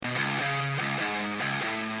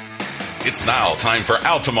It's now time for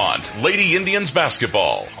Altamont Lady Indians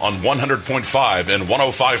basketball on 100.5 and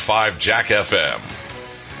 105.5 Jack FM.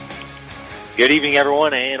 Good evening,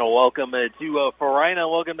 everyone, and welcome to Farina.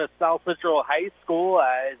 Welcome to South Central High School,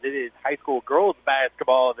 as it is high school girls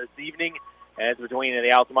basketball this evening. As between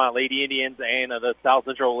the Altamont Lady Indians and the South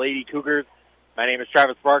Central Lady Cougars. My name is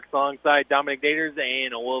Travis Sparks alongside Dominic Daters,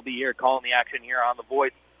 and we'll be here calling the action here on the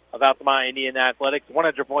voice of Altamont Indian Athletics,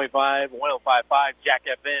 100.5, 105.5 Jack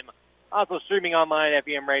FM. Also streaming online at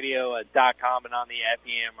FEMradio.com and on the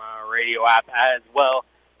FEM radio app as well,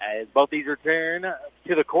 as both these return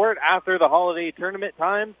to the court after the holiday tournament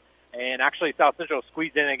time. And actually, South Central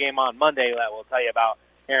squeezed in a game on Monday that we'll tell you about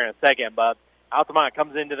here in a second. But Altamont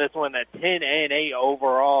comes into this one at 10-8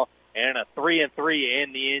 overall and a 3-3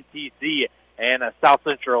 in the NTC. And South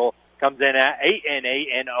Central comes in at 8-8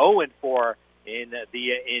 and 0-4 in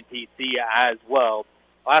the NTC as well.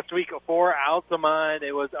 Last week for Altamont,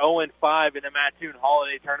 it was 0-5 in the Mattoon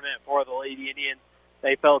Holiday Tournament for the Lady Indians.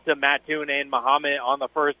 They fell to Mattoon and Muhammad on the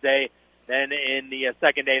first day. Then in the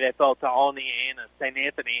second day, they fell to Olney and St.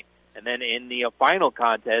 Anthony. And then in the final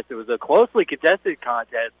contest, it was a closely contested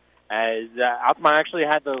contest, as Altamont actually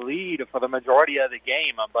had the lead for the majority of the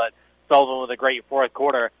game. But Sullivan, with a great fourth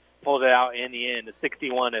quarter, pulled it out in the end.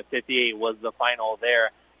 61-58 was the final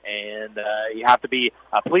there. And you have to be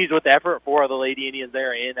pleased with the effort for the Lady Indians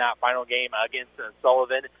there in that final game against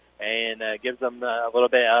Sullivan, and gives them a little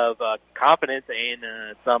bit of confidence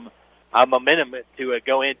and some momentum to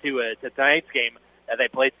go into to tonight's game that they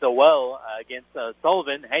played so well against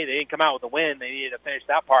Sullivan. Hey, they didn't come out with a win. They needed to finish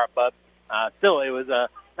that part, but still it was a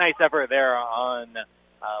nice effort there on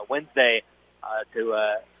Wednesday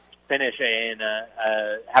to finish and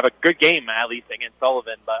have a good game, at least, against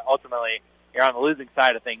Sullivan, but ultimately you're on the losing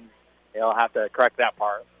side of things. They'll have to correct that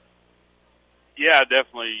part. Yeah,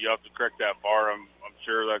 definitely. You have to correct that part. I'm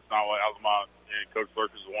sure that's not what Altamont and Coach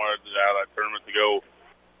Lurkis wanted out of that tournament to go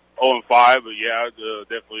 0-5. But yeah,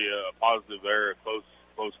 definitely a positive there. A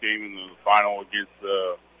close game in the final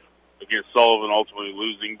against Sullivan, ultimately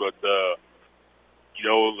losing. But you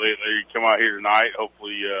know, they come out here tonight.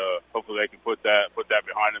 Hopefully they can put that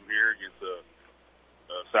behind them here against the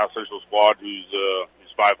South Central squad, who's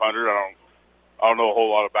 500. I don't know a whole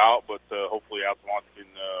lot about, but hopefully Altamont can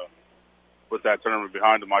put that tournament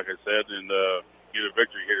behind them, like I said, and get a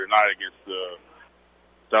victory here tonight against the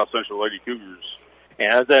South Central Lady Cougars.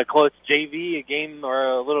 Yeah, it was a close JV game, or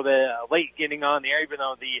a little bit late getting on the air, even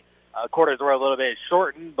though the quarters were a little bit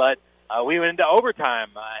shortened. But we went into overtime,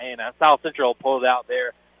 and South Central pulled out there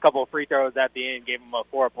a couple of free throws at the end, gave them a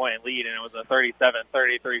 4-point lead, and it was a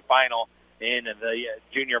 37-33 final in the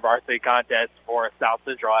junior varsity contest for South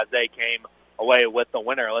Central as they came away with the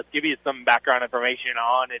winner. Let's give you some background information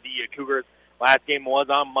on the Cougars. Last game was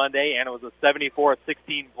on Monday, and it was a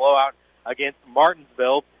 74-16 blowout against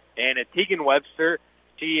Martinsville. And Tegan Webster,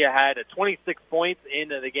 she had 26 points in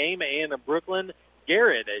the game, and Brooklyn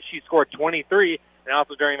Garrett, she scored 23. And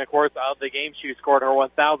also during the course of the game, she scored her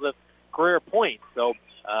 1,000th career point. So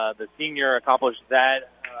the senior accomplished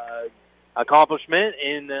that accomplishment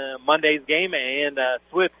in Monday's game, and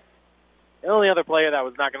Swift, the only other player that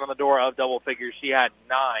was knocking on the door of double figures, she had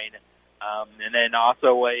 9. And then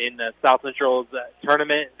also in the South Central's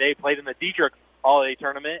tournament, they played in the Dietrich Holiday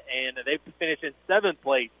Tournament, and they finished in 7th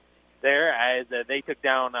place there as they took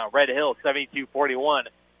down Red Hill 72-41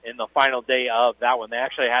 in the final day of that one. They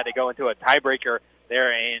actually had to go into a tiebreaker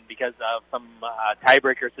there, and because of some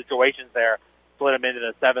tiebreaker situations there, split them into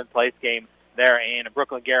the 7th place game there. And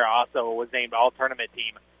Brooklyn Garrett also was named all-tournament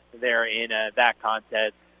team there in that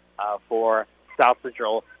contest for South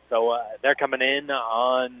Central. So they're coming in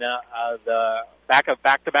on the back of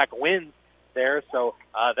back-to-back wins there. So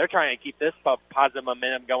they're trying to keep this positive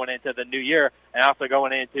momentum going into the new year and also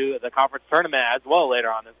going into the conference tournament as well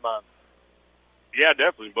later on this month. Yeah,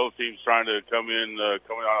 definitely. Both teams trying to come in on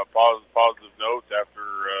a positive note after,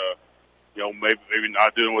 maybe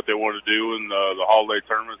not doing what they want to do in the holiday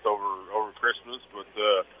tournaments over Christmas. But,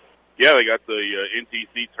 yeah, they got the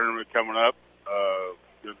NTC tournament coming up.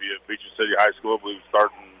 Going to be at Beecher City High School, I believe,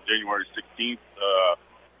 starting January 16th.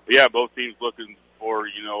 But yeah, both teams looking for,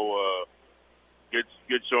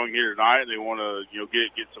 good showing here tonight. They want to,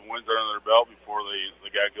 get some wins under their belt before they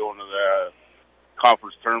got going to the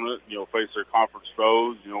conference tournament, face their conference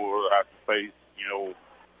foes, where they have to face,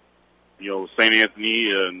 St.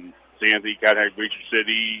 Anthony and St. Anthony, Catholic Beecher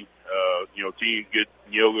City, teams,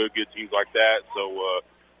 good teams like that. So,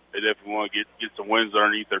 they definitely want to get some wins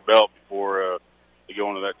underneath their belt before, they go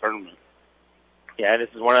into that tournament. Yeah, this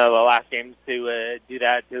is one of the last games to do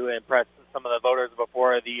that, to impress some of the voters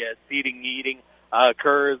before the seeding meeting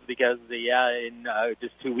occurs, because in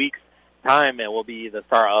just 2 weeks time. It will be the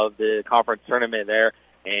start of the conference tournament there,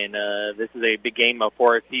 and this is a big game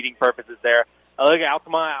for seeding purposes there. Look at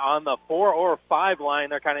Altamont on the 4 or 5 line.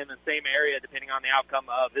 They're kind of in the same area, depending on the outcome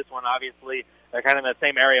of this one. Obviously, they're kind of in the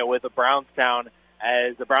same area with Brownstown,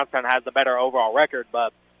 as the Brownstown has the better overall record,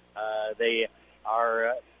 but they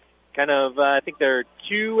are kind of, I think they're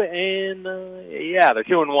 2-1 in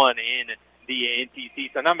the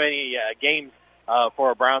NTC. So not many games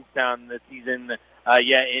for Brownstown this season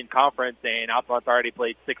yet in conference, and Altamont's already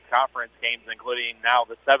played 6 conference games, including now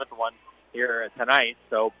the 7th one here tonight.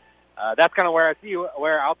 So that's kind of where I see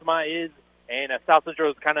where Altamont is, and South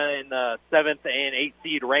Central is kind of in the 7th and 8th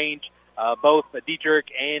seed range. Both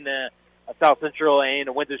Dietrich and South Central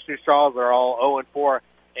and Winter Sioux Straws are all 0-4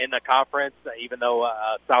 in the conference, even though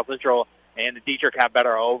South Central and Dietrich have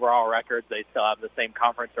better overall records. They still have the same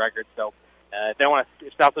conference record. So if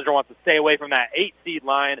South Central wants to stay away from that 8 seed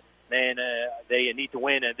line, then they need to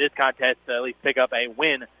win this contest to at least pick up a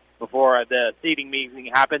win before the seeding meeting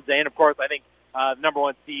happens. And, of course, I think number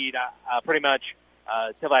 1 seed pretty much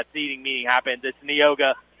till that seeding meeting happens. It's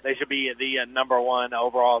Neoga. They should be the number 1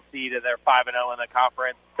 overall seed. They're 5-0 in the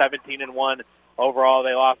conference, 17-1 overall.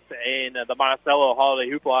 They lost in the Monticello Holiday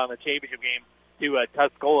Hoopla in the championship game to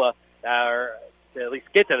Tuscola, or to at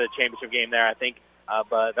least get to the championship game there, I think.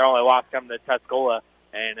 But their only loss come to Tuscola,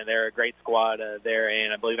 and they're a great squad there,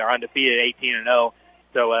 and I believe they're undefeated, 18-0.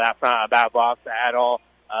 So that's not a bad loss at all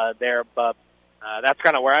there. But that's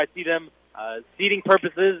kind of where I see them. Seeding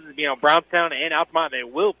purposes, Brownstown and Altamont, they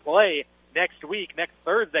will play next week, next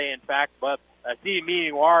Thursday, in fact, but a seeding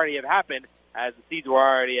meeting will already have happened, as the seeds will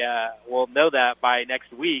already will know that by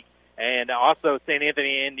next week. And also St.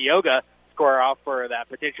 Anthony and Neoga score off for that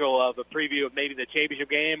potential of a preview of maybe the championship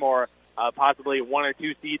game or possibly 1 or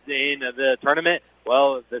 2 seeds in the tournament.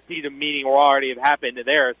 Well, the seeding meeting will already have happened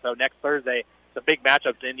there, so next Thursday, the big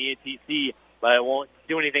matchups in the NTC, but it won't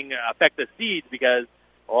do anything to affect the seeds because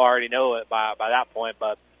we'll already know it by that point.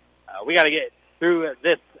 But we got to get through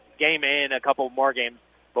this game and a couple more games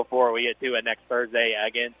before we get to it next Thursday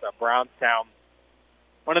against Brownstown.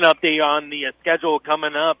 Want an update on the schedule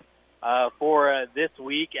coming up for this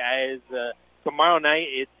week, as tomorrow night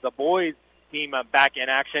it's the boys team back in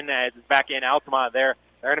action, as it's back in Altamont there.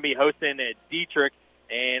 They're going to be hosting Dietrich,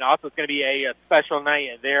 and also it's going to be a special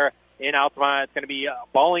night there in Altamont. It's going to be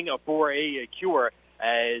Bowling for a Cure,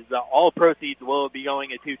 as all proceeds will be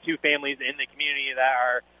going to 2 families in the community that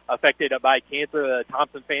are affected by cancer. The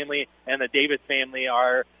Thompson family and the Davis family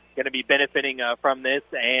are going to be benefiting from this,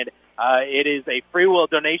 and it is a free will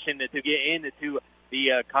donation to get into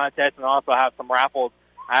the contest, and also have some raffles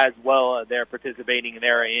as well. They're participating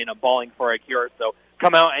there in Bowling for a Cure. So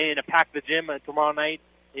come out and pack the gym tomorrow night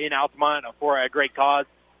in Altamont for a great cause.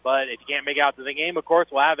 But if you can't make it out to the game, of course,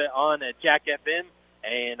 we'll have it on Jack FM.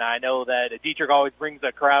 And I know that Dietrich always brings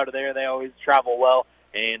a crowd there. They always travel well.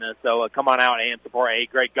 And so come on out and support a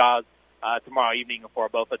great cause tomorrow evening for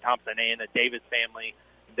both the Thompson and the Davis family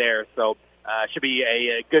there. So should be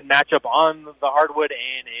a good matchup on the hardwood,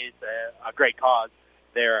 and it's a great cause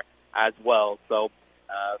there as well. So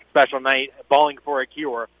special night, Bowling for a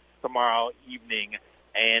Cure tomorrow evening.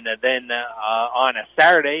 And then on a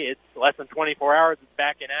Saturday, it's less than 24 hours. It's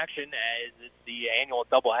back in action, as it's the annual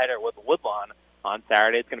doubleheader with Woodlawn on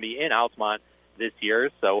Saturday. It's going to be in Altamont this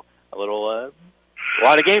year, so a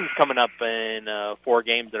lot of games coming up in 4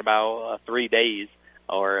 games in about 3 days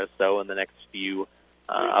or so in the next few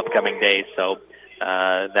upcoming days. So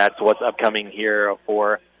that's what's upcoming here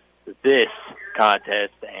for this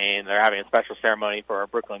contest, and they're having a special ceremony for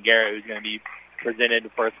Brooklyn Garrett, who's going to be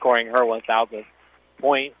presented for scoring her 1,000th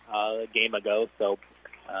point a game ago. So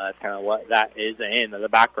that's kind of what that is in the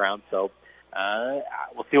background. So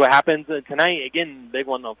we'll see what happens tonight. Again, big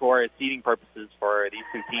one for seeding purposes for these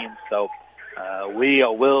 2 teams. So we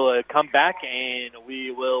will come back, and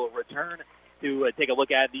we will return to take a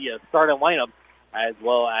look at the starting lineup, as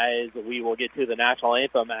well as we will get to the national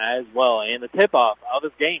anthem as well, and the tip-off of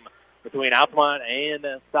this game between Altamont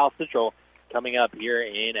and South Central coming up here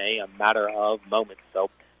in a matter of moments. So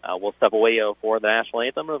we'll step away for the national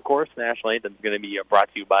anthem. And, of course, the national anthem is going to be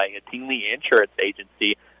brought to you by Tingley Insurance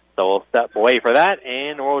Agency. So we'll step away for that,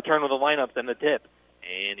 and we'll return with the lineups and the tip.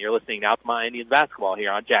 And you're listening to Altamont Indians basketball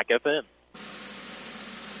here on Jack FM.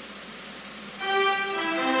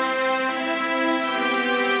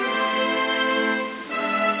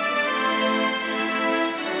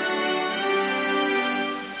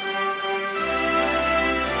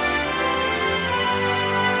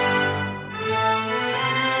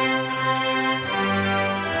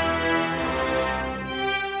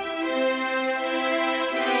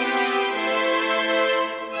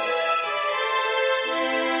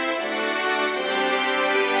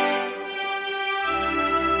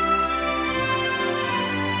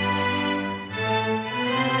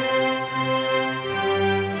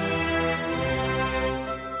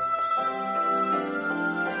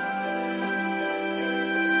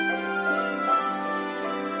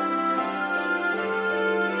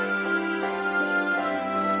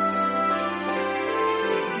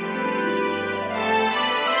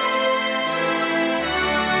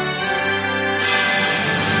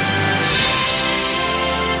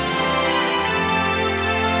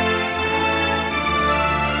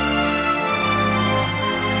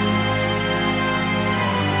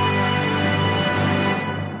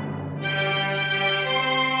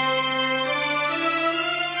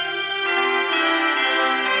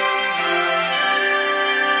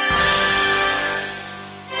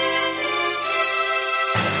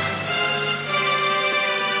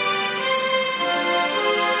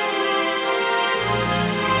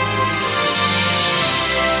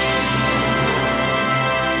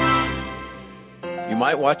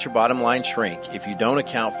 might watch your bottom line shrink if you don't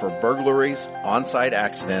account for burglaries, on-site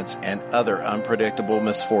accidents, and other unpredictable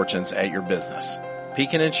misfortunes at your business.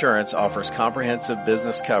 Pekin Insurance offers comprehensive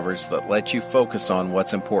business coverage that lets you focus on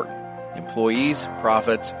what's important: employees,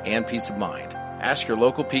 profits, and peace of mind. Ask your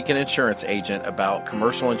local Pekin Insurance agent about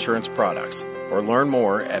commercial insurance products or learn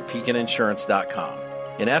more at pekininsurance.com.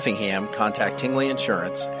 In Effingham, contact Tingley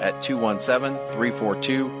Insurance at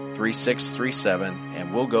 217-342-3637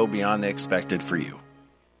 and we'll go beyond the expected for you.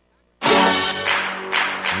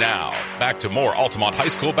 Now, back to more Altamont High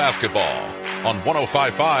School basketball on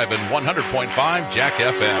 105.5 and 100.5 Jack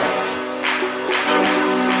FM.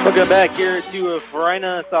 Welcome back here to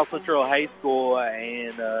Farina South Central High School,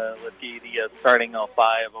 and let's see the starting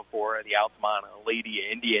five for the Altamont Lady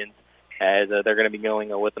Indians, as they're going to be going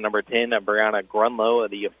with the number 10, Brianna Grunlow,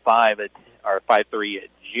 the 5'3"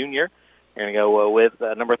 junior. They're going to go with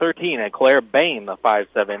number 13, Claire Bain, the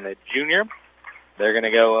 5'7" junior. They're going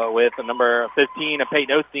to go with number 15,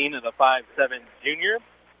 Peyton Osteen, the 5'7" junior.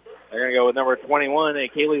 They're going to go with number 21,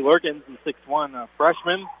 Kaylee Lurkins, the 6'1"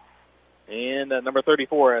 freshman. And number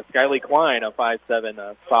 34, Skyly Klein, a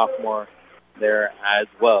 5'7" sophomore there as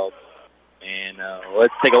well. And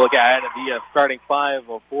let's take a look at the starting five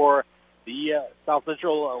for the South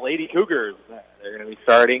Central Lady Cougars. They're going to be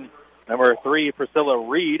starting number 3, Priscilla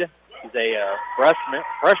Reed. She's a freshman.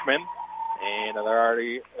 And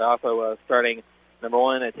they're also starting number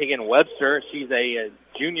 1, Tegan Webster. She's a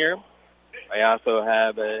junior. I also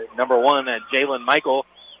have number 1, Jalen Michael.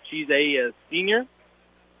 She's a senior.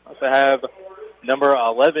 Also have number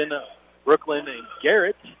 11, Brooklyn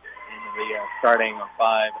Garrett, in the starting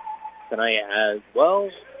five tonight as well.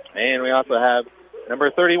 And we also have number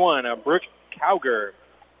 31, Brooke Cowger.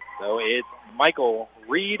 So it's Michael,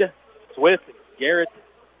 Reed, Swift, Garrett,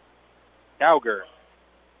 Cowger.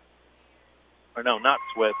 Or no, not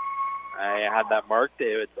Swift. I had that marked.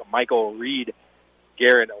 It's Michael, Reed,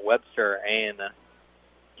 Garrett, Webster, and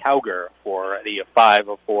Cowger for the 5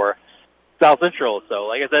 for South Central. So,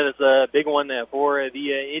 like I said, it's a big one for the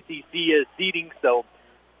NCC seeding. So,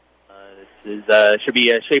 this should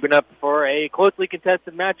be shaping up for a closely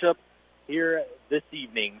contested matchup here this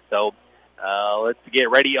evening. So, let's get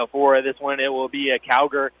ready for this one. It will be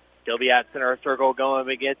Cowger. She'll be at center circle going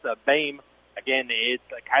against BAME. Again, it's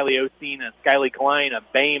Kylie Osteen, Skyly Klein,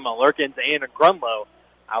 BAME, Lurkins, and Grunlow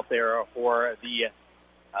out there for the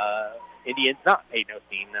Indians. Not Peyton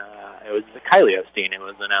Osteen. It was Kylie Osteen. It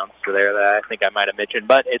was announced there that I think I might have mentioned.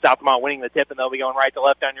 But it's Altamont winning the tip, and they'll be going right to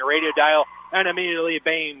left on your radio dial. And immediately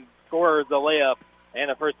BAME scores the layup,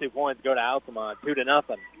 and the first 2 points go to Altamont, 2-0.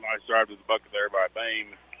 Nice drive to the bucket there by BAME.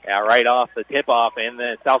 Yeah, right off the tip-off, and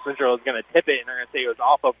then South Central is going to tip it, and they're going to say it was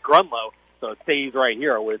off of Grunlow, so it stays right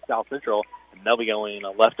here with South Central, and they'll be going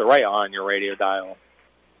left to right on your radio dial.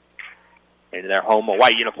 Into their home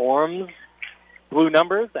white uniforms, blue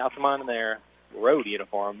numbers, Altamont in their road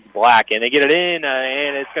uniforms, black, and they get it in,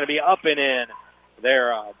 and it's going to be up and in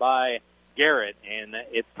there by Garrett, and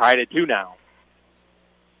it's tied at 2 now.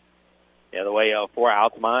 The other way for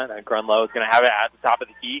Altamont, Grunlow is going to have it at the top of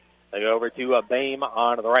the key. They go over to BAME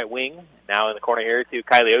on the right wing. Now in the corner here to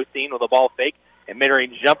Kylie Osteen with a ball fake. And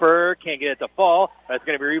mid-range jumper, can't get it to fall. That's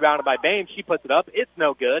going to be rebounded by BAME. She puts it up. It's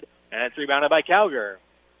no good. And it's rebounded by Cowger.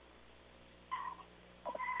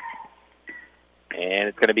 And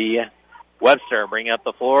it's going to be Webster bringing up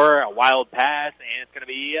the floor. A wild pass. And it's going to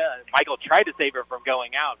be Michael tried to save her from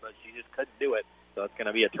going out, but she just couldn't do it. So it's going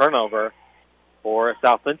to be a turnover for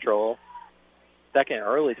South Central. Second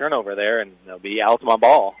early turnover there, and it'll be Altamont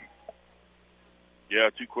ball. Yeah,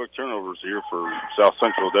 2 quick turnovers here for South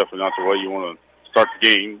Central. Definitely not the way you want to start the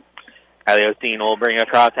game. Kylie Osteen will bring it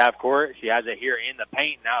across half court. She has it here in the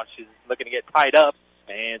paint. Now she's looking to get tied up,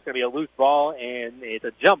 and it's going to be a loose ball, and it's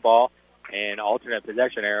a jump ball, and alternate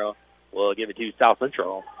possession arrow will give it to South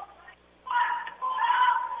Central.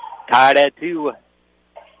 Tied at 2,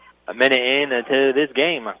 a minute into this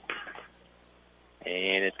game.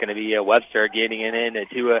 And it's going to be Webster getting it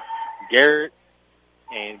into Garrett,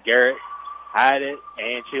 and Garrett had it,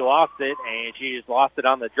 and she lost it, and she just lost it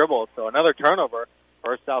on the dribble. So another turnover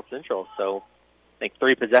for South Central. So I think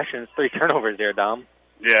 3 possessions, 3 turnovers there, Dom.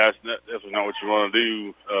 Yeah, that's definitely not what you want to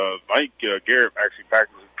do. I think Garrett actually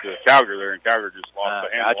practiced Cowger there, and Cowger just lost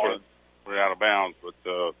the handle on it, went out of bounds. But,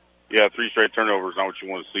 yeah, 3 straight turnovers, not what you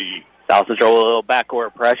want to see. South Central a little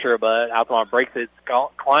backcourt pressure, but Altamont breaks it.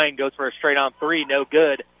 Klein goes for a straight-on 3, no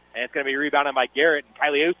good. And it's going to be rebounded by Garrett, and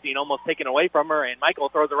Kylie Osteen almost taken away from her, and Michael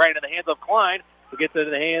throws it right into the hands of Klein, who gets it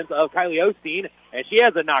in the hands of Kylie Osteen, and she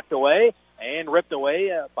has it knocked away and ripped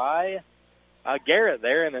away by Garrett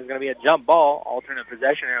there, and there's going to be a jump ball, alternate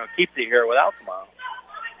possession, and keeps it here with Altamont.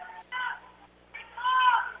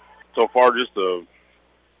 so far just a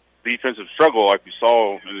defensive struggle like we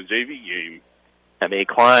saw in the JV game. I mean,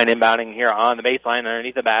 Klein inbounding here on the baseline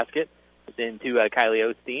underneath the basket. It's into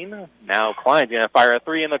Kylie Osteen. Now Klein's going to fire a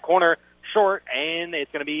three in the corner, short, and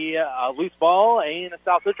it's going to be a loose ball, and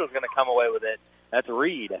South Central's going to come away with it. That's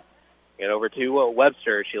Reed. Get over to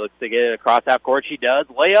Webster. She looks to get it across half court. She does.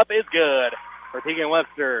 Layup is good for Tegan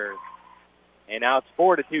Webster. And now it's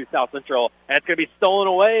 4-2 South Central. And it's going to be stolen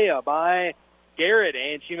away by Garrett,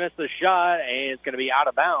 and she missed the shot, and it's going to be out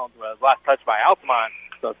of bounds. Well, last touch by Altamont,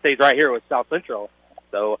 so it stays right here with South Central.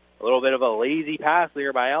 So a little bit of a lazy pass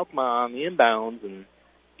there by Altamont on the inbounds, and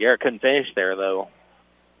Garrett couldn't finish there, though.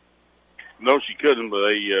 No, she couldn't,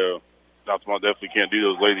 but Altamont definitely can't do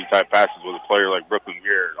those lazy-type passes with a player like Brooklyn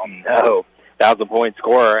Garrett. No, 1,000-point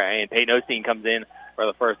scorer, and Peyton Osteen comes in for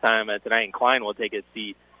the first time tonight, and Klein will take his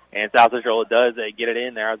seat. And South Central does get it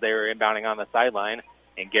in there as they were inbounding on the sideline.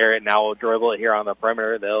 And Garrett now will dribble it here on the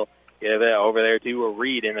perimeter. They'll give it over there to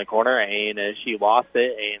Reed in the corner, and she lost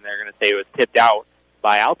it, and they're going to say it was tipped out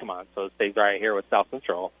by Altamont. So it stays right here with South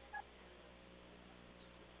Central.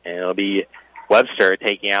 And it'll be Webster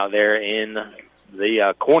taking out there in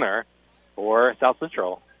the corner for South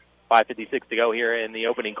Central. 5:56 to go here in the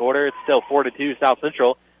opening quarter. It's still 4-2 South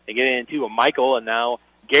Central. They get into a Michael, and now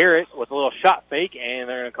Garrett with a little shot fake, and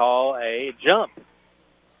they're going to call a jump.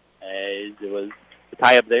 As it was the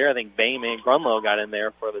tie-up there. I think Bame and Grunlow got in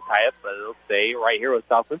there for the tie-up, but it'll stay right here with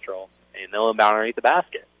South Central, and they'll inbound underneath the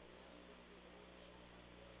basket.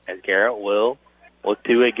 As Garrett will look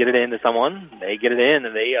to get it into someone. They get it in,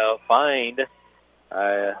 and they find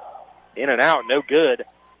in and out, no good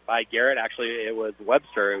by Garrett. Actually, it was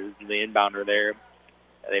Webster who was the inbounder there.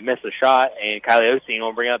 They missed the shot, and Kylie Osteen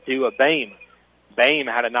will bring up to Bame. Bame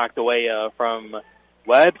had it knocked away from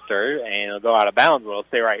Webster, and it'll go out of bounds, but it'll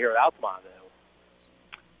stay right here with Altamont, though.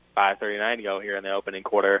 5:39 to go here in the opening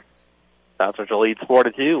quarter. South Central leads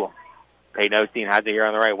 4-2. Peyton Osteen has it here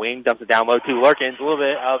on the right wing, dumps it down low to Lurkins. A little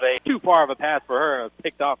bit of a too far of a pass for her. It was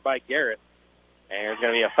picked off by Garrett. And there's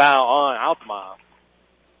going to be a foul on Altamont.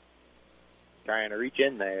 Trying to reach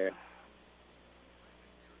in there.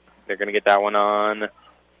 They're going to get that one on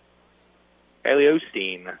Kylie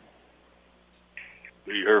Osteen.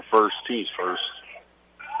 Be her first, team's first.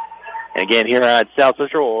 And again, here at South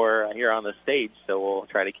Central, or here on the stage, so we'll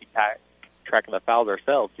try to keep track of the fouls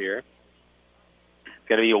ourselves here. It's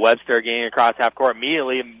going to be a Webster getting across half court,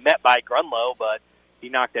 immediately met by Grunlow, but he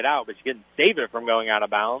knocked it out, but she couldn't save it from going out of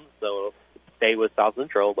bounds, so it'll stay with South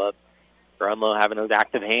Central, but Grunlow having those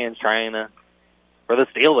active hands trying for the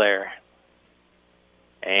steal there.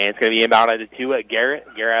 And it's going to be inbounded to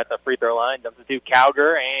Garrett. Garrett at the free throw line, dumps it to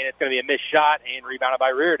Cowger, and it's going to be a missed shot and rebounded by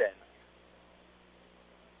Reardon.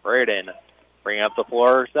 Reardon bringing up the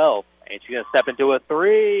floor herself, and she's going to step into a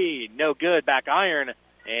three. No good, back iron,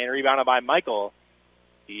 and rebounded by Michael.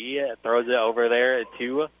 He throws it over there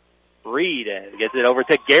to Reed. Gets it over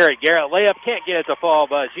to Garrett. Garrett layup, can't get it to fall,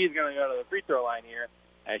 but she's going to go to the free throw line here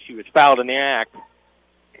as she was fouled in the act.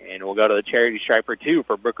 And we'll go to the charity stripe for two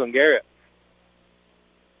for Brooklyn Garrett.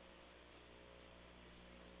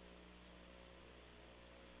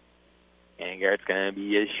 And Garrett's going to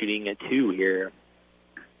be shooting a two here.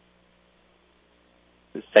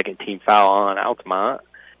 The second team foul on Altamont.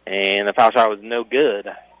 And the foul shot was no good.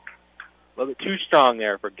 A little bit too strong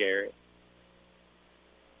there for Garrett.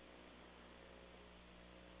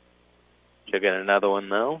 She'll get another one,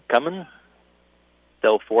 though, coming.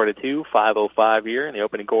 Still 4-2, 5:05 here in the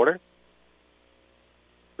opening quarter.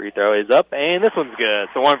 Free throw is up, and this one's good.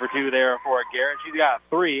 So 1 for 2 there for Garrett. She's got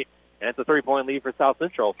 3, and it's a 3-point lead for South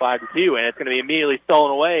Central, 5-2, and it's going to be immediately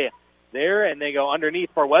stolen away there, and they go underneath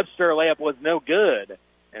for Webster. Layup was no good,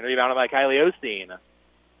 and rebounded by Kylie Osteen.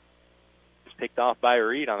 Just picked off by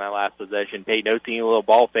Reed on that last possession. Peyton Osteen, a little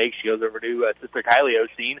ball fake. She goes over to sister Kylie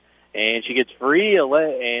Osteen, and she gets free,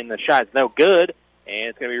 and the shot's no good, and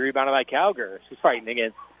it's going to be rebounded by Cowger. She's fighting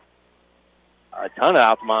against a ton of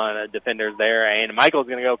Altamont defenders there, and Michael's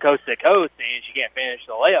going to go coast to coast, and she can't finish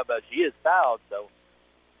the layup, but she is fouled, so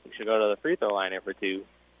we should go to the free throw line here for 2.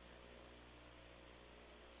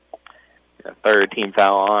 A third team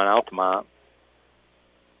foul on Altamont.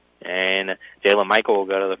 And Jalen Michael will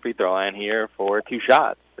go to the free throw line here for 2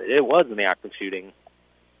 shots. It was in the act of shooting.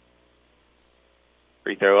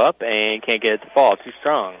 Free throw up, and can't get it to fall. Too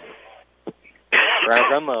strong. Brian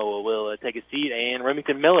Grunlow will take a seat, and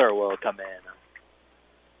Remington Miller will come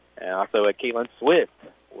in. And also Caitlin Swift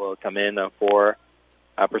will come in for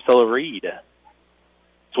Priscilla Reed.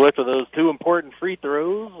 Swift with those 2 important free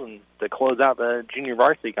throws and to close out the junior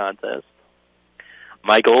varsity contest.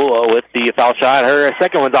 Michael with the foul shot. Her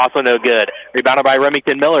second one's also no good. Rebounded by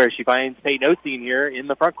Remington Miller. She finds Peyton Osteen here in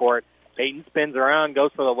the front court. Peyton spins around,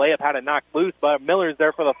 goes for the layup, had it knocked loose, but Miller's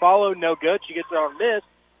there for the follow. No good. She gets it on miss,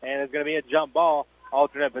 and it's going to be a jump ball.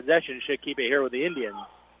 Alternate possession should keep it here with the Indians.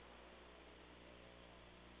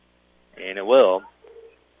 And it will.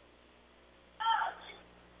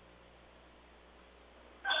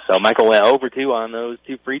 So Michael went over 2 on those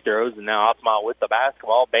 2 free throws, and now Altamont with the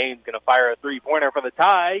basketball. Bain's going to fire a three-pointer for the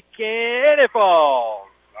tie. Can it fall?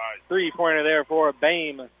 Nice. Three-pointer there for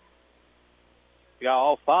Bain. We got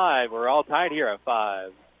all 5. We're all tied here at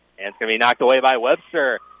 5. And it's going to be knocked away by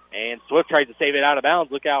Webster. And Swift tried to save it out of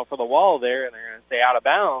bounds. Look out for the wall there, and they're going to stay out of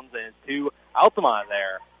bounds. And it's to Altamont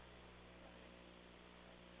there.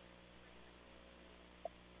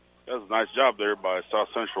 That was a nice job there by South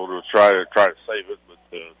Central to try to save it, but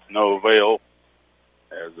to no avail.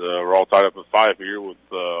 As we're all tied up at 5 here with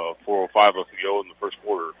 4:05 left to go in the first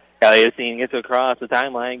quarter. Kelly Osteen gets across the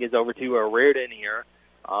timeline, gets over to Reardon here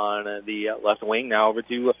on the left wing. Now over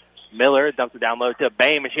to Miller, dumps it down low to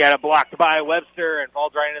Bain, and she had it blocked by Webster and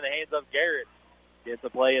falls right into the hands of Garrett. Gets the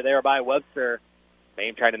play there by Webster.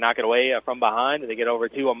 Bain tried to knock it away from behind, and they get over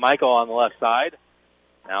to Michael on the left side.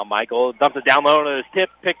 Now Michael dumps it down low to his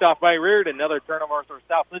tip, picked off by Reardon. Another turnover for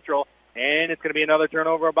South Central, and it's going to be another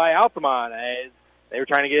turnover by Altamont as they were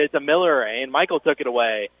trying to get it to Miller, and Michael took it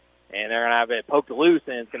away. And they're going to have it poked loose,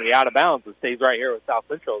 and it's going to be out of bounds. It stays right here with South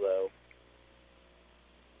Central, though.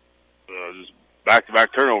 Just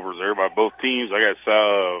back-to-back turnovers there by both teams. I got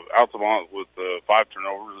Altamont with 5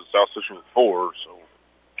 turnovers and South Central with 4, so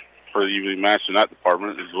pretty evenly matched in that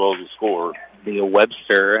department as well as the score. The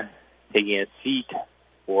Webster taking a seat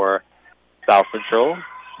for South Central.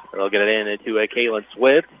 They'll get it into Caitlin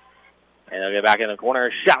Swift, and they'll get back in the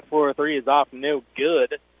corner. Shot for 3 is off, no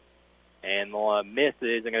good. And the miss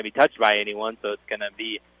isn't going to be touched by anyone, so it's going to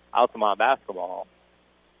be Altamont basketball.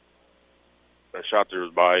 That shot there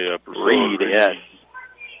was by Reed, yes.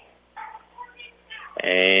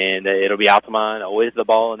 And it'll be Altamont with the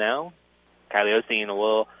ball now. Kylie Osteen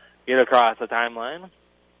will get across the timeline.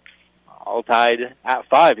 All tied at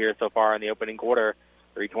 5 here so far in the opening quarter.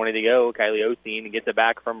 3:20 to go. Kylie Osteen gets it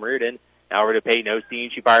back from Reardon. Now over to Peyton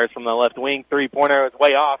Osteen. She fires from the left wing. Three-pointer is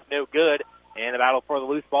way off. No good. And the battle for the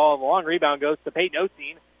loose ball. The long rebound goes to Peyton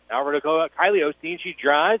Osteen. Now over to Kylie Osteen. She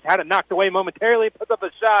drives. Had it knocked away momentarily. Puts up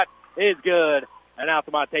a shot. It's good. And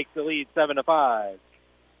Altamont takes the lead 7-5.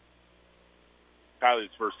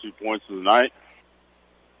 Kylie's first 2 points of the night.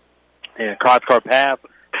 And a cross-court pass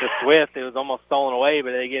to Swift. It was almost stolen away,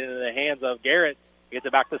 but they get into the hands of Garrett. Gets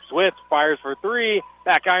it back to Swift. Fires for 3.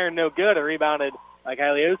 Back iron, no good. And rebounded by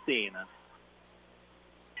Kylie Osteen.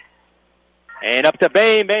 And up to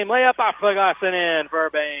Bain. Bain layup off the glass and in for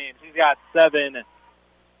Bain. She's got 7.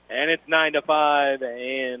 And it's 9-5.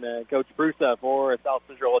 And Coach Prusa for South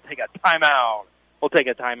Central will take a timeout. We'll take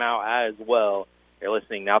a timeout as well. You're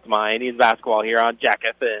listening now to my Indians basketball here on Jack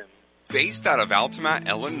FM. Based out of Altamont,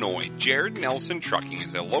 Illinois, Jared Nelson Trucking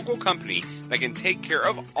is a local company that can take care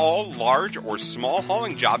of all large or small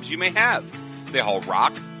hauling jobs you may have. They haul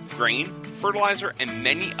rock, grain, fertilizer, and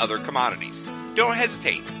many other commodities. Don't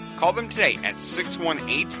hesitate. Call them today at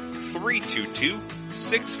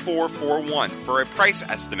 618-322-6441 for a price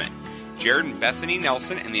estimate. Jared and Bethany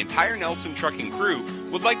Nelson and the entire Nelson Trucking crew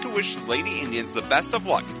would like to wish the Lady Indians the best of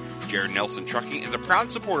luck. Jared Nelson Trucking is a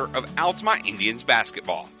proud supporter of Altamont Indians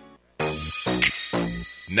basketball.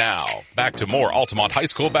 Now, back to more Altamont High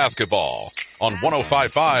School basketball on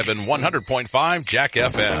 105.5 and 100.5 Jack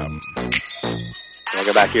FM. We'll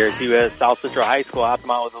go back here to South Central High School.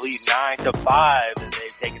 Altamont with the lead 9-5. And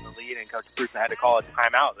they've taken the lead, and Coach Prusa had to call a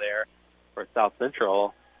timeout there for South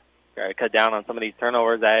Central. Got to cut down on some of these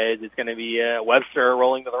turnovers. It's going to be Webster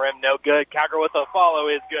rolling to the rim. No good. Calgar with a follow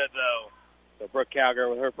is good, though. So Brooke Calgar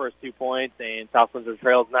with her first 2 points, and South Central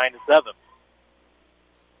trails 9-7.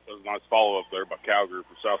 That was a nice follow-up there by Calgary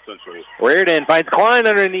for South Central. Reardon finds Klein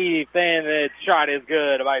underneath, and the shot is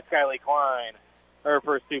good by Skylie Klein. Her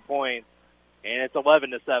first 2 points, and it's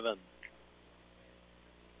 11-7.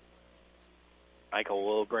 Michael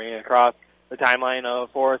will bring it across the timeline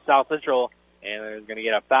for South Central, and they're going to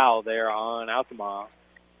get a foul there on Altamont.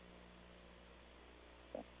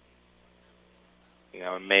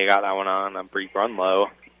 May got that one on a brief run low.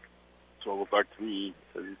 So it looks like to me.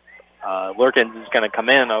 Lurkins is going to come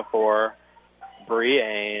in for Bree,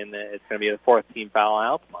 and it's going to be the 4th team foul on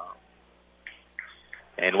Altamont.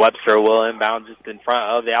 And Webster will inbound just in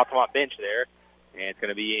front of the Altamont bench there. And it's going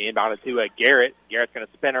to be inbounded to Garrett. Garrett's going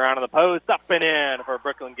to spin around on the post, up and in for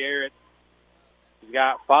Brooklyn Garrett. He's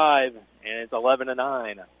got 5, and it's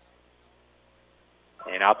 11-9.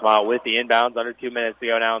 And Altamont with the inbounds, under 2 minutes to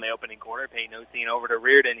go now in the opening quarter. Peyton Osteen over to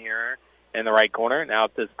Reardon here in the right corner. Now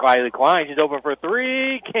it's this Kylie Klein. She's open for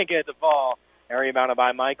three. Can't get it to fall. And rebounded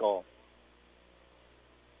by Michael.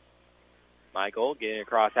 Michael getting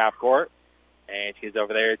across half court. And she's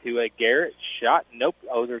over there to a Garrett. Shot. Nope.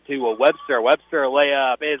 Over to a Webster. Webster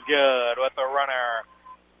layup is good with the runner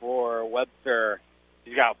for Webster.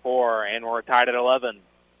 She's got 4, and we're tied at 11.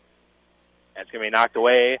 That's going to be knocked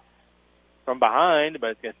away from behind,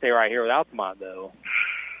 but it's going to stay right here with Altamont, though.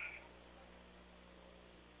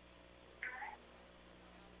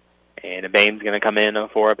 And Bain's going to come in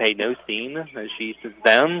for Peyton Osteen as she sits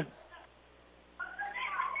down.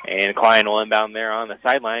 And Klein will inbound there on the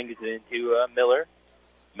sideline, gets it into Miller.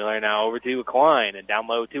 Miller now over to Klein, and down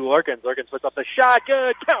low to Lurkins. Lurkins puts up the shot.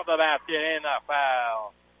 Good. Count the basket and a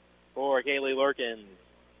foul for Kaylee Lurkins.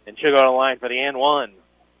 And she'll go to the line for the and one.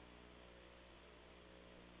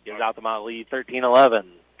 Gives Altamont lead 13-11.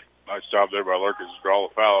 Nice job there by Lurkins to draw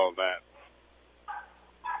the foul on that.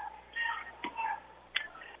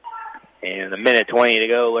 And a minute 20 to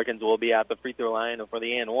go. Lurkins will be at the free throw line for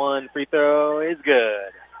the and one. Free throw is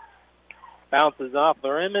good. Bounces off the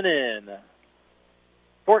rim and in.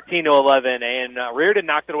 14-11. And Reardon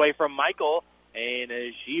knocked it away from Michael. And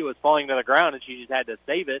she was falling to the ground, and she just had to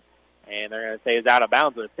save it. And they're going to say it's out of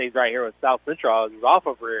bounds, but it stays right here with South Central. It's off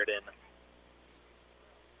of Reardon.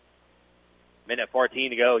 Minute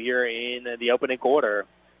 14 to go here in the opening quarter.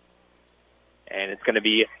 And it's going to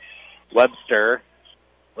be Webster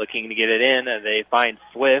looking to get it in. And they find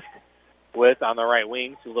Swift on the right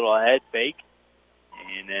wing. So a little head fake.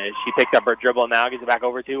 And she picked up her dribble now. Gets it back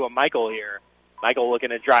over to Michael here. Michael looking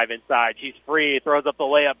to drive inside. She's free. Throws up the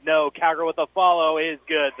layup. No. Calgary with the follow is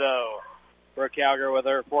good, though. For Calgary with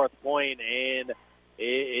her 4th point. And it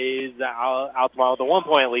is Altamont with a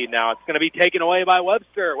 1-point lead now. It's going to be taken away by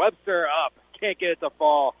Webster. Webster up. Can't get it to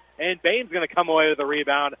fall. And Bain's going to come away with the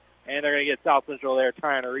rebound. And they're going to get South Central there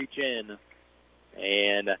trying to reach in.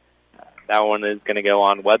 And that one is going to go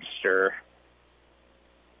on Webster.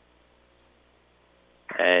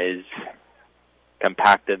 As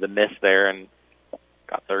compacted the miss there and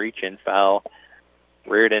got the reach-in foul.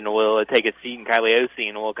 Reardon will take a seat, and Kylie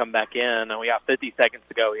Osteen will come back in. And we got 50 seconds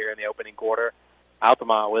to go here in the opening quarter.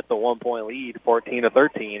 Altamont with the 1-point lead,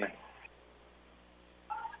 14-13.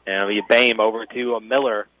 And it'll be Bame over to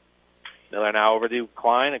Miller. Miller now over to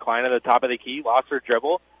Klein. And Klein at the top of the key. Lost her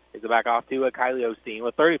dribble. Is it back off to Kylie Osteen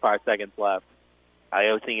with 35 seconds left.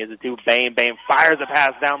 Kylie Osteen is it to Bame. Bame fires a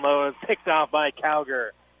pass down low. And picked off by Calgary.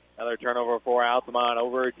 Another turnover for Altamont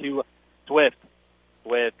over to Swift.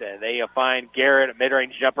 Swift, they find Garrett.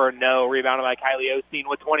 Mid-range jumper, no. Rebounded by Kylie Osteen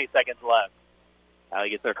with 20 seconds left. Kylie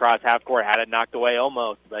gets it across half court. Had it knocked away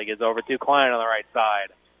almost. But it gets over to Klein on the right side.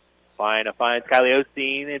 Klein finds Kylie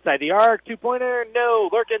Osteen inside the arc. 2-pointer, no.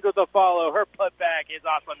 Lurkins with a follow. Her putback is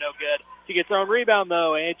also no good. She gets her own rebound,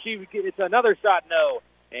 though, and it's another shot, no.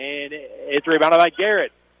 And it's rebounded by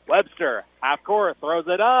Garrett. Webster, half court, throws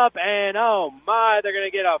it up, and oh my, they're going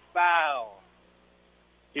to get a foul.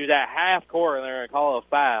 She was at half court, and they're going to call a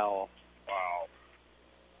foul. Wow.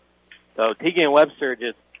 So Tegan Webster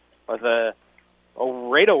just with a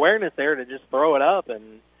great awareness there to just throw it up,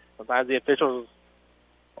 and sometimes the officials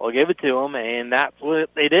will give it to them, and that's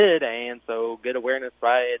what they did. And so good awareness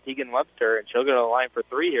by Tegan Webster, and she'll go to the line for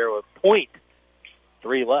 3 here with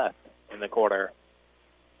 .3 left in the quarter.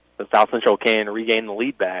 So South Central can regain the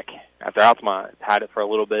lead back after Altamont had it for a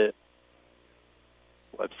little bit.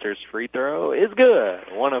 Webster's free throw is good.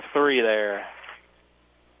 1 of 3 there.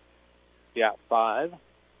 Got 5.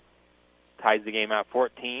 Ties the game at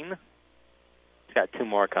 14. He's got 2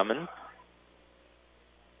 more coming.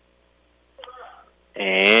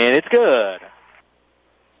 And it's good.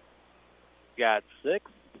 Got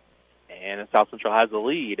 6. And South Central has the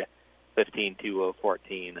lead,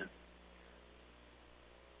 15-14.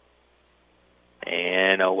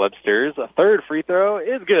 And Webster's third free throw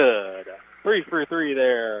is good. 3 for 3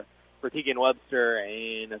 there for Tegan Webster,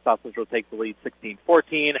 and South Central takes the lead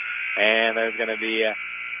 16-14, and there's going to be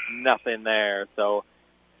nothing there. So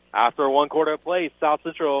after 1 quarter of play, South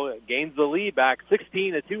Central gains the lead back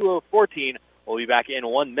 16-14. We'll be back in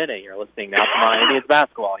 1 minute. You're listening now to my Indians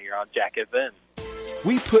basketball here on Jack FM.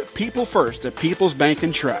 We put people first at People's Bank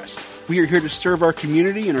and Trust. We are here to serve our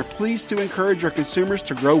community and are pleased to encourage our consumers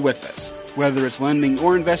to grow with us. Whether it's lending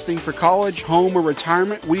or investing for college, home, or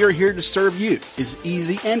retirement, we are here to serve you. It's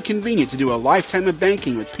easy and convenient to do a lifetime of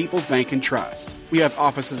banking with People's Bank and Trust. We have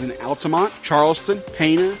offices in Altamont, Charleston,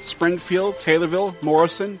 Pana, Springfield, Taylorville,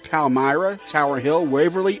 Morrison, Palmyra, Tower Hill,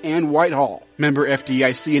 Waverly, and Whitehall. Member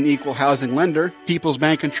FDIC and equal housing lender, People's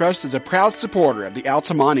Bank and Trust is a proud supporter of the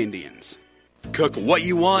Altamont Indians. Cook what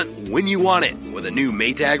you want, when you want it, with a new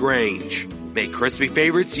Maytag range. Make crispy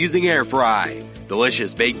favorites using air fry.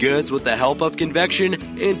 Delicious baked goods with the help of convection,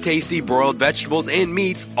 and tasty broiled vegetables and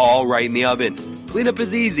meats all right in the oven. Cleanup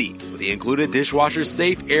is easy with the included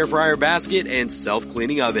dishwasher-safe air fryer basket and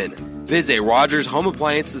self-cleaning oven. Visit Rogers Home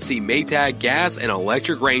Appliance to see Maytag gas and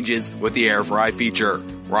electric ranges with the air fry feature.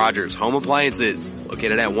 Rogers Home Appliances,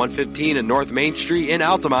 located at 115 in North Main Street in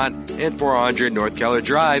Altamont and 400 North Keller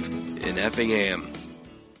Drive in Effingham.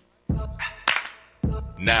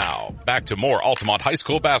 Now, back to more Altamont High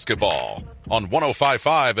School basketball on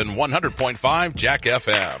 105.5 and 100.5 Jack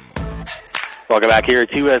FM. Welcome back here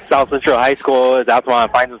to South Central High School as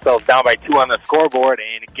Altamont finds themselves down by 2 on the scoreboard,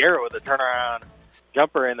 and Garrett with a turnaround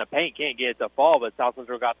jumper in the paint can't get it to fall, but South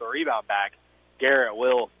Central got the rebound back. Garrett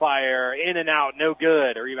will fire in and out, no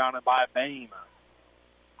good. Rebounded by Bame.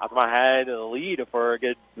 Altamont had the lead for a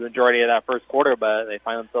good majority of that first quarter, but they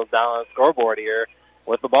find themselves down on the scoreboard here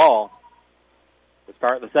with the ball to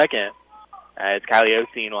start the second. As Kylie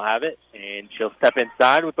Osteen will have it, and she'll step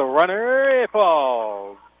inside with the runner. It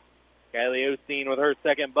falls. Kylie Osteen with her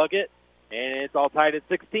second bucket, and it's all tied at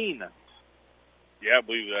 16. Yeah, I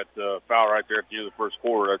believe that foul right there at the end of the first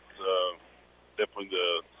quarter, that's definitely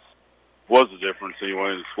was the difference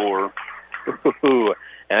anyway in the score.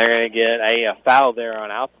 And they're going to get a foul there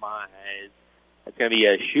on Altamont. It's going to be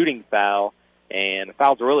a shooting foul, and the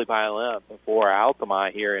fouls are really piling up for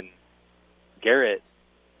Altamont here, and Garrett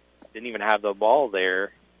didn't even have the ball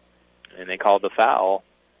there, and they called the foul.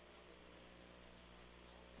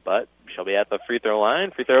 But she'll be at the free throw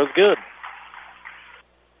line. Free throw's good.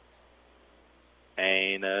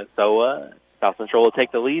 And so South Central will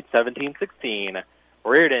take the lead, 17-16.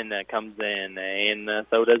 Reardon comes in, and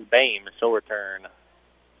so does Bame. She'll return.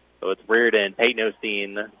 So it's Reardon, Peyton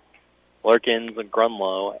Osteen, Lurkins, and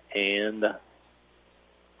Grunlow, and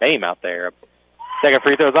Bame out there. Second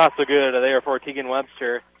free throw is also good there for Tegan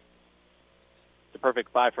Webster. It's a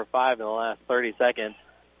perfect 5 for 5 in the last 30 seconds.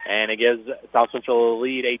 And it gives South Central the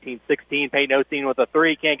lead, 18-16. Peyton Osteen with a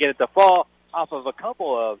three, can't get it to fall off of a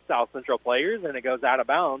couple of South Central players, and it goes out of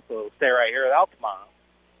bounds, so it'll stay right here at Altamont.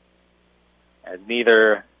 As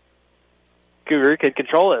neither Cougar could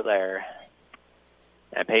control it there.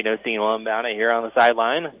 And Peyton Osteen will inbound it here on the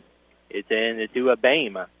sideline. It's into a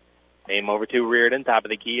Bame. Bame over to Reardon, top of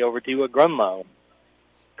the key over to a Grunlow.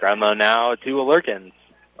 Grunlow now to a Lurkins.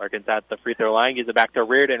 Lurkins at the free throw line, gives it back to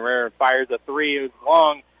Reardon. Reardon fires a three, it was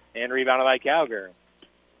long, and rebounded by Cowger.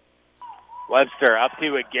 Webster up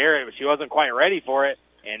to it, Garrett, but she wasn't quite ready for it,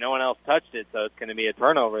 and no one else touched it, so it's going to be a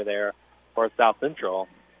turnover there for South Central.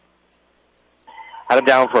 Had him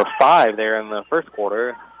down for 5 there in the first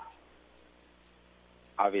quarter.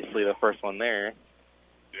 Obviously the first one there.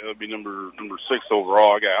 Yeah, it'll be number 6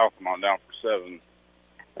 overall. I got Altamont down for 7.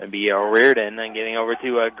 It'll be Reardon and getting over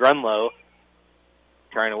to Grunlow.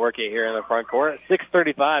 Trying to work it here in the front court.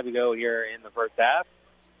 6:35 to go here in the first half.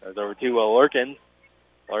 Goes over to Lurkins.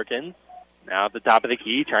 Lurkins now at the top of the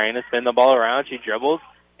key, trying to spin the ball around. She dribbles,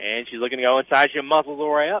 and she's looking to go inside. She muscles her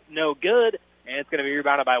way up. No good. And it's going to be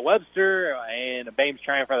rebounded by Webster, and Bame's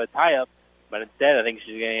trying for the tie-up. But instead, I think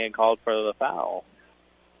she's going to get called for the foul.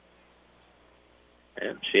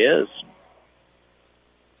 And she is.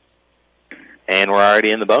 And we're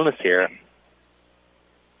already in the bonus here.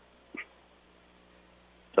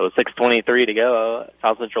 So 6:23 to go.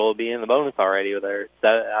 South Central will be in the bonus already with their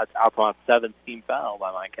Altamont's 7th team foul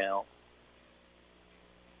by my count.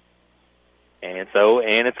 And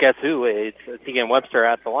it's guess who? It's Tegan Webster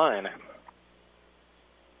at the line.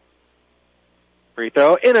 Free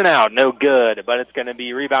throw in and out, no good, but it's going to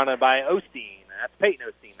be rebounded by Osteen. That's Peyton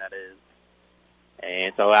Osteen, that is.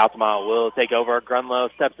 And so Altamont will take over.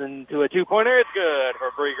 Grunlow steps into a two-pointer. It's good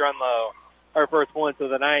for Bree Grunlow. Her first points of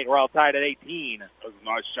the night. We're all tied at 18. That was a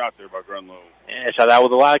nice shot there by Grunlow. Yeah, shot that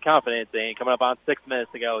with a lot of confidence. And coming up on 6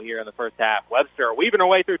 minutes to go here in the first half. Webster weaving her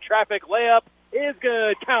way through traffic. Layup is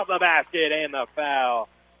good. Count the basket and the foul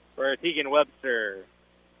for Tegan Webster.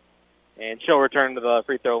 And she'll return to the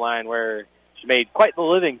free throw line where she made quite the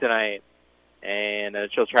living tonight. And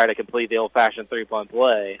she'll try to complete the old-fashioned three-point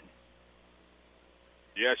play.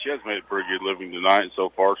 Yeah, she has made a pretty good living tonight. So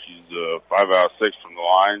far, she's 5 out of 6 from the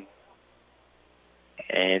line.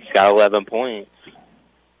 And she's got 11 points.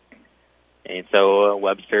 And so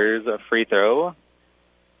Webster's free throw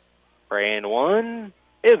for and one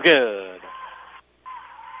is good.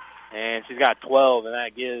 And she's got 12, and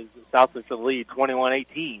that gives South Central the lead,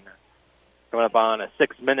 21-18. Coming up on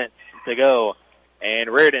 6 minutes to go. And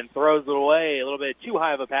Reardon throws it away, a little bit too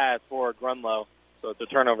high of a pass for Grunlow. So it's a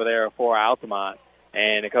turnover there for Altamont.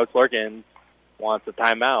 And Coach Lurkins wants a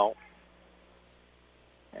timeout.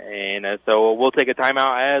 And so we'll take a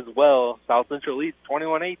timeout as well. South Central leads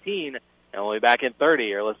 21-18, and we'll be back in 30.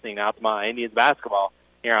 You're listening to Altamont Indians basketball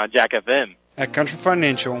here on Jack FM. At Country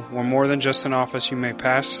Financial, we're more than just an office you may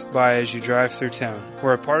pass by as you drive through town.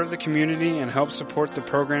 We're a part of the community and help support the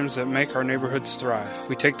programs that make our neighborhoods thrive.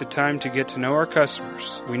 We take the time to get to know our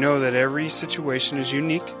customers. We know that every situation is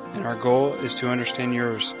unique, and our goal is to understand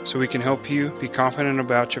yours so we can help you be confident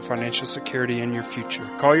about your financial security and your future.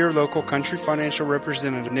 Call your local Country Financial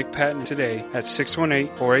representative, Nick Patton, today at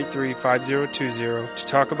 618-483-5020 to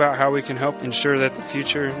talk about how we can help ensure that the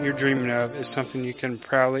future you're dreaming of is something you can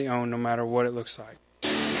proudly own no matter what it looks like.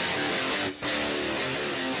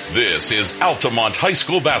 This is Altamont High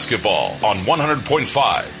School basketball on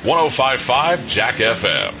 100.5, 105.5 Jack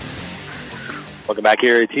FM. Welcome back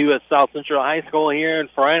here to South Central High School here in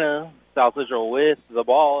Farina. South Central with the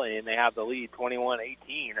ball, and they have the lead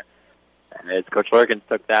 21-18. As Coach Lurkins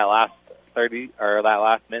took that last minute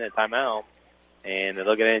timeout, and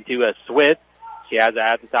they'll get into a Swift. She has it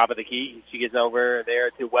at the top of the key. She gets over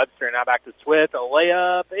there to Webster. Now back to Swift. A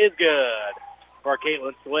layup is good for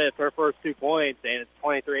Caitlin Swift. Her first 2 points, and it's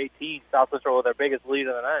 23-18. South Central with their biggest lead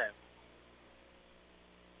of the night.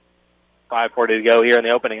 5:40 to go here in the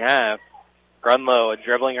opening half. Grunlow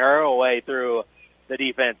dribbling her away through the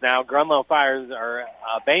defense. Now Grunlow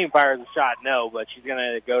Bain fires a shot, no, but she's going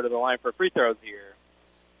to go to the line for free throws here.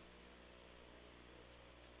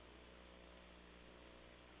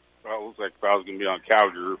 Well, it looks like the foul's going to be on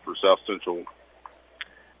Cowger for South Central.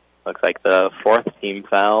 Looks like the fourth team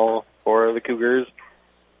foul for the Cougars.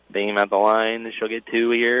 Bain at the line. She'll get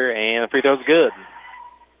 2 here, and the free throw's good.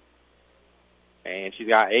 And she's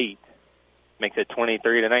got 8. Makes it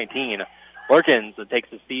 23-19. Lurkins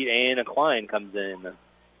takes a seat, and a Klein comes in.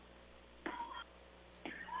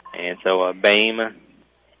 And so Bame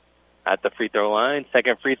at the free throw line.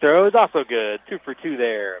 Second free throw is also good. 2 for 2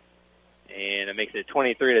 there. And it makes it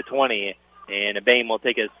 23-20. And Bame will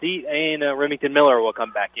take a seat, and Remington Miller will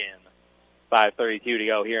come back in. 5:32 to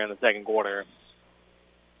go here in the second quarter.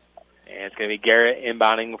 And it's going to be Garrett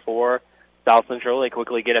inbounding for South Central. They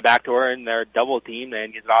quickly get it back to her, and they're double teamed,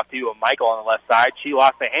 and gets it off to Michael on the left side. She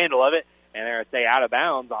lost the handle of it. And they're going to stay out of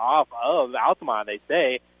bounds off of Altamont, they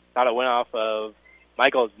say. Thought it went off of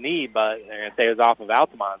Michael's knee, but they're going to say it was off of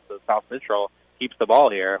Altamont. So South Central keeps the ball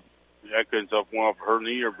here. That couldn't tell if it went off her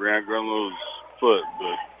knee or Brianna Grunlow's foot.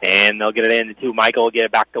 And they'll get it in to Michael, get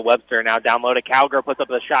it back to Webster. Now down low to Cowger, puts up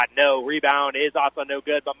the shot. No. Rebound is also no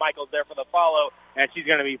good, but Michael's there for the follow, and she's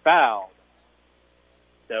going to be fouled.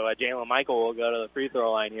 So Jalen Michael will go to the free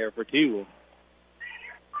throw line here for 2.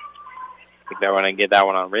 I think they're going to get that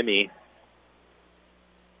one on Remy.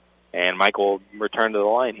 And Michael will return to the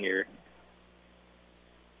line here.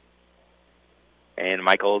 And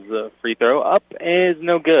Michael's free throw up is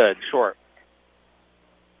no good, short.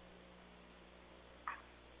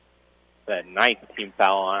 That 9th team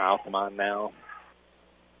foul on Altamont now.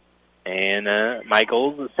 And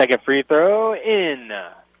Michael's second free throw in.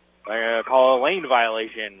 They're going to call a lane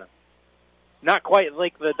violation. Not quite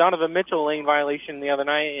like the Donovan Mitchell lane violation the other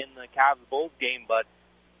night in the Cavs Bulls game, but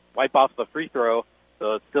wipe off the free throw.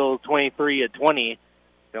 So it's still 23-20.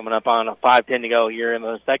 Coming up on 5:10 to go here in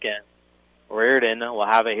the second. Reardon will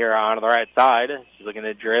have it here on the right side. She's looking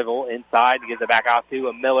to dribble inside. Gives it back off to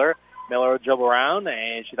a Miller. Miller will dribble around,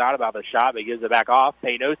 and she thought about the shot, but gives it back off.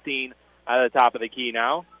 Peyton Osteen at the top of the key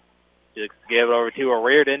now. Just give it over to a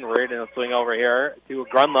Reardon. Reardon will swing over here to a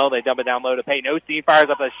Grunlow. They dump it down low to Peyton Osteen. Fires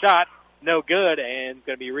up a shot. No good, and it's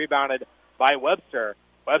going to be rebounded by Webster.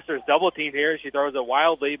 Webster's double-teamed here. She throws it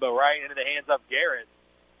wildly, but right into the hands of Garrett.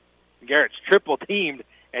 Garrett's triple-teamed,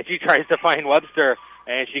 and she tries to find Webster,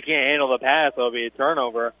 and she can't handle the pass, so it'll be a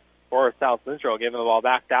turnover for South Central, giving the ball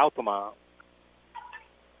back to Altamont.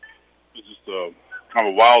 It's just kind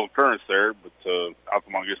of a wild occurrence there, but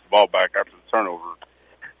Altamont gets the ball back after the turnover.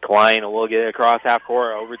 Klein will get it across half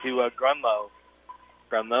court over to Grunlow.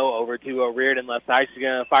 Grunlow over to Reardon left side. She's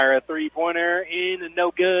going to fire a three-pointer in, and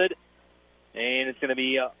no good. And it's going to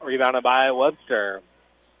be rebounded by Webster.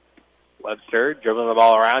 Webster dribbling the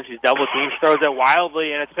ball around. She's double-teamed. She throws it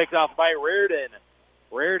wildly, and it's picked off by Reardon.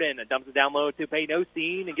 Reardon dumps it down low to Peyton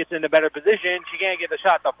Osteen and gets into better position. She can't get the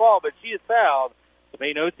shot to fall, but she is fouled. So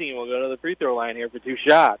Peyton Osteen will go to the free throw line here for 2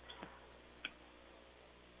 shots.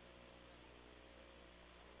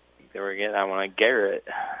 They were getting that one on Garrett.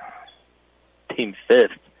 Team 5th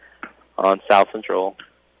on South Central.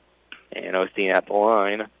 And Osteen at the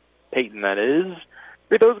line. Peyton, that is.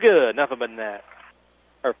 Free throw's good. Nothing but net.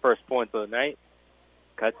 Her first points of the night.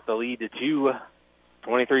 Cuts the lead to 2.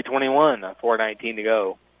 23-21. 4:19 to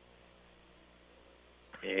go.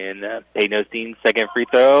 And Peyton Osteen's second free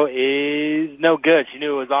throw is no good. She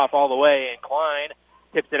knew it was off all the way, and Klein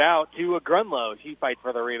tips it out to a Grunlow. She fights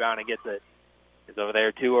for the rebound and gets it. It's over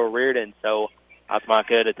there to a Reardon, so Altamont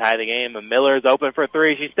good to tie the game. And Miller's open for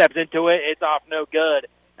three. She steps into it. It's off no good.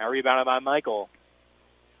 Now rebounded by Michael.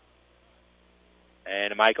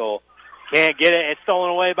 And Michael can't get it. It's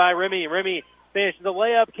stolen away by Remy. Remy finishes the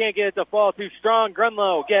layup. Can't get it to fall too strong.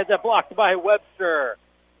 Grunlow gets it blocked by Webster.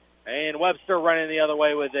 And Webster running the other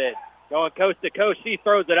way with it. Going coast to coast. She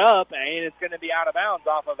throws it up, and it's going to be out of bounds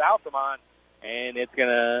off of Altamont. And it's going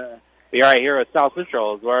to be right here at South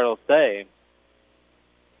Central is where it'll stay.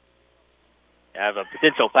 You have a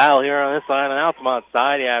potential foul here on this side, on Altamont's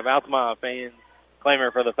side. You have Altamont fans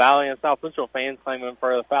claiming for the foul, and South Central fans claiming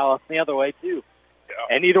for the foul the other way, too. Yeah.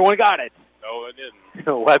 And neither one got it. No, it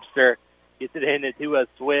didn't. Webster gets it into a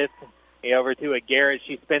Swift, over to a Garrett.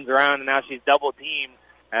 She spins around, and now she's double-teamed.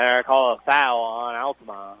 And I call a foul on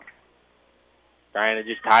Altamont. Trying to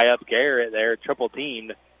just tie up Garrett there,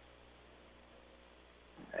 triple-teamed.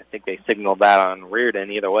 I think they signaled that on Reardon.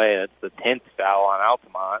 Either way, that's the 10th foul on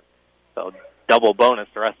Altamont. So double bonus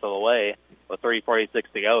the rest of the way with 3:46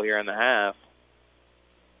 to go here in the half.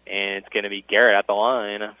 And it's going to be Garrett at the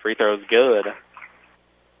line. Free throw's good.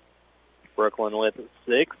 Brooklyn with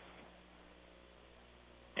 6.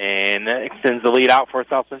 And that extends the lead out for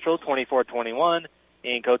South Central, 24-21.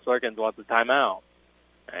 And Coach Lurkins wants a timeout.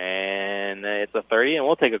 And it's a 30, and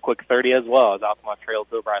we'll take a quick 30 as well as Altamont trails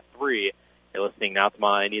over at 3. You're listening to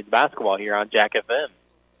Altamont Needs Basketball here on Jack FM.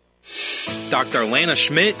 Dr. Lana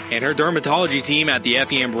Schmidt and her dermatology team at the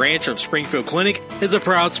Effingham branch of Springfield Clinic is a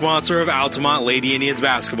proud sponsor of Altamont Lady Indians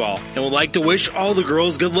basketball and would like to wish all the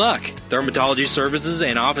girls good luck. Dermatology services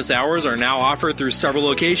and office hours are now offered through several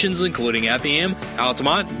locations including Effingham,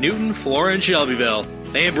 Altamont, Newton, Flora, and Shelbyville.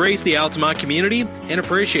 They embrace the Altamont community and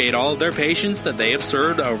appreciate all of their patients that they have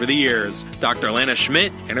served over the years. Dr. Lana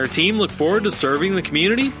Schmidt and her team look forward to serving the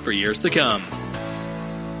community for years to come.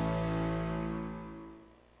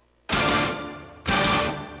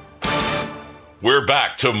 We're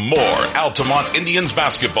back to more Altamont Indians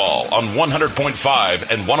basketball on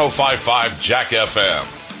 100.5 and 105.5 Jack FM.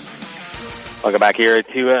 Welcome back here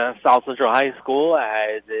to South Central High School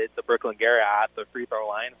as it's the Brooklyn Garrett at the free throw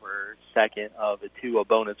line for second of the 2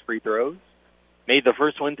 bonus free throws. Made the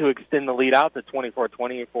first one to extend the lead out to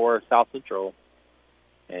 24-20 for South Central.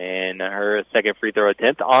 And her second free throw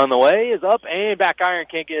attempt on the way is up and back iron,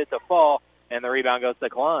 can't get it to fall, and the rebound goes to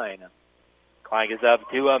Klein. Klein gets up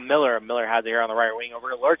to Miller. Miller has it here on the right wing over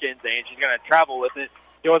to Lurkins, and she's going to travel with it.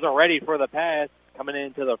 She wasn't ready for the pass coming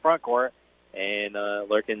into the front court, and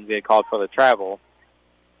Lurkins get called for the travel.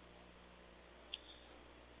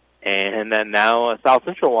 And then now South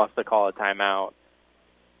Central wants to call a timeout.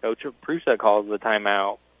 Coach Prusa calls the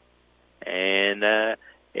timeout. And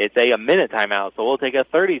it's a minute timeout, so we'll take a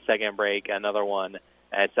 30-second break, another one,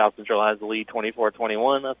 as South Central has the lead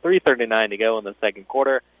 24-21, 3:39 to go in the second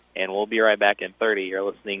quarter. And we'll be right back in 30. You're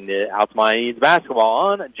listening to Altamont Needs Basketball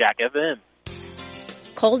on Jack FM.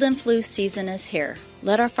 Cold and flu season is here.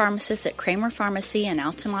 Let our pharmacists at Kramer Pharmacy in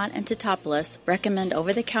Altamont and Teutopolis recommend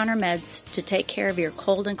over-the-counter meds to take care of your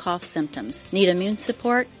cold and cough symptoms. Need immune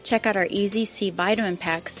support? Check out our Easy C vitamin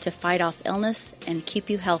packs to fight off illness and keep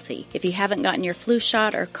you healthy. If you haven't gotten your flu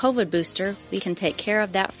shot or COVID booster, we can take care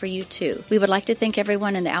of that for you too. We would like to thank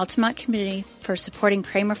everyone in the Altamont community for supporting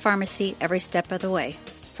Kramer Pharmacy every step of the way.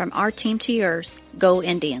 From our team to yours, go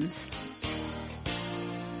Indians.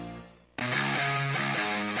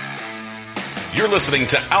 You're listening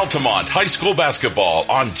to Altamont High School basketball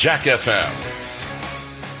on Jack FM.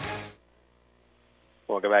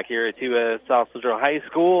 Welcome back here to South Central High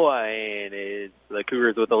School, and it's the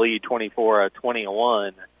Cougars with the lead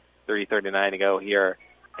 24-21, 3:39 to go here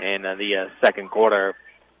in the second quarter.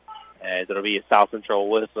 As it'll be South Central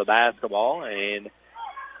with the basketball, and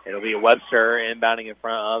it'll be Webster inbounding in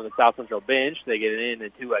front of the South Central bench. They get it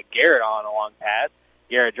into a Garrett on a long pass.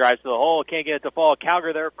 Garrett drives to the hole, can't get it to fall.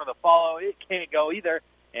 Calgary there for the follow. It can't go either.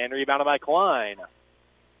 And rebounded by Klein.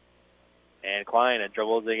 And Klein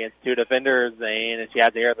dribbles against 2 defenders, and she has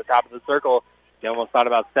it here at the top of the circle. She almost thought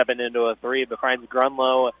about stepping into a 3, but finds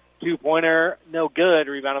Grunlow. 2-pointer, no good.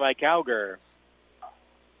 Rebounded by Calgary.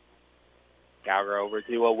 Calgary over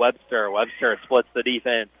to a Webster. Webster splits the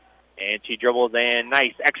defense. And she dribbles in.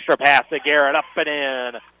 Nice extra pass to Garrett. Up and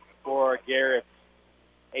in for Garrett's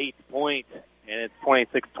 8th point. And it's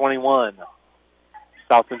 26-21.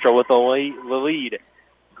 South Central with the lead.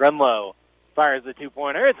 Grunlow fires the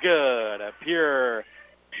 2-pointer. It's good. A pure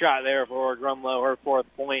shot there for Grunlow, her 4th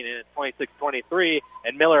point. And it's 26-23.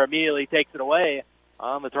 And Miller immediately takes it away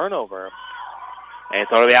on the turnover. And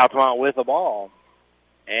so it'll be Altamont with the ball.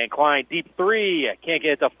 And Klein, deep three. Can't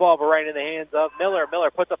get it to fall, but right in the hands of Miller.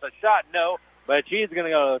 Miller puts up a shot. No, but she's going to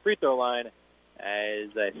go to the free throw line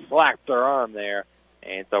as they slapped her arm there.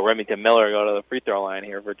 And so Remington Miller go to the free throw line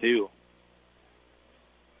here for two.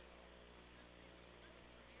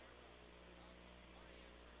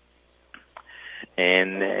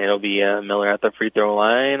 And it'll be Miller at the free throw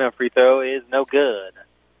line. A free throw is no good.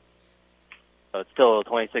 So it's still a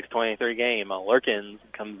 26-23 game. Lurkins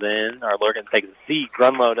comes in, or Lurkins takes a seat.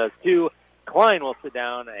 Grunlow does too. Klein will sit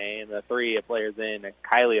down, and the three players in,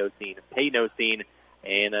 Kylie Osteen, Peyton Osteen,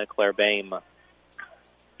 and Claire Bame.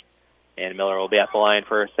 And Miller will be at the line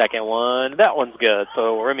for a second one. That one's good.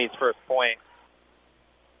 So Remy's first point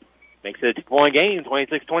makes it a 2-point game,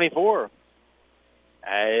 26-24.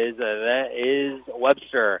 As that is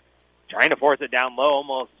Webster trying to force it down low,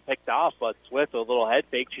 almost picked off, but Swift with a little head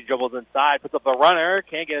fake. She dribbles inside, puts up a runner,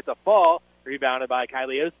 can't get it to fall. Rebounded by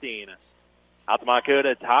Kylie Osteen. Altamont could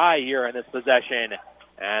a tie here in this possession,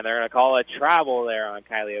 and they're going to call a travel there on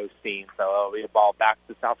Kylie Osteen. So it'll be a ball back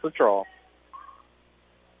to South Central.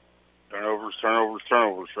 Turnovers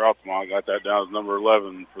for Altamont. Got that down as number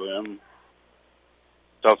 11 for them.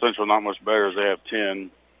 South Central not much better as they have 10.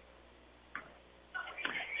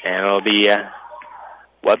 And it'll be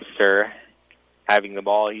Webster having the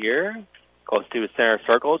ball here, close to his center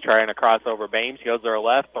circle, trying to cross over Bames. She goes to her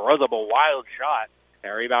left, throws up a wild shot,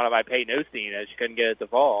 and rebounded by Peyton Osteen as she couldn't get it to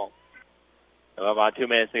fall. So about 2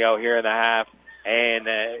 minutes to go here in the half, and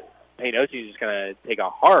Peyton Osteen's just going to take a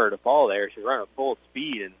hard fall there. She's running full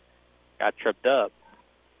speed and got tripped up.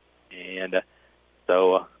 And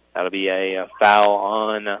so that'll be a foul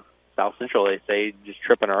on South Central. They say just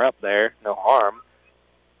tripping her up there, no harm.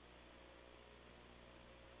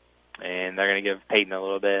 And they're going to give Peyton a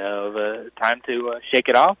little bit of time to shake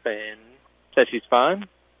it off and say she's fine.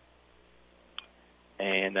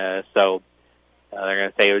 And so they're going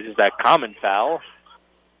to say it was just a common foul.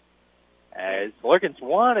 As Lurkins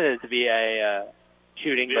wanted it to be a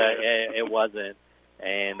shooting, but it wasn't.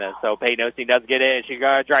 And so Peyton Osteen does get it. She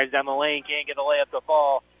drives down the lane, can't get the layup to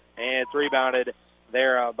fall. And it's rebounded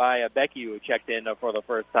there by Becky, who checked in for the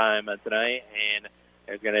first time tonight. And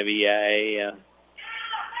there's going to be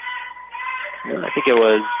I think it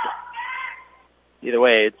was, either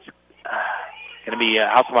way, it's going to be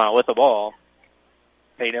Altamont with the ball.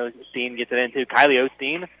 Peyton Osteen gets it into Kylie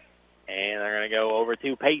Osteen, and they're going to go over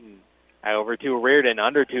to Peyton. Over to Reardon,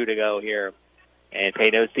 under 2 to go here. And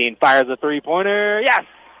Peyton Osteen fires a three-pointer. Yes!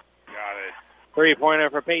 Got it.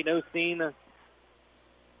 Three-pointer for Peyton Osteen.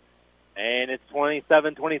 And it's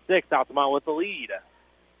 27-26, Altamont with the lead.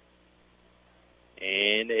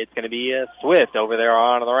 And it's going to be Swift over there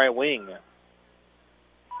on the right wing.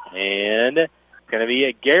 And it's going to be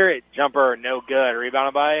a Garrett jumper, no good.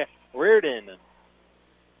 Rebounded by Reardon.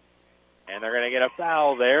 And they're going to get a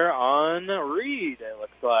foul there on Reed, it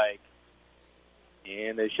looks like.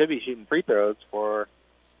 And they should be shooting free throws for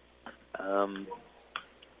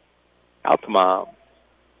Altamont.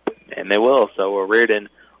 And they will. So Reardon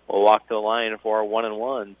will walk to the line for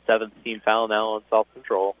 1-1. 7th team foul now on South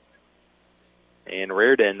Central. And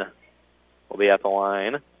Reardon will be at the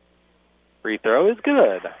line. Free throw is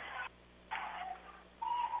good.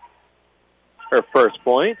 Her first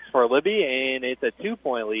points for Libby, and it's a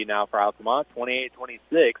 2-point lead now for Altamont,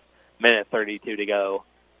 28-26, minute 32 to go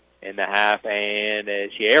in the half, and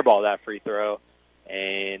she airballed that free throw,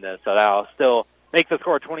 and so that'll still make the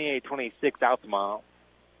score 28-26 Altamont.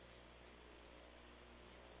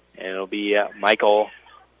 And it'll be Michael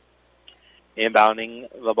inbounding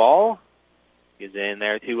the ball. He's in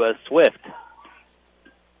there to Swift.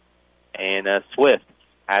 And Swift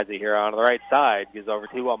has it here on the right side. Gives over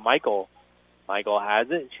to Michael. Michael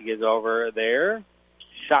has it. She gets over there.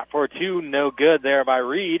 Shot for 2, no good there by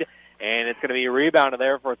Reed. And it's going to be rebounded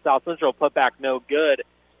there for South Central. Put back no good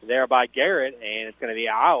there by Garrett. And it's going to be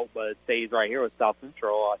out, but it stays right here with South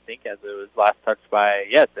Central, I think, as it was last touched by,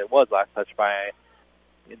 yes, it was last touched by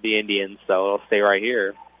the Indians. So it'll stay right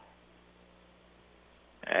here.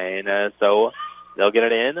 And so they'll get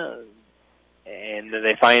it in. And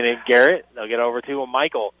they find Garrett. They'll get over to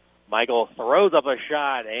Michael. Michael throws up a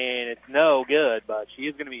shot, and it's no good, but she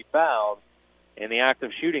is going to be fouled in the act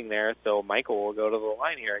of shooting there, so Michael will go to the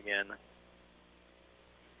line here again.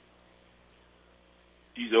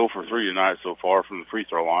 She's 0 for 3 tonight so far from the free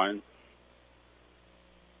throw line.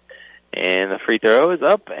 And the free throw is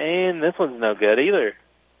up, and this one's no good either.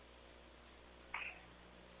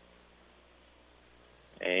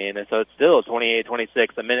 And so it's still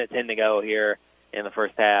 28-26, a minute 10 to go here in the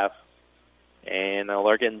first half. And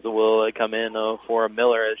Lurkins will come in for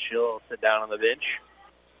Miller as she'll sit down on the bench,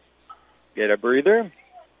 get a breather.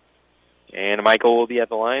 And Michael will be at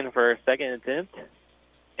the line for a second attempt.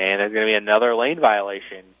 And there's going to be another lane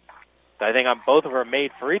violation. So I think on both of her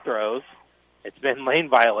made free throws, it's been lane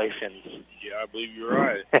violations. Yeah, I believe you're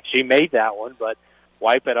right. She made that one, but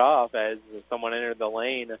wipe it off as someone entered the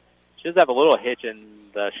lane. She does have a little hitch in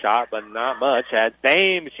the shot, but not much. As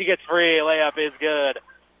Bame, she gets free. Layup is good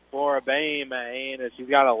for Bame, and she's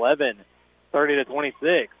got 11,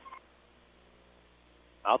 30-26.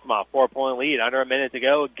 Altamont 4-point lead, under a minute to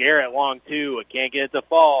go. Garrett long two, can't get it to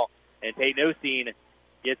fall, and Tate Osteen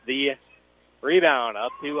gets the rebound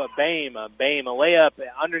up to Bame. Bame, a layup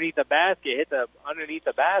underneath the basket, hit the underneath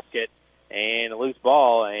the basket, and a loose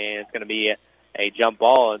ball, and it's going to be a jump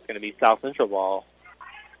ball. It's going to be South Central ball.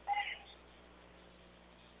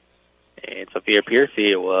 And Sophia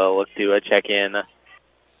Piercy will look to check in,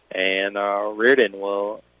 and Reardon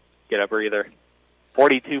will get a breather.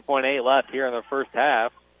 42.8 left here in the first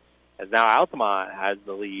half, as now Altamont has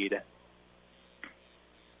the lead.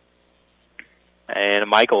 And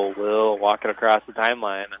Michael will walk it across the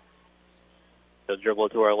timeline. She'll dribble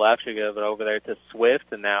it to her left. She'll give it over there to Swift,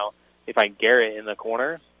 and now they find Garrett in the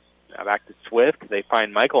corner. Now back to Swift. They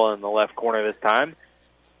find Michael in the left corner this time.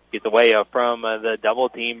 Gets away from the double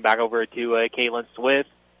team, back over to Caitlin Swift.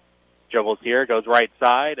 Dribbles here, goes right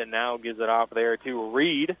side, and now gives it off there to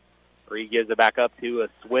Reed. Reed gives it back up to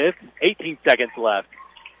Swift. 18 seconds left.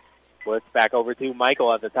 Swift back over to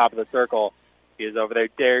Michael at the top of the circle. He is over there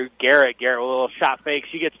to Garrett. Garrett with a little shot fake.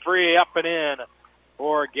 She gets free, up and in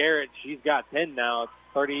for Garrett. She's got 10 now. It's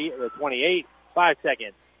 30-28. 5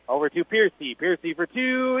 seconds. Over to Piercy. Piercy for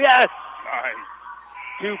two. Yes! Nice.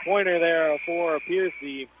 Two-pointer there for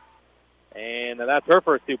Piercy. And that's her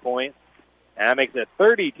first 2 points. And that makes it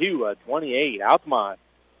 32-28. Altamont,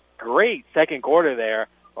 great second quarter there.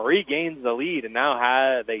 Regains the lead, and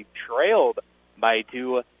now they trailed by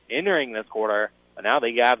 2 entering this quarter. And now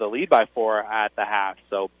they have the lead by 4 at the half.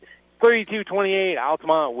 So 32-28,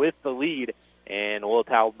 Altamont with the lead. And we'll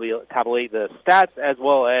tabulate the stats as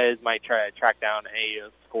well as might try to track down a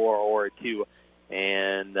score or two.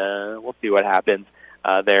 And we'll see what happens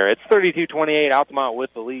there. It's 32-28, Altamont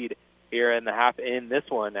with the lead here in the half in this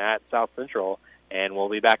one at South Central. And we'll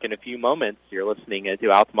be back in a few moments. You're listening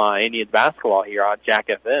to Altamont Indians basketball here on Jack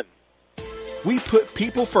FM. We put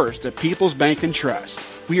people first at People's Bank and Trust.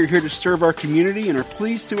 We are here to serve our community and are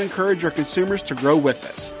pleased to encourage our consumers to grow with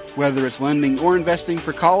us. Whether it's lending or investing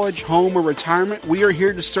for college, home, or retirement, we are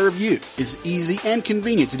here to serve you. It's easy and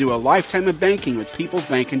convenient to do a lifetime of banking with People's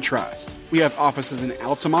Bank and Trust. We have offices in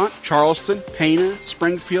Altamont, Charleston, Pana,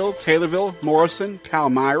 Springfield, Taylorville, Morrison,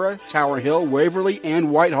 Palmyra, Tower Hill, Waverly,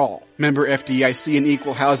 and Whitehall. Member FDIC and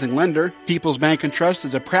equal housing lender, People's Bank and Trust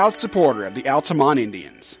is a proud supporter of the Altamont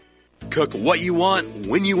Indians. Cook what you want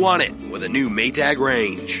when you want it with a new Maytag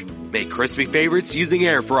range. Make crispy favorites using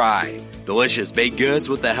air fry. Delicious baked goods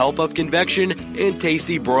with the help of convection and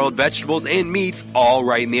tasty broiled vegetables and meats all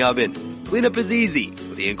right in the oven. Cleanup is easy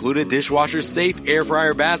with the included dishwasher-safe air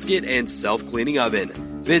fryer basket and self-cleaning oven.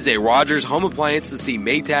 Visit Rogers Home Appliance to see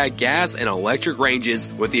Maytag gas and electric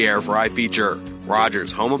ranges with the air fry feature.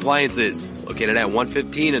 Rogers Home Appliances, located at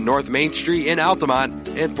 115 in North Main Street in Altamont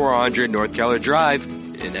and 400 North Keller Drive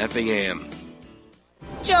in Effingham.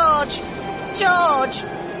 George!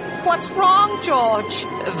 What's wrong, George?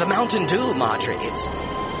 The Mountain Dew, Marjorie.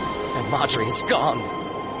 Marjorie, it's gone.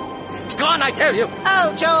 It's gone, I tell you.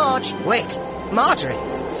 Oh, George. Wait, Marjorie.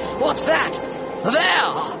 What's that?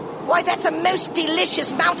 There! Why, that's a most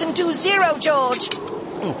delicious Mountain Dew Zero, George.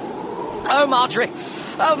 Oh, Marjorie.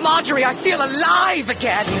 I feel alive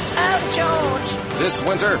again. Oh, George. This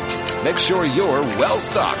winter, make sure you're well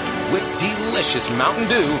stocked with delicious Mountain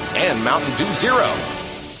Dew and Mountain Dew Zero.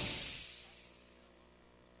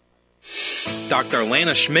 Dr.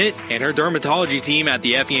 Lana Schmidt and her dermatology team at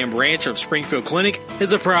the Effingham branch of Springfield Clinic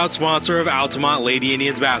is a proud sponsor of Altamont Lady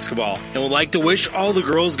Indians basketball and would like to wish all the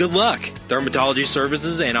girls good luck. Dermatology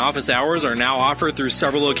services and office hours are now offered through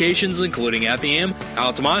several locations including Effingham,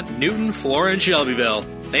 Altamont, Newton, Flora, and Shelbyville.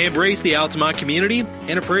 They embrace the Altamont community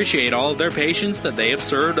and appreciate all of their patients that they have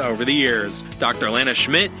served over the years. Dr. Lana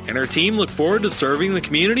Schmidt and her team look forward to serving the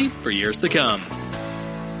community for years to come.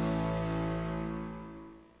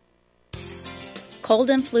 Cold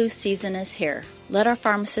and flu season is here. Let our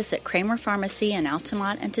pharmacists at Kramer Pharmacy in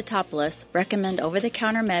Altamont and Teutopolis recommend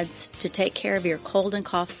over-the-counter meds to take care of your cold and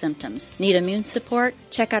cough symptoms. Need immune support?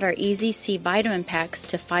 Check out our Easy C vitamin packs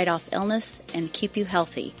to fight off illness and keep you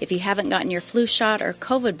healthy. If you haven't gotten your flu shot or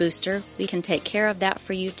COVID booster, we can take care of that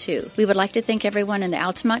for you too. We would like to thank everyone in the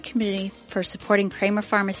Altamont community for supporting Kramer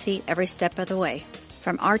Pharmacy every step of the way.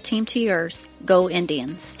 From our team to yours, go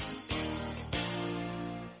Indians.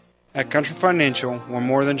 At Country Financial, we're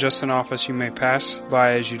more than just an office you may pass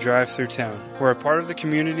by as you drive through town. We're a part of the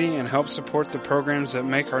community and help support the programs that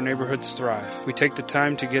make our neighborhoods thrive. We take the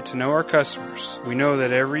time to get to know our customers. We know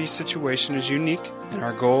that every situation is unique, and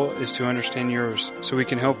our goal is to understand yours so we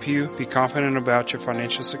can help you be confident about your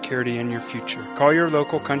financial security and your future. Call your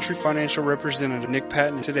local Country Financial representative, Nick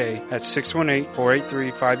Patton, today at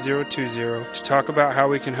 618-483-5020 to talk about how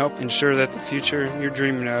we can help ensure that the future you're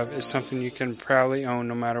dreaming of is something you can proudly own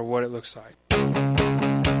no matter what it looks like.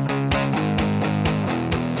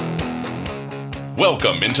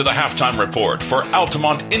 Welcome into the halftime report for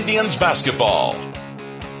Altamont Indians basketball.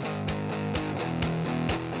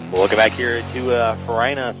 Welcome back here to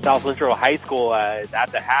Farina South Central High School.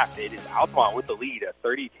 At the half, it is Altamont with the lead,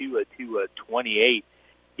 32-28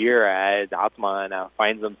 here as Altamont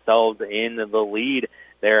finds themselves in the lead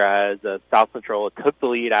there as South Central took the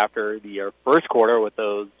lead after the first quarter with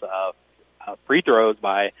those free throws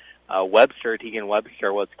by Webster. Tegan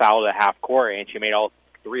Webster was fouled at half court, and she made all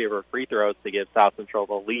three of her free throws to give South Central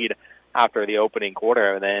the lead after the opening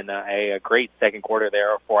quarter. And then a great second quarter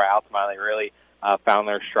there for Altamont. They really found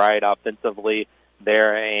their stride offensively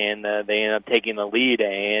there, and they ended up taking the lead,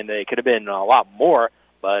 and it could have been a lot more,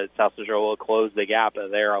 but South Central will close the gap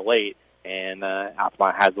there late, and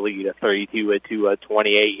Altamont has the lead at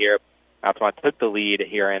 32-28 here. Altamont took the lead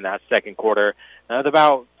here in that second quarter. With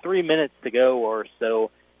about 3 minutes to go or so,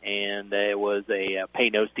 and it was a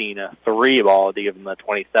Peyton Osteen three ball to give them the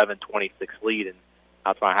 27-26 lead, and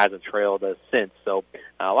Altamont hasn't trailed since. So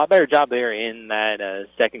a lot better job there in that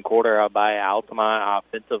second quarter by Altamont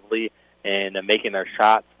offensively and making their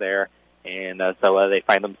shots there. And so they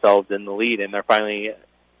find themselves in the lead, and they're finally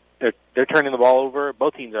they're turning the ball over.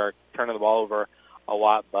 Both teams are turning the ball over a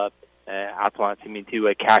lot, but Altamont seeming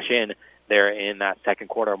to cash in there in that second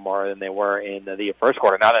quarter more than they were in the first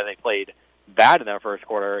quarter. Not that they played bad in that first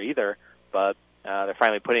quarter either, but they're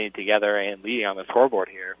finally putting it together and leading on the scoreboard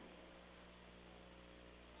here.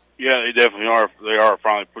 Yeah, they definitely are. They are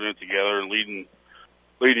finally putting it together and leading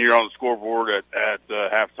here on the scoreboard at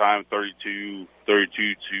halftime, 32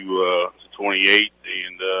 to 28.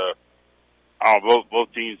 And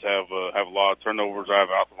both teams have a lot of turnovers. I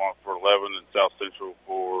have Altamont for 11 and South Central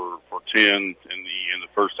for 10 in the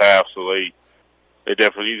first half. So they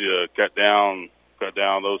definitely need to cut down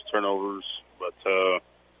those turnovers. But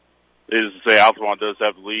needless to say, Altamont does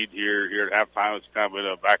have the lead here at halftime. It's kind of been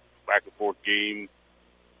a back and forth game.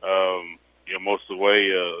 Most of the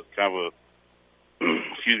way, kind of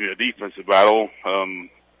a defensive battle.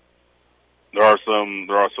 There are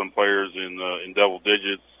some players in double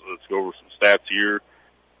digits. Let's go over some stats here.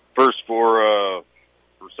 First for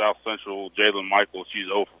South Central, Jalen Michaels, she's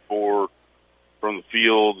 0 for 4 from the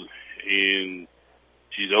field, and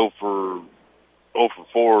she's 0 for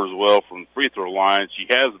 4 as well from the free throw line. She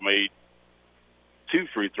has made 2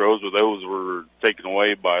 free throws, but those were taken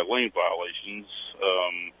away by lane violations.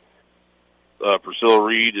 Priscilla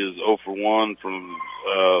Reed is 0 for 1 from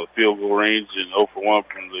field goal range and 0 for 1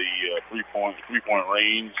 from the three-point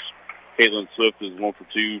range. Caitlin Swift is 1 for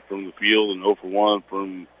 2 from the field and 0 for 1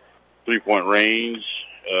 from three-point range.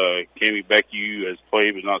 Cammie Beckie has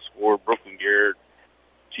played but not scored. Brooklyn Garrett,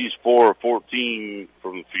 she's 4 of 14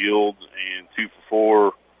 from the field and 2 for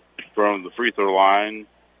 4 from the free throw line.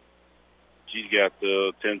 She's got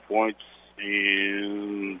 10 points.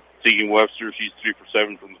 And Tegan Webster, she's 3 for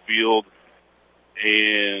 7 from the field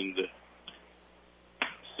and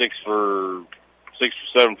 6 for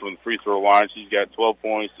 7 from the free throw line. She's got 12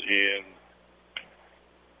 points. And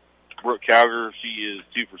Brooke Calger, she is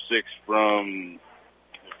 2 for 6 from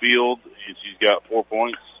the field, and she's got 4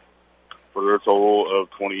 points for a total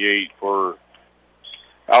of 28. For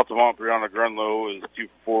Altamont, Brianna Grunlow is 2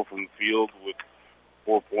 for 4 from the field with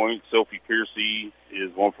 4 points. Sophie Piercy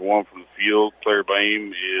is 1 for 1 from the field. Claire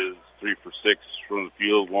Bame is 3 for 6 from the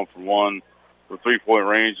field, 1 for 1 from three-point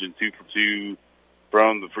range, and 2 for 2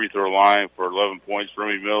 from the free throw line for 11 points.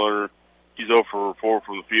 Remy Miller, she's 0 for 4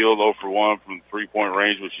 from the field, 0 for 1 from the three-point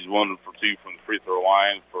range, which is 1 for 2 from the free throw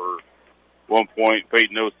line for 1 point.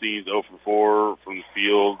 Peyton Osteen's 0 for 4 from the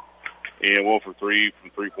field, and 1 for 3 from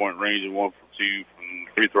three-point range, and 1 for 2 from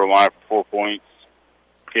the free throw line for 4 points.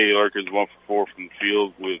 Katie Larkins 1 for 4 from the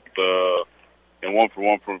field with and 1 for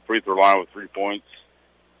 1 from the free throw line with 3 points.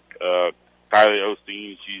 Kylie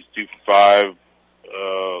Osteen, she's 2 for 5.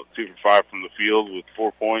 2 for 5 from the field with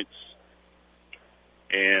 4 points.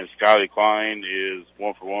 And Skylie Klein is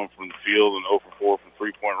 1 for 1 from the field and 0 for 4 from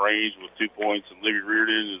three-point range with 2 points. And Libby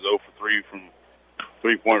Reardon is 0 for 3 from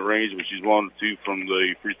three-point range, which is 1 for 2 from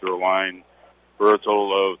the free throw line for a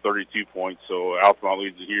total of 32 points. So Altamont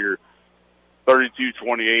leads it here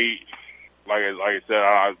 32-28 like I said,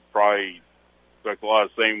 I probably expect a lot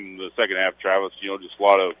of the same in the second half, Travis. Just a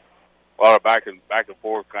lot of back and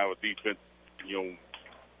forth kind of a defense.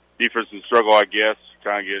 Defense and struggle, I guess.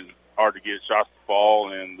 Kind of getting hard to get shots to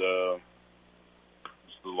fall, and just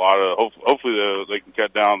a lot of hopefully they can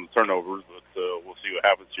cut down the turnovers, but we'll see what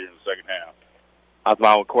happens here in the second half.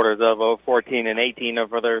 Altamont with quarters of 14 and 18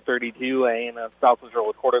 for their 32, and South Central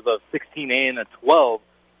with quarters of 16 and 12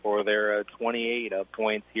 for their 28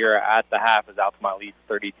 points here at the half as Altamont leads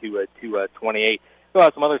 32 to 28. We'll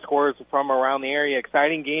have some other scores from around the area.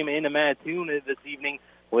 Exciting game in Mattoon this evening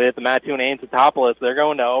with Mattoon and Teutopolis. They're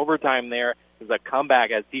going to overtime there. There's a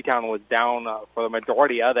comeback as T-Town was down for the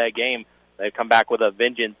majority of that game. They've come back with a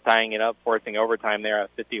vengeance, tying it up, forcing overtime there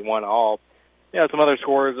at 51 all. Some other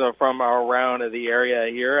scores from around the area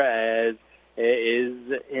here as it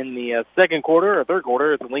is in the third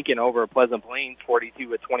quarter. It's Lincoln over Pleasant Plains,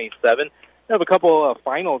 42-27. We have a couple of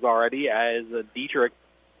finals already as Dietrich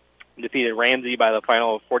defeated Ramsey by the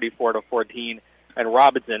final of 44-14, and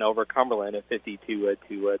Robinson over Cumberland at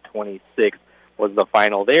 52-26 was the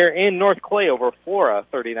final there. And North Clay over Flora,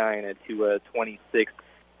 39-26.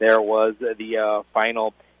 There was the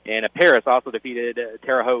final. And Paris also defeated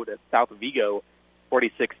Terre Haute at South Vigo,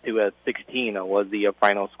 46-16 was the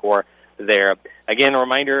final score there. Again, a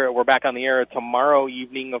reminder, we're back on the air tomorrow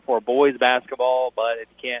evening for boys basketball, but if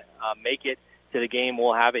you can't make it to the game,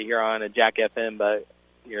 we'll have it here on Jack FM, but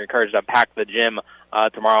you're encouraged to pack the gym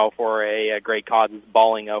tomorrow for a great cause. It's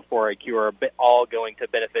Balling for a Cure, all going to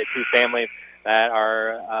benefit two families that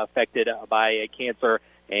are affected by cancer,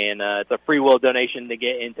 and it's a free will donation to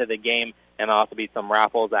get into the game, and there'll also be some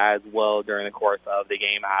raffles as well during the course of the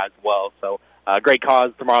game as well. So great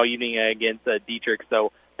cause tomorrow evening against Dietrich.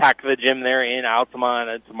 So pack the gym there in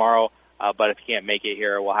Altamont tomorrow, but if you can't make it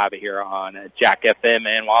here, we'll have it here on Jack FM,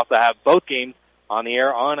 and we'll also have both games on the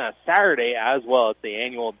air on a Saturday as well. It's the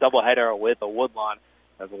annual doubleheader with a Woodlawn.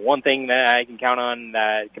 That's one thing that I can count on,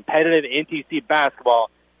 that competitive NTC basketball,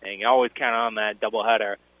 and you can always count on that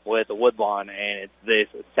doubleheader with a Woodlawn, and it's this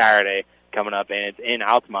Saturday coming up, and it's in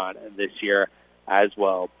Altamont this year as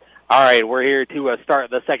well. All right, we're here to start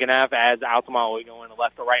the second half as Altamont will be going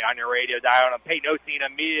left to right on your radio dial, and Peyton Osteen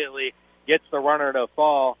immediately gets the runner to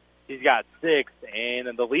fall. He's got 6,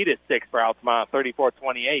 and the lead is 6 for Altamont,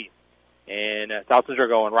 34-28. And South Central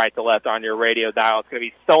going right to left on your radio dial. It's going to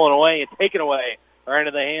be stolen away and taken away right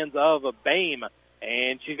into the hands of Bame,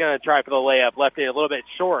 and she's going to try for the layup. Left it a little bit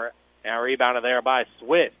short. Now rebounded there by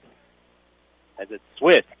Swift. As it's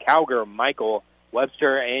Swift, Cowger, Michael,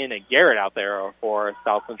 Webster, and Garrett out there for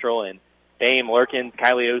South Central. And Bame, Lurkins,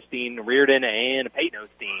 Kylie Osteen, Reardon, and Peyton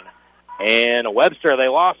Osteen. And Webster, they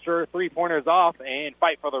lost her three-pointers off and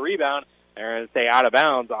fight for the rebound. They're going to stay out of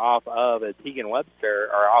bounds off of Tegan Webster,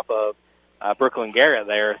 or off of Brooklyn Garrett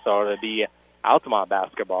there. So it'll be Altamont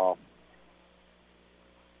basketball.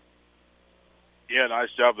 Yeah,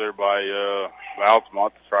 nice job there by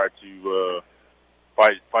Altamont to try to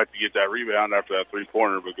fight to get that rebound after that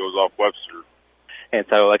three-pointer, but goes off Webster. And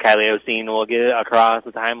so Kylie Osteen will get it across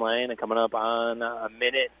the timeline, and coming up on a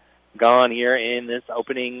minute gone here in this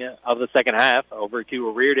opening of the second half, over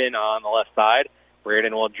to Reardon on the left side.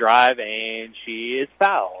 Reardon will drive, and she is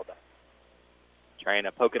fouled. Trying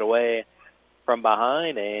to poke it away from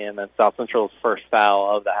behind, and that's South Central's first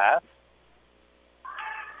foul of the half.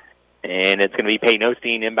 And it's going to be Peyton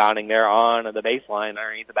Osteen inbounding there on the baseline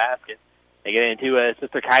underneath the basket. They get into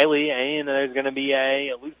Sister Kylie, and there's going to be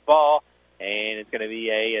a loose ball, and it's going to be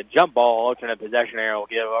a jump ball. Alternate possession arrow will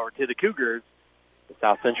give over to the Cougars.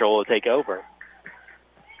 South Central will take over.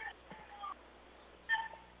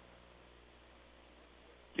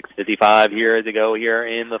 .6:55 here to go here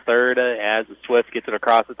in the third as Swift gets it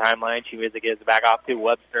across the timeline. She gets it back off to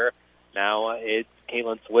Webster. Now it's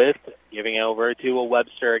Caitlin Swift giving it over to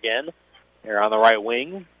Webster again. They're on the right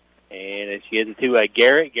wing. And she gives it to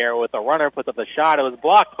Garrett. Garrett with a runner, puts up the shot. It was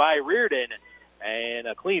blocked by Reardon. And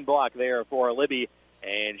a clean block there for Libby.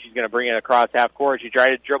 And she's going to bring it across half court. She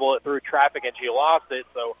tried to dribble it through traffic, and she lost it.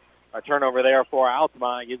 So a turnover there for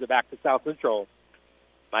Altamont. Gives it back to South Central.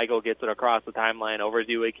 Michael gets it across the timeline over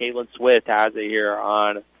to Caitlin Swift. Has it here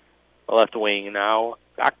on the left wing. Now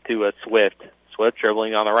back to Swift. Swift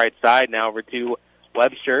dribbling on the right side. Now over to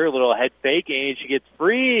Webster. A little head fake, and she gets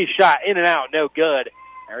free. Shot in and out. No good.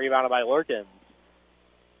 And rebounded by Lurkins.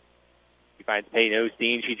 She finds Peyton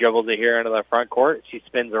Osteen. She dribbles it here into the front court. She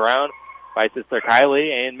spins around by Sister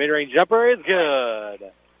Kylie, and mid-range jumper is good.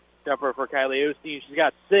 Jumper for Kylie Osteen. She's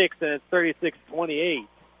got 6, and it's 36-28.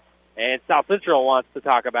 And South Central wants to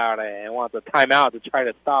talk about it and wants a timeout to try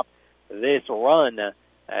to stop this run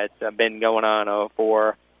that's been going on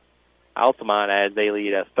for Altamont as they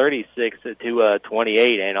lead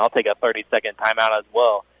 36-28, and I'll take a 30-second timeout as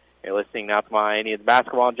well. You're listening to Altamont Indians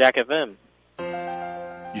basketball on Jack FM.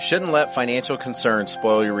 You shouldn't let financial concerns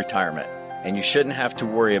spoil your retirement, and you shouldn't have to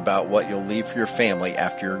worry about what you'll leave for your family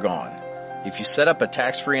after you're gone. If you set up a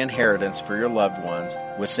tax-free inheritance for your loved ones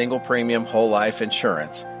with single premium whole life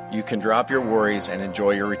insurance, you can drop your worries and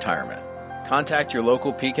enjoy your retirement. Contact your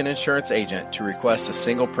local Pekin Insurance agent to request a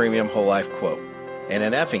single premium whole life quote. And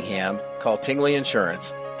in Effingham, call Tingley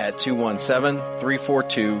Insurance at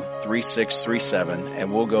 217-342-3637,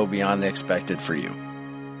 and we'll go beyond the expected for you.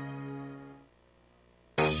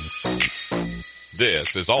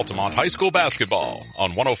 This is Altamont High School basketball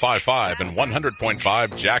on 105.5 and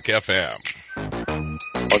 100.5 Jack FM.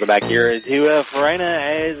 Welcome back here to Farina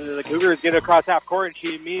as the Cougars get across half court, and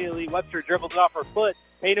she immediately, Webster dribbles it off her foot.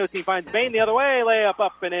 Payne finds Bain the other way, layup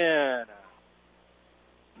up and in.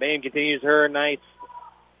 Bain continues her nice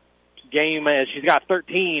game as she's got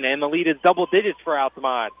 13, and the lead is double digits for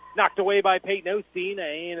Altamont. Knocked away by Peyton Osteen,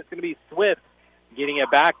 and it's going to be Swift getting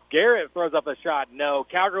it back. Garrett throws up a shot. No.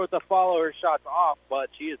 Calgary with the follow. Her shot's off, but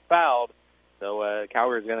she is fouled. So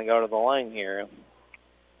Calgary's going to go to the line here.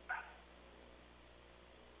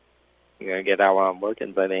 You're going to get that one on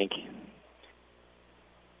Wilkins, I think.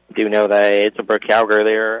 Do know that it's a Brooke Calgary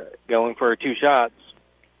there going for 2 shots.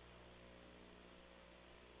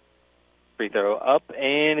 Free throw up,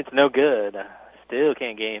 and it's no good. Still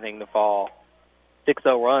can't get anything to fall.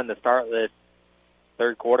 6-0 run to start this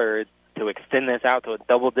third quarter to extend this out to a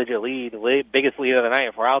double-digit lead. Biggest lead of the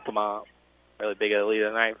night for Altamont. Really big lead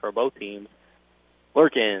of the night for both teams.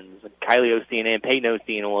 Lurkins, Kylie Osteen, and Peyton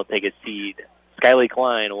Osteen will take a seed. Skylie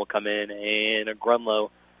Klein will come in, and Grunlow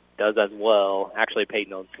does as well. Actually,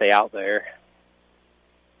 Peyton will stay out there.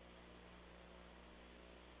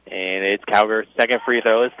 And it's Calgary's second free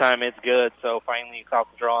throw. This time it's good, so finally South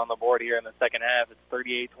Central on the board here in the second half. It's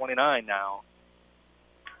 38-29 now.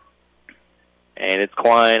 And it's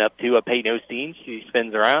Klein up to Peyton Osteen. She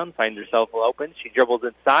spins around, finds herself open. She dribbles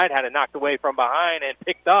inside, had it knocked away from behind and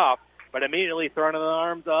picked off, but immediately thrown in the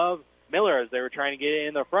arms of Miller as they were trying to get it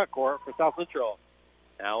in the front court for South Central.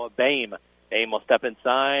 Now Bame. Bame will step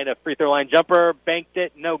inside. A free throw line jumper, banked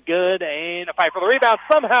it, no good, and a fight for the rebound.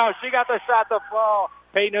 Somehow she got the shot to fall.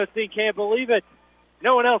 Peyton Osteen can't believe it.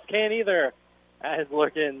 No one else can either. As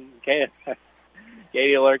Lurkins, Katie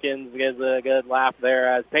Lurkins gives a good laugh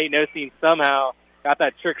there as Peyton Osteen somehow got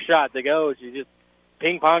that trick shot to go. She just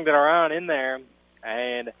ping-ponged it around in there,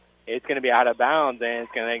 and it's going to be out of bounds, and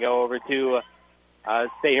it's going to go over to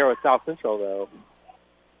stay here with South Central, though.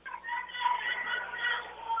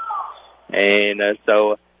 And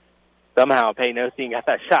so somehow Peyton Osteen got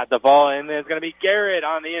that shot to fall, and it's going to be Garrett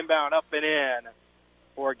on the inbound, up and in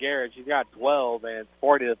for Garrett. She's got 12, and it's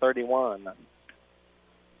 40-31.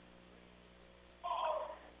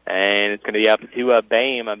 And it's going to be up to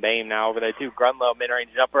Bame. Bame now over there to Grunlow. Mid-range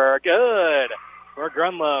jumper. Good for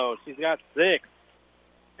Grunlow. She's got 6.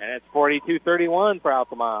 And it's 42-31 for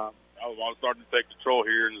Altamont. Altamont starting to take control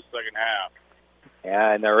here in the second half.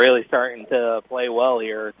 Yeah, and they're really starting to play well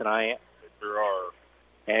here tonight. They sure are.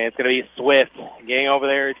 And it's going to be Swift getting over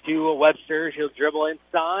there to Webster. She'll dribble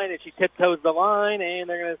inside, and she tiptoes the line, and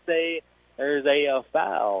they're going to say there's a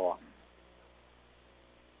foul.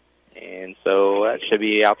 And so that should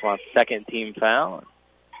be Altamont's second team foul.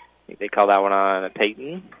 I think they called that one on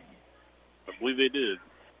Peyton. I believe they did.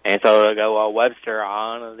 And so it'll go Webster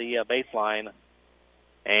on the baseline.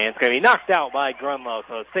 And it's going to be knocked out by Grunlow,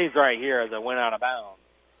 so it stays right here as it went out of bounds.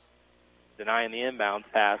 Denying the inbounds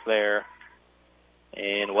pass there.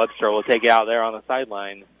 And Webster will take it out there on the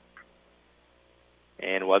sideline.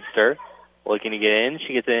 And Webster looking to get in.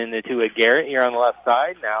 She gets into a Garrett here on the left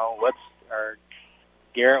side. Now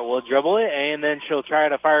Garrett will dribble it, and then she'll try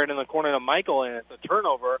to fire it in the corner to Michael, and it's a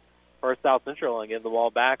turnover for South Central and give the ball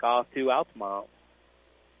back off to Altamont.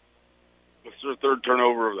 It's their third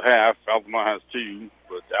turnover of the half. Altamont has 2,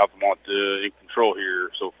 but Altamont in control here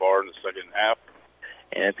so far in the second half.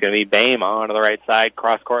 And it's going to be Bame on to the right side.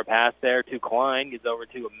 Cross-court pass there to Klein. Gets over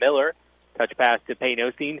to Miller. Touch pass to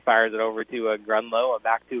Peyton Osteen. Fires it over to Grunlow. And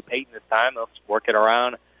back to Peyton this time. They'll work it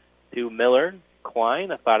around to Miller.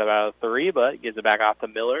 Klein, I thought about a 3, but gives it back off to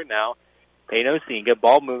Miller. Now, Peyton Osteen, good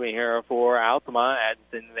ball moving here for Altamont. Adds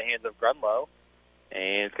it into the hands of Grunlow.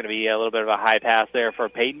 And it's going to be a little bit of a high pass there for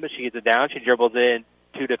Peyton, but she gets it down. She dribbles in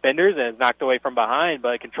 2 defenders and is knocked away from behind,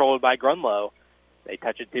 but controlled by Grunlow. They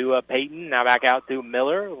touch it to Peyton. Now back out to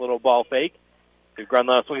Miller. A little ball fake.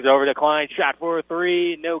 Grunlow swings over to Klein. Shot for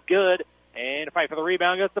 3. No good. And a fight for the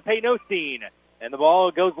rebound goes to Peyton Osteen. And the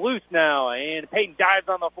ball goes loose now. And Peyton dives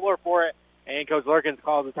on the floor for it. And Coach Lurkins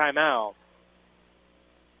calls a timeout.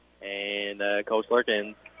 And Coach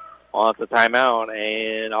Lurkins wants a timeout,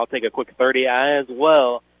 and I'll take a quick 30 as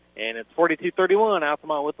well. And it's 42-31,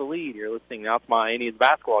 Altamont with the lead. You're listening to Altamont Indians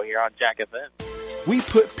basketball here on Jack FM. We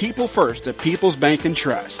put people first at People's Bank and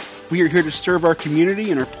Trust. We are here to serve our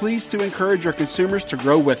community and are pleased to encourage our consumers to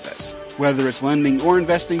grow with us. Whether it's lending or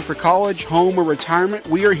investing for college, home, or retirement,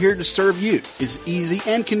 we are here to serve you. It's easy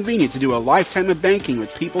and convenient to do a lifetime of banking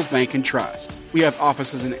with People's Bank and Trust. We have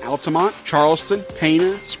offices in Altamont, Charleston,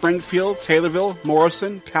 Pana, Springfield, Taylorville,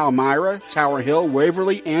 Morrison, Palmyra, Tower Hill,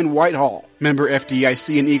 Waverly, and Whitehall. Member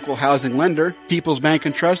FDIC and equal housing lender, People's Bank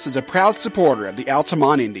and Trust is a proud supporter of the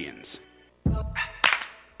Altamont Indians.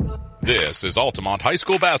 This is Altamont High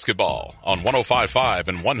School basketball on 105.5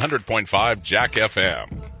 and 100.5 Jack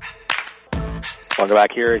FM. Welcome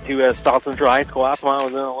back here to South Central High School. Altamont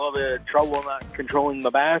was in a little bit of trouble not controlling the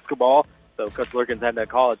basketball, so Coach Lurkins had to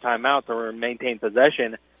call a timeout to maintain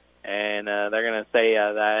possession, and they're going to say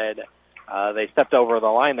that they stepped over the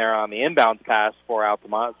line there on the inbounds pass for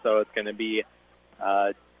Altamont, so it's going to be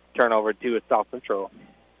turnover to South Central.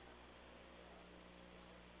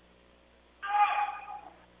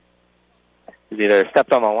 Either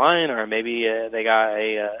stepped on the line or maybe they got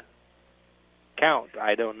a count.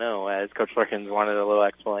 I don't know, as Coach Lurkins wanted a little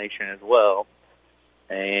explanation as well.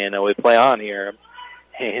 And we play on here.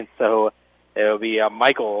 And so it'll be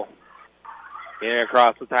Michael getting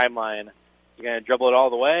across the timeline. He's going to dribble it all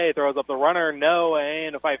the way, throws up the runner, no,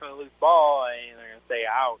 and a fight for the loose ball, and they're going to stay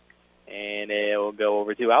out. And it will go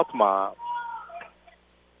over to Altamont.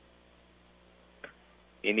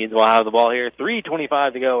 Indians will have the ball here.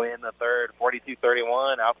 3:25 to go in the third.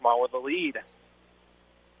 42-31. Altamont with the lead.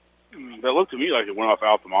 That looked to me like it went off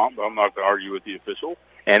Altamont, but I'm not going to argue with the official.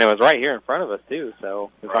 And it was right here in front of us, too,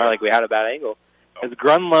 so it's not like we had a bad angle. As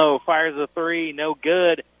Grunlow fires a three, no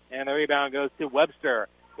good, and the rebound goes to Webster.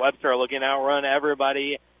 Webster looking to outrun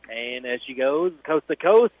everybody, and as she goes coast to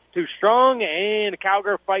coast, too strong, and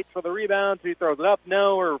Cowger fights for the rebound. She throws it up,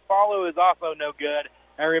 no, her follow is also no good,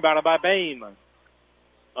 and rebounded by Bame.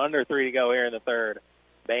 Under 3 to go here in the third.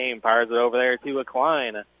 Bame fires it over there to a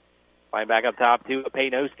Klein. Klein back up top to a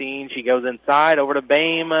Peyton Osteen. She goes inside over to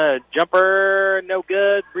Bame. Jumper, no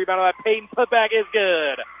good. Rebounded by Peyton. Putback is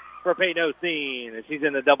good for Peyton Osteen. She's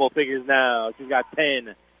in the double figures now. She's got 10,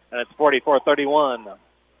 and it's 44-31.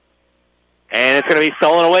 And it's going to be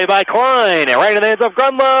stolen away by Klein. Right in the hands of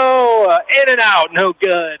Grunlow. In and out, no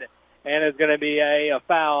good. And it's going to be a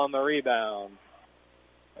foul on the rebound.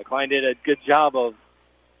 Klein did a good job of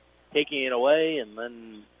taking it away, and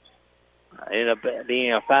then ended up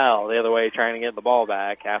being a foul the other way, trying to get the ball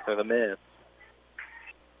back after the miss.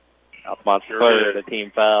 Altamont's third, a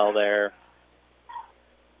team foul there.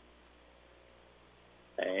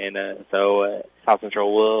 And so South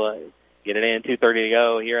Central will get it in. 2:30 to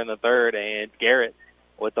go here in the third, and Garrett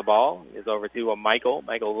with the ball is over to Michael.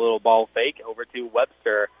 Michael, a little ball fake, over to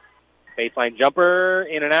Webster. Baseline jumper,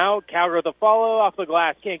 in and out. Cowger with the follow, off the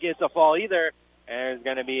glass. Can't get the fall either. And there's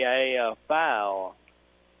going to be a foul.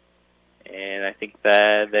 And I think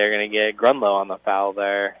that they're going to get Grunlow on the foul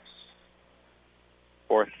there.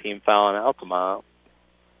 Fourth team foul on Altamont.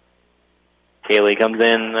 Kaylee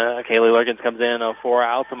Lurkins comes in for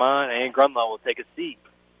Altamont, and Grunlow will take a seat.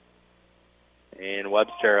 And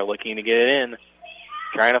Webster looking to get it in.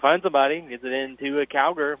 Trying to find somebody. Gets it into a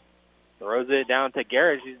Cowger. Throws it down to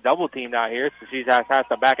Garrett. She's double-teamed out here, so she has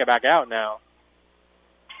to back it back out now.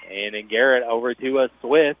 And then Garrett over to a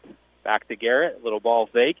Swift. Back to Garrett. Little ball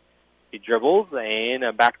fake. He dribbles,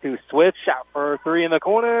 and back to Swift. Shot for three in the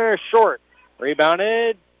corner. Short.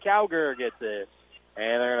 Rebounded. Cowger gets it.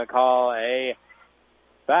 And they're going to call a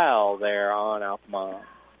foul there on Altamont.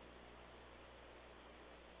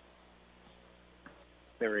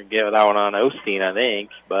 They were going to give that one on Osteen, I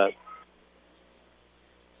think, but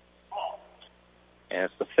and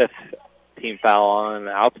it's the fifth team foul on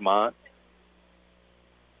Altamont.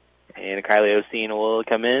 And Kylie Osteen will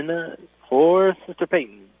come in for Sister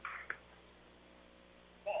Peyton.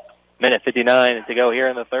 Minute 59 to go here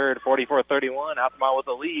in the third. 44-31. Altamont with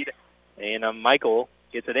the lead. And Michael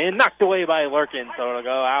gets it in. Knocked away by Lurkins. So it'll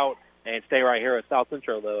go out and stay right here at South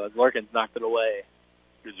Central, though, as Lurkins knocked it away.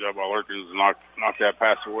 Good job by Lurkins to knock that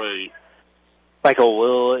pass away. Michael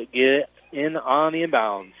will get in on the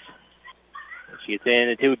inbounds. She gets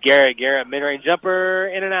in to Garrett. Garrett, mid-range jumper,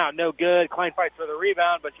 in and out, no good. Klein fights for the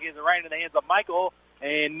rebound, but she gets it right into the hands of Michael.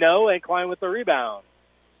 And Klein with the rebound.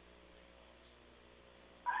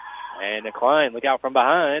 And Klein, look out from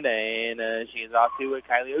behind, and she is off to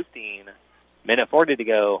Kylie Osteen. Minute 40 to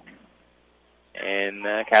go. And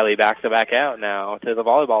Kylie backs it back out now to the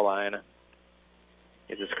volleyball line.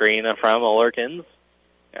 Gets a screen from Lurkins.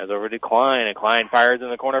 Goes over to Klein, and Klein fires in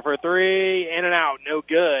the corner for three. In and out, no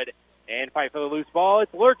good. And fight for the loose ball.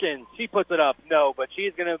 It's Lurkins. She puts it up. No, but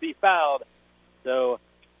she's going to be fouled. So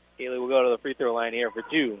Haley will go to the free throw line here for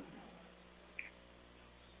two.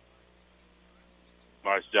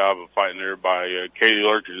 Nice job of fighting there by Katie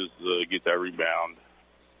Lurkins to get that rebound.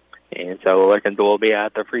 And so Lurkins will be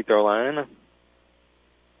at the free throw line.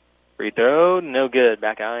 Free throw, no good.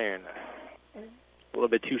 Back iron. A little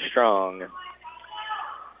bit too strong.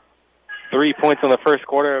 3 points in the first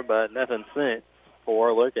quarter, but nothing since for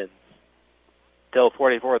Lurkins. Still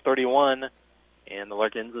 44-31. And the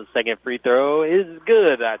Lurkins' second free throw is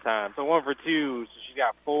good that time. So 1 for 2, so she's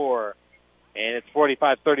got 4. And it's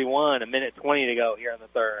 45-31, a minute 20 to go here in the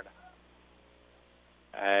third.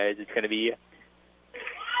 It's going to be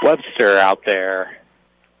Webster out there.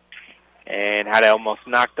 And had it almost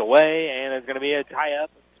knocked away, and it's going to be a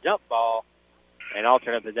tie-up jump ball. An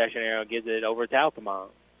alternate possession arrow gives it over to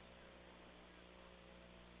Altamont.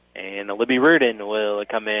 And Libby Reardon will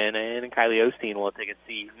come in, and Kylie Osteen will take a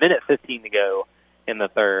seat. Minute 15 to go in the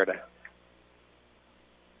third.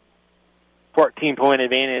 14-point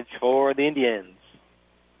advantage for the Indians.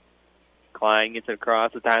 Klein gets it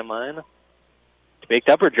across the timeline. Picked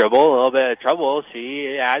up her dribble, a little bit of trouble.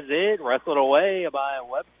 She has it, wrestled away by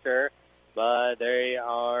Webster, but they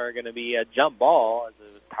are going to be a jump ball, as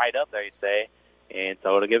it was tied up there, you say, and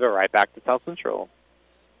so it'll give it right back to South Central.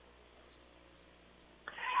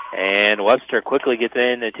 And Webster quickly gets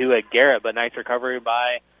into a Garrett, but nice recovery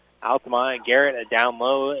by Altamont. Garrett, a down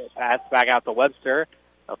low, pass back out to Webster.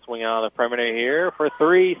 They'll swing out on the perimeter here for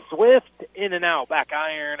three. Swift in and out, back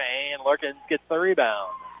iron, and Lurkins gets the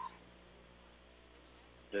rebound.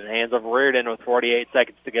 In the hands of Reardon with 48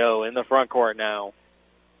 seconds to go in the front court now.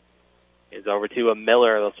 Is over to a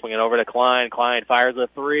Miller. They'll swing it over to Klein. Klein fires a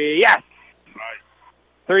three. Yes! Nice.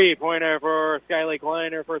 Three-pointer for Skylie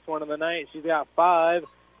Klein, her first one of the night. She's got 5,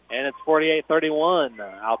 and it's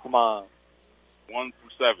 48-31. Altamont. 1 for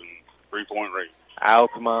 7, 3-point range.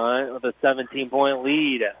 Altamont with a 17-point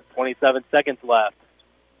lead. 27 seconds left.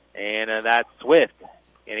 And that's Swift.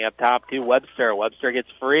 Getting up top to Webster. Webster gets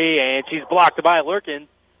free, and she's blocked by Lurkins.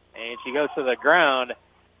 And she goes to the ground,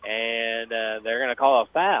 and they're going to call a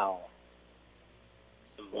foul.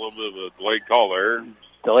 A little bit of a delayed call there.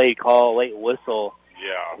 Delayed call, late whistle.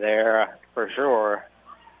 Yeah. There, for sure.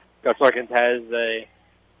 Coach Lurkins has a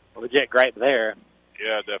legit gripe there.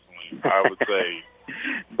 Yeah, definitely, I would say.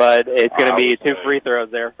 But it's going to be 2 free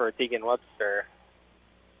throws there for Tegan Webster.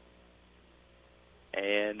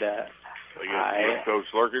 And Coach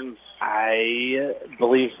Lurkins? I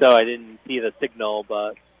believe so. I didn't see the signal,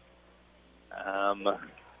 but I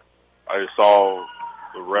just saw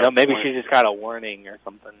the ref. No, maybe she just got a warning or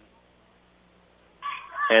something.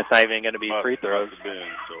 And it's not even going to be free throws.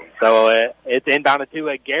 So it's inbounded to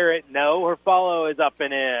a Garrett. No, her follow is up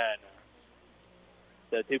and in.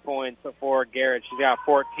 So 2 points for Garrett. She's got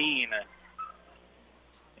 14.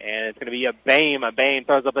 And it's going to be a Bame. A Bame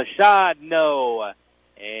throws up a shot. No.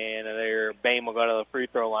 And their Bame will go to the free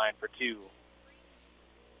throw line for 2.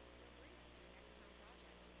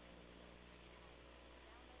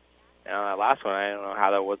 Now that last one, I don't know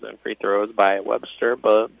how that wasn't free throws by Webster,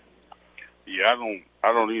 but yeah,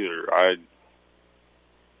 I don't either.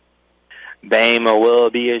 Bame will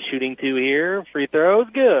be shooting 2 here. Free throws,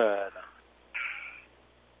 good.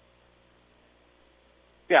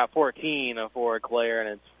 Got 14 for Claire, and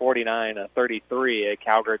it's 49-33.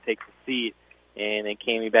 Calgary takes a seat, and then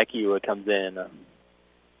Cami Becky comes in.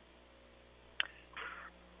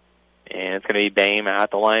 And it's going to be Bame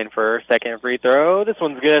at the line for her second free throw. This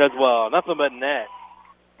one's good as well. Nothing but net.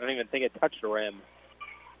 I don't even think it touched the rim.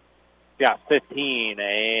 Got 15,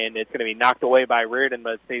 and it's going to be knocked away by Reardon,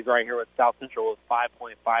 but it stays right here with South Central with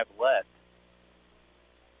 5.5 left.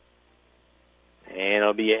 And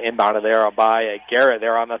it'll be inbounded there by Garrett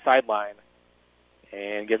there on the sideline.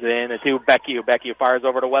 And gives it in to Becky. Becky fires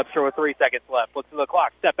over to Webster with 3 seconds left. Looks at the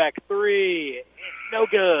clock. Step back 3. No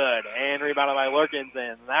good. And rebounded by Lurkins,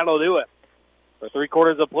 and that'll do it. For 3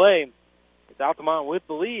 quarters of play, it's Altamont with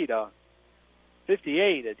the lead.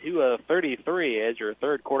 58-33 as your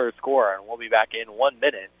third quarter score. And we'll be back in 1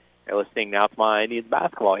 minute. You're listening to Altamont Indians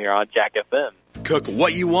basketball here on Jack FM. Cook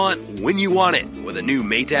what you want, when you want it, with a new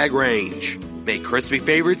Maytag range. Make crispy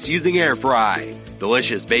favorites using air fry.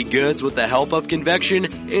 Delicious baked goods with the help of convection,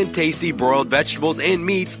 and tasty broiled vegetables and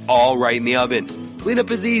meats all right in the oven.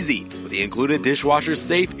 Cleanup is easy with the included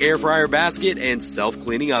dishwasher-safe air fryer basket and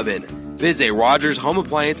self-cleaning oven. Visit Rogers Home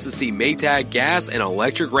Appliance to see Maytag gas and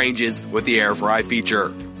electric ranges with the air fry feature.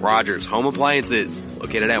 Rogers Home Appliances,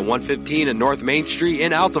 located at 115 North Main Street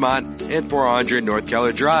in Altamont and 400 North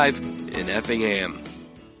Keller Drive in Effingham.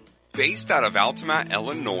 Based out of Altamont,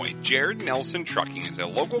 Illinois, Jared Nelson Trucking is a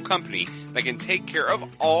local company that can take care of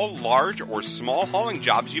all large or small hauling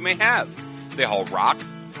jobs you may have. They haul rock,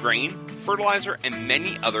 grain, fertilizer, and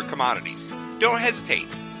many other commodities. Don't hesitate.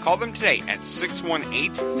 Call them today at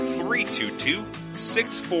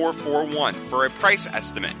 618-322-6441 for a price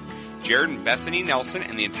estimate. Jared and Bethany Nelson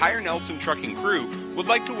and the entire Nelson Trucking crew would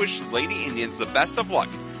like to wish Lady Indians the best of luck.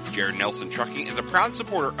 Jared Nelson Trucking is a proud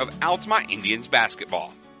supporter of Altamont Indians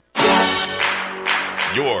basketball.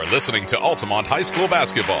 You're listening to Altamont High School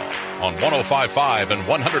basketball on 105.5 and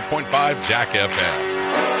 100.5 Jack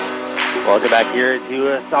FM. Welcome back here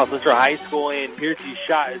to South Central High School, and Piercy's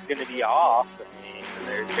shot is going to be off, and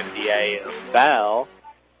there's going to be a foul,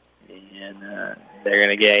 and they're going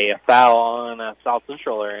to get a foul on South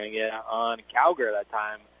Central. They're going to get on Calgary that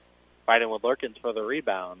time, fighting with Lurkins for the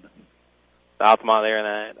rebound. Altamont there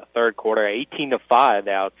in the third quarter, 18-5,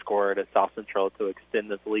 they outscored South Central to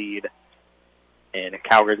extend this lead. And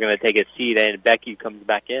Calgary's going to take a seat, and Becky comes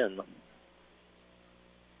back in.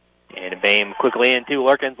 And Bame quickly into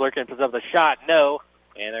Lurkins. Lurkins puts up the shot. No.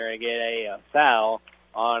 And they're going to get a foul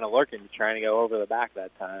on Lurkins, trying to go over the back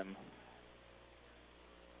that time.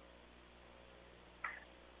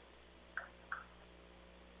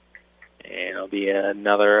 And it'll be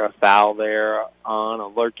another foul there on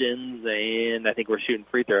Lurkins, and I think we're shooting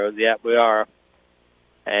free throws. Yep, we are.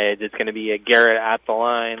 And it's going to be a Garrett at the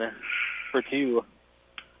line for two.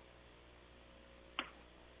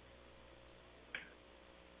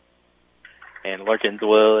 And Lurkins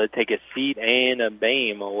will take a seat, and a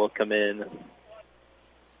Bame will come in.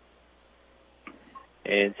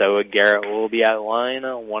 And so Garrett will be at the line,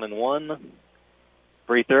 1-1.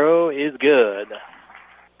 Free throw is good.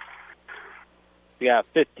 We got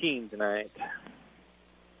 15 tonight.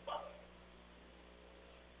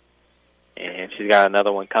 And she's got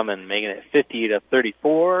another one coming, making it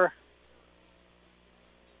 50-34.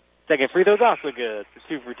 Second free throw's also good. So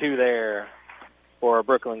 2 for 2 there for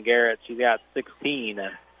Brooklyn Garrett. She's got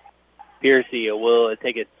 16. Piercy will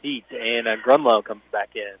take a seat, and Grunlow comes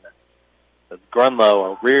back in. So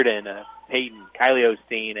Grunlow, Reardon, Peyton, Kylie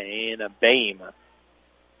Osteen, and Bame.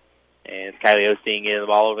 And Kylie Osteen getting the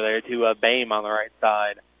ball over there to Bame on the right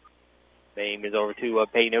side. Bame is over to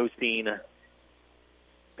Peyton Osteen.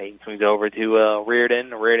 Peyton swings over to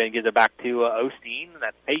Reardon. Reardon gives it back to Osteen.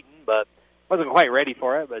 That's Peyton, but wasn't quite ready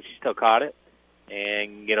for it, but she still caught it.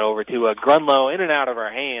 And get over to Grunlow, in and out of her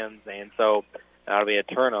hands. And so that'll be a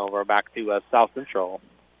turnover back to South Central.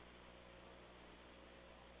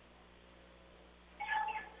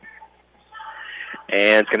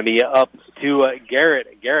 And it's going to be up to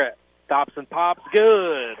Garrett. Garrett stops and pops.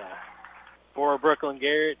 Good for Brooklyn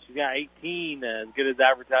Garrett. She's got 18, as good as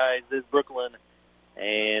advertised is Brooklyn.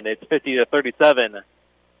 And it's 50-37.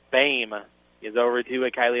 Bame is over to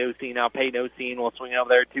Kylie Osteen. Now Peyton Osteen will swing over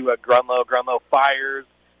there to Grunlow. Grunlow fires.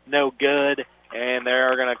 No good. And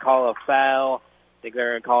they're going to call a foul. I think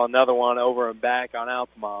they're going to call another one over and back on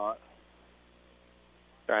Altamont.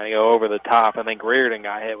 Trying to go over the top. I think Reardon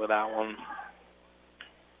got hit with that one.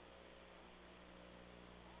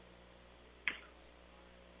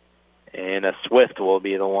 And Swift will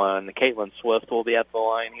be the one. Caitlin Swift will be at the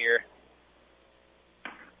line here.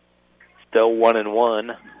 Still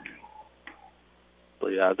 1-1. I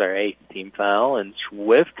believe that was our 8th team foul. And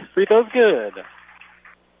Swift, free throw's good.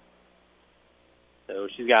 So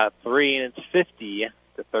she's got 3, and it's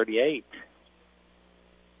 50-38.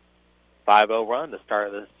 5-0 run to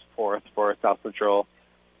start this fourth for South Central.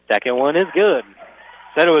 Second one is good.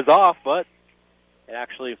 Said it was off, but it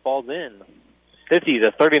actually falls in.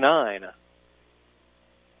 50-39.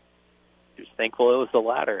 Just thankful it was the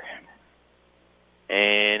latter.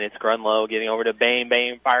 And it's Grunlow getting over to Bame.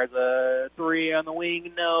 Bame fires a 3 on the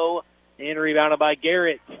wing. No. And rebounded by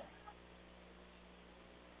Garrett.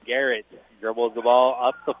 Garrett dribbles the ball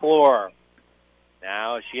up the floor.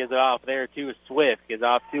 Now she is off there to Swift. Gives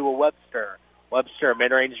off to Webster. Webster,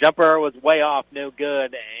 mid-range jumper was way off. No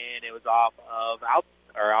good. And it was off of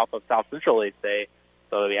South Central, they say.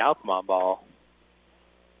 So it'll be Altamont ball.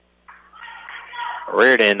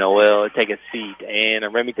 Reardon will take a seat,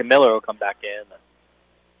 and Remington Miller will come back in.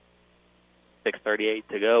 6:38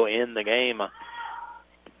 to go in the game.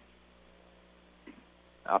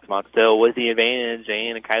 Altamont still with the advantage,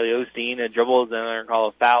 and Kylie Osteen dribbles, and they're going to call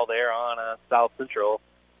a foul there on South Central.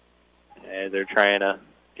 As they're trying to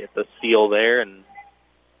get the steal there, and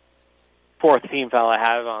 4th team foul I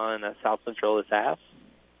have on South Central this half.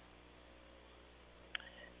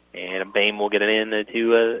 And Bame will get it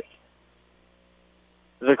into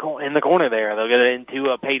in the corner there. They'll get it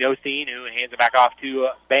into Peyton Osteen, who hands it back off to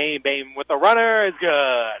Bame. Bame with the runner is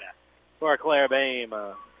good for Claire Bame.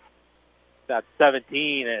 That's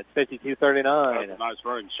 17, and it's 52-39. That's a nice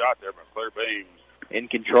running shot there by Claire Bames. In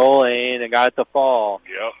control, and it got it to fall.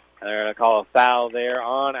 Yep. They're going to call a foul there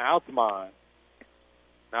on Altamont.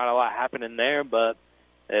 Not a lot happening there, but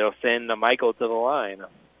it'll send Michael to the line.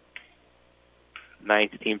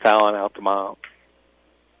 9th team foul on Altamont.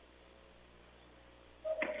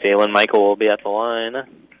 Jalen Michael will be at the line.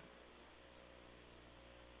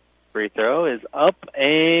 Free throw is up,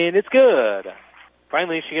 and it's good.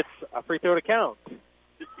 Finally, she gets a free throw to count.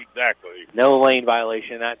 Exactly. No lane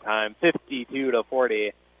violation that time.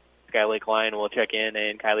 52-40. Skyly Klein will check in,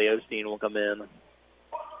 and Kylie Osteen will come in.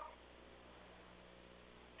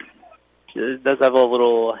 She does have a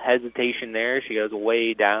little hesitation there. She goes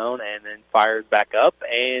way down and then fires back up,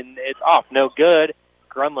 and it's off. No good.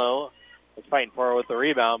 Grunlow was fighting for her with the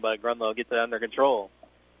rebound, but Grunlow gets it under control.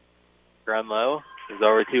 Grunlow is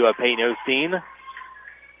over to a Peyton Osteen.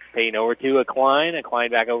 Peyton over to a Klein. A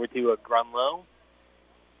Klein back over to a Grunlow.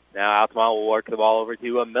 Now Altamont will work the ball over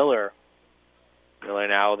to a Miller. Miller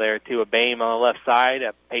now there to a Bame on the left side.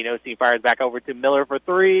 Peyton Osteen fires back over to Miller for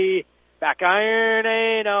three. Back iron,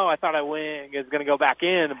 and I thought it was going to go back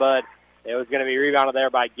in, but it was going to be rebounded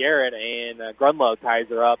there by Garrett, and Grunlow ties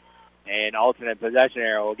her up, and alternate possession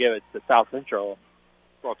arrow will give it to South Central.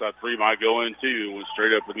 Thought that three might go in, too. Went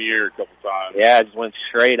straight up in the air a couple times. Yeah, it just went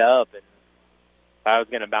straight up, and I was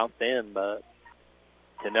going to bounce in, but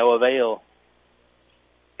to no avail.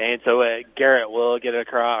 And so Garrett will get it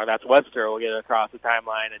across, or that's Webster will get it across the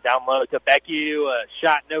timeline. And down low to Becky,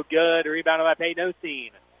 shot no good, rebounded by Peyton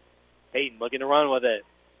Osteen. Peyton looking to run with it.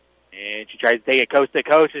 And she tries to take it coast to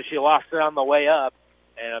coast, and she lost it on the way up.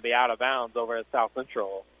 And it'll be out of bounds over at South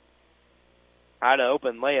Central. Had an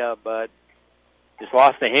open layup, but just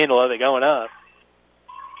lost the handle of it going up.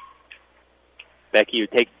 Becky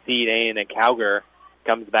takes the seat, and then Cowger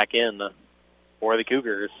comes back in for the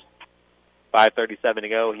Cougars. 5:37 to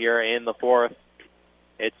go here in the fourth.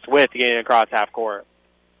 It's Swift getting across half court.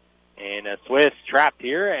 And Swift's trapped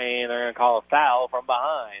here, and they're going to call a foul from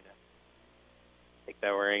behind. I think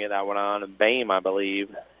that we're going to get that one on Bame, I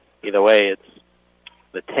believe. Either way, it's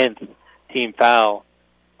the 10th team foul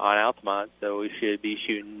on Altamont, so we should be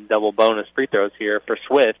shooting double bonus free throws here for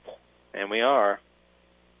Swift, and we are.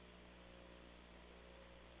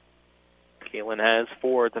 Caitlin has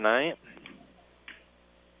 4 tonight.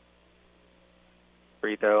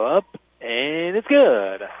 Free throw up, and it's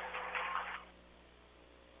good.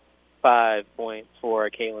 5 points for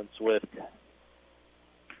Caitlin Swift.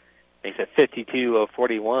 Makes it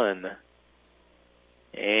 52-41.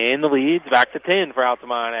 And the lead's back to 10 for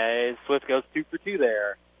Altamont as Swift goes 2 for 2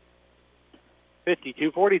 there.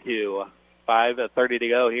 52-42. 5:30 to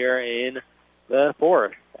go here in the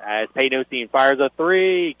fourth. As Peyton Osteen fires a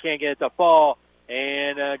three, can't get it to fall.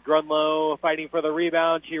 And Grunlow fighting for the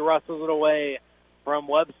rebound. She wrestles it away from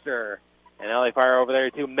Webster. And now they fire over there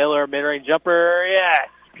to Miller, mid-range jumper. Yes,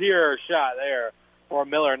 pure shot there for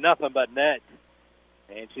Miller. Nothing but net.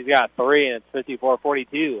 And she's got 3, and it's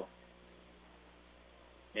 54-42.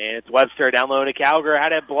 And it's Webster down low to Cowger.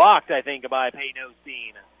 Had it blocked, I think, by Peyton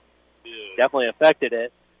Osteen. Yeah. Definitely affected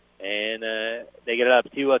it. And they get it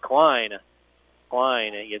up to a Klein.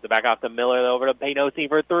 Klein gets it back off to Miller, over to Peyton Osteen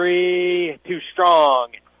for 3. Too strong.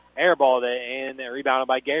 Airballed it, and rebounded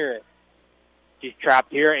by Garrett. She's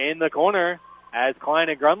trapped here in the corner as Klein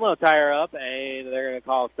and Grunlow tie her up, and they're going to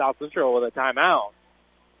call South Central with a timeout.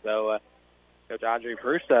 So Coach Audrey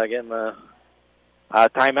Prusta getting the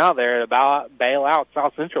timeout there to bail out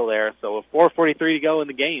South Central there. So with 4:43 to go in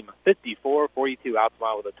the game, 54-42,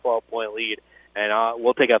 Altamont with a 12-point lead. And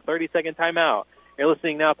we'll take a 30-second timeout. You're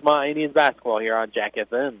listening now to Altamont Indians basketball here on Jack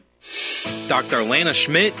FM. Dr. Lana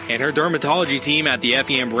Schmidt and her dermatology team at the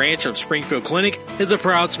Effingham branch of Springfield Clinic is a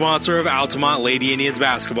proud sponsor of Altamont Lady Indians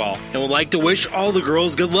basketball and would like to wish all the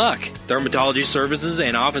girls good luck. Dermatology services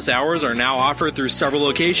and office hours are now offered through several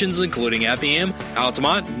locations including Effingham,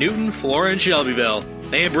 Altamont, Newton, Flora, and Shelbyville.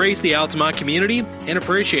 They embrace the Altamont community and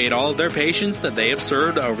appreciate all of their patients that they have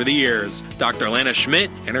served over the years. Dr. Lana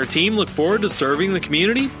Schmidt and her team look forward to serving the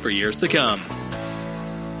community for years to come.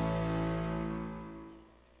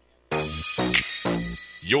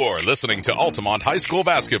 You're listening to Altamont High School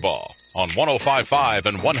basketball on 105.5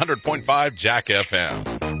 and 100.5 Jack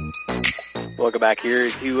FM. Welcome back here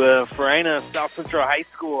to Farina South Central High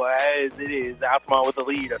School as it is Altamont with the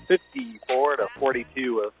lead of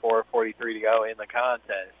 54-42 with 4:43 to go in the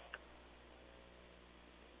contest.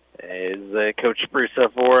 As Coach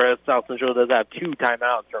Prusa for South Central does have 2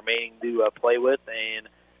 timeouts remaining to play with, and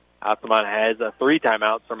Altamont has 3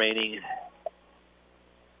 timeouts remaining.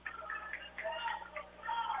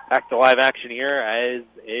 Back to live action here as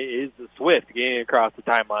it is Swift getting across the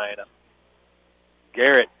timeline.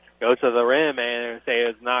 Garrett goes to the rim, and say it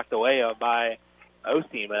was knocked away by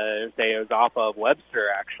Osteen. Say it was off of Webster,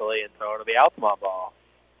 actually, and thrown to the Altamont ball.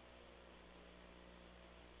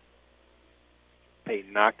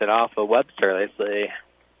 Peyton knocked it off of Webster, they say.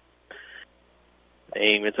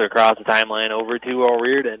 Bame gets it across the timeline over to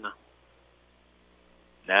O'Riordan.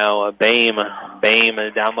 Now Bame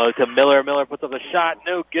down low to Miller. Miller puts up a shot,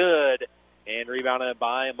 no good, and rebounded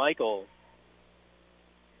by Michael.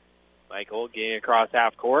 Michael getting across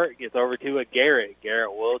half court, gets over to a Garrett.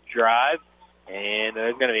 Garrett will drive, and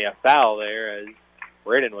there's going to be a foul there as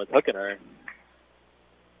Braden was hooking her.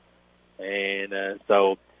 And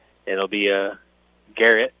so it'll be a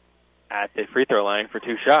Garrett at the free throw line for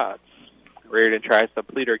 2 shots. Reardon tries to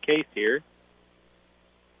plead her case here.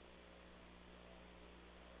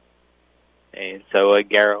 And so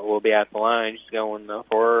Garrett will be at the line. She's going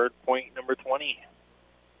for point number 20.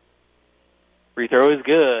 Free throw is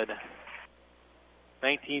good.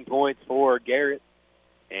 19 points for Garrett.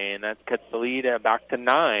 And that cuts the lead back to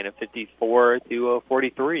 9,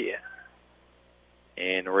 54-43.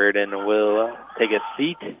 And Reardon will take a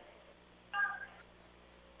seat.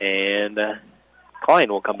 And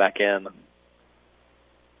Klein will come back in.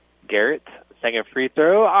 Garrett, second free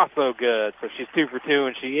throw, also good. So she's 2 for 2,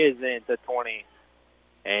 and she is into 20.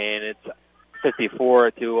 And it's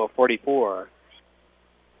 54-44.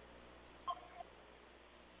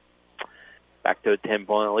 Back to a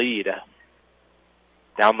 10-point lead.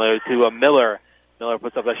 Down low to a Miller. Miller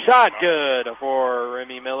puts up a shot, good for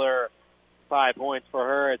Remy Miller. 5 points for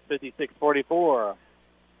her. It's 56-44.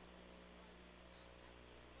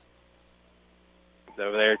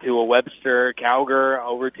 Over there to a Webster. Cowger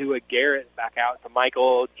over to a Garrett. Back out to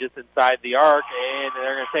Michael just inside the arc. And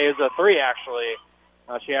they're going to say it was a 3, actually.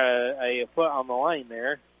 She had a foot on the line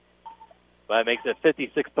there. But it makes it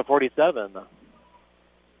 56-47.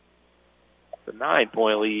 It's a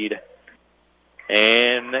 9-point lead.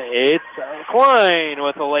 And it's Klein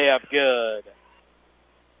with a layup good.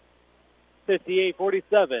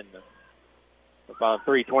 58-47. About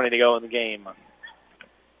 3:20 to go in the game.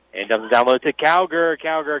 And dumps it down low to Cowger.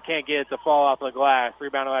 Cowger can't get it to fall off the glass.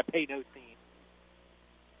 Rebounded by Peyton Osteen.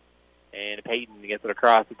 And Peyton gets it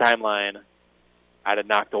across the timeline. Had it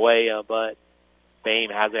knocked away, but Bame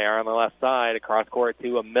has it on the left side. Across court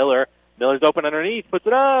to a Miller. Miller's open underneath. Puts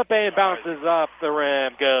it up and bounces off the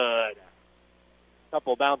rim. Good.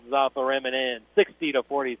 Couple bounces off the rim and in.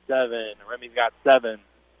 60-47. Remy's got 7.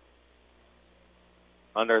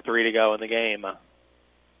 Under 3 to go in the game.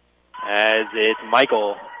 As it's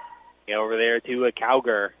Michael. Over there to a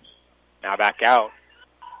Cowger. Now back out.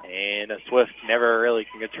 And a Swift never really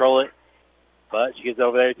can control it. But she gets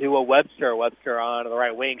over there to a Webster. Webster on the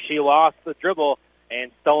right wing. She lost the dribble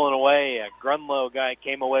and stolen away. A Grunlow guy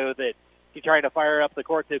came away with it. He tried to fire up the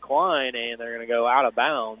court to Klein, and they're going to go out of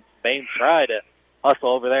bounds. Bain tried to hustle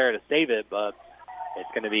over there to save it, but it's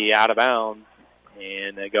going to be out of bounds.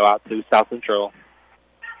 And they go out to South Central.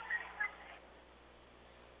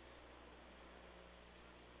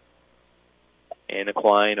 And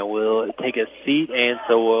Klein will take a seat, and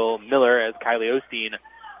so will Miller as Kylie Osteen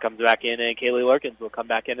comes back in, and Kaylee Lurkins will come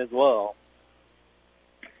back in as well.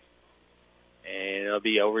 And it'll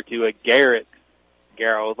be over to a Garrett.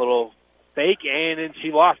 Garrett with a little fake, and then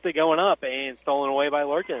she lost it going up and stolen away by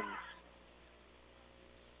Lurkins.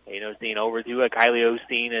 Kaylee Osteen over to a Kylie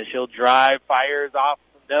Osteen as she'll drive, fires off.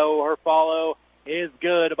 No, her follow is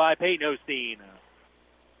good by Peyton Osteen.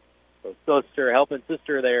 So sister helping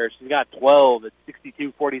sister there. She's got 12 at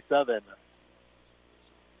 62-47.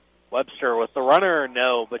 Webster with the runner,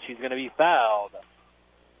 no, but she's going to be fouled.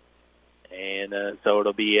 And so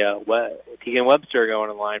it'll be Keegan Webster going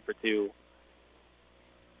in line for 2.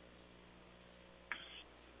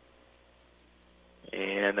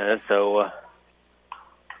 And so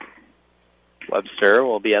Webster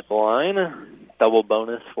will be at the line. Double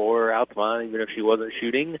bonus for Altamont, even if she wasn't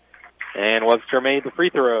shooting. And Webster made the free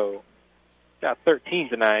throw. Got 13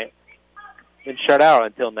 tonight. Been shut out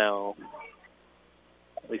until now,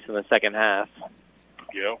 at least in the second half.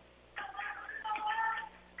 Yeah.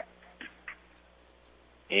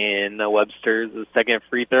 And Webster's second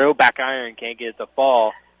free throw. Back iron, can't get it to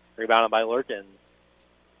fall. Rebounded by Lurkins.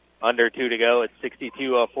 Under 2 to go. It's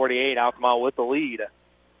 62-48. Altamont with the lead.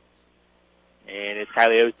 And it's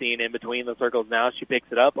Kylie Osteen in between the circles now. She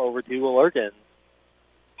picks it up over to Lurkins.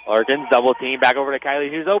 Lurkins double team back over to Kylie.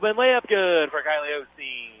 Who's open. Layup good for Kylie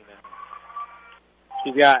Osteen.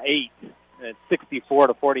 She's got 8. And it's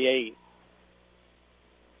 64-48.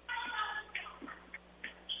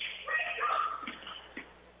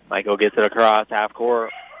 Michael gets it across half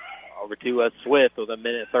court over to Swift with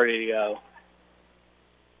 1:30 to go.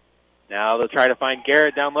 Now they'll try to find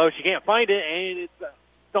Garrett down low. She can't find it, and it's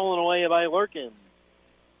stolen away by Lurkin.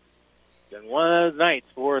 Been one of those nights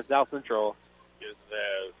for South Central.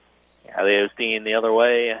 Kylie Osteen the other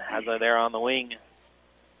way, has her there on the wing.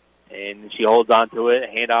 And she holds on to it.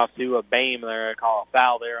 Hand off to a Bame. They're going to call a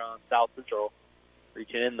foul there on South Central.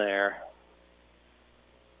 Reaching in there.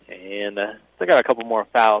 And they got a couple more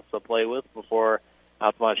fouls to play with before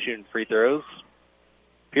Altamont shooting free throws.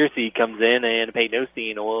 Piercy comes in, and Peyton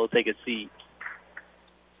Osteen will take a seat.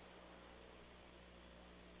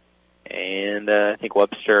 And I think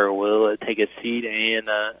Webster will take a seat, and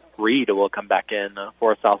Reed will come back in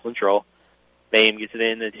for South Central. Bame gets it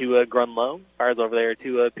in to Grunlow. Fires over there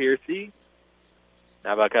to Piercy.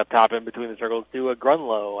 Now back up top in between the circles to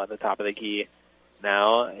Grunlow at the top of the key.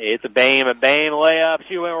 Now it's a Bame layup.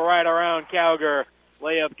 She went right around Cowger.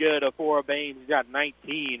 Layup good for Bame. He's got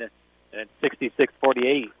 19, and it's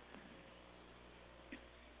 66-48.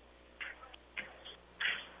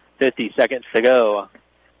 50 seconds to go.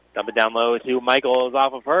 Dump it down low to Michaels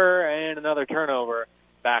off of her, and another turnover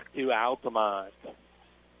back to Altamont.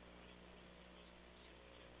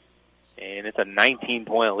 And it's a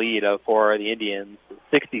 19-point lead for the Indians,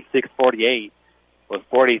 66-48 with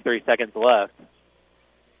 43 seconds left.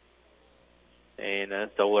 And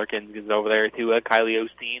so Lurkin goes over there to Kylie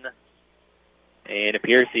Osteen. And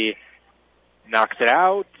Piercy knocks it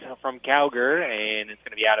out from Cowger, and it's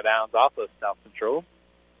going to be out of bounds off of South Central.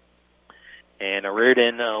 And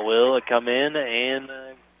Reardon will come in, and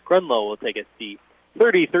Grunlow will take a seat.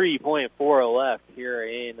 33.4 left here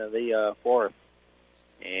in the fourth.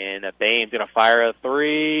 And Bame's going to fire a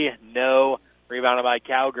three. No. Rebounded by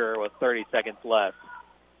Cowger with 30 seconds left.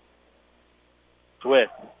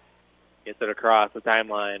 Swift gets it across the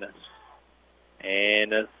timeline.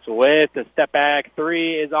 And Swift, a step back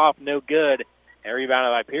three is off, no good. And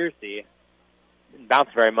rebounded by Piercy. Didn't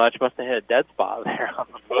bounce very much. Must have hit a dead spot there on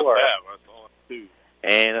the floor.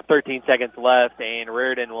 And 13 seconds left, and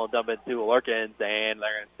Reardon will dump it to Lurkins, and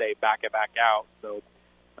they're going to say back it back out. So I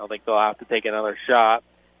don't think they'll have to take another shot.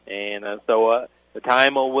 And so the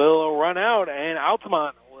time will run out, and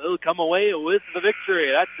Altamont will come away with the victory.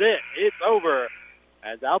 That's it. It's over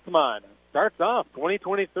as Altamont starts off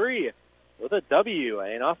 2023 with a W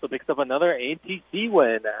and also picks up another NTC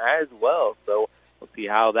win as well. So we'll see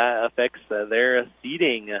how that affects their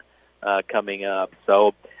seeding coming up.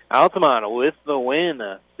 So Altamont with the win,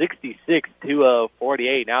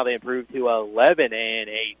 66-48. Now they improve to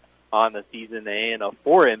 11-8 on the season and a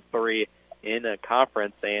 4-3 in a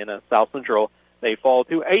conference. And South Central, they fall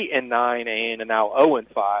to 8-9 and now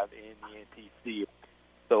 0-5 in the NTC.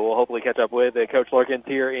 So we'll hopefully catch up with Coach Lurkins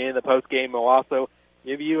here in the post game. We'll also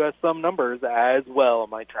give you some numbers as well. I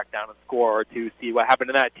might track down a score or two, see what happened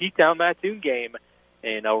in that T-Town Mattoon game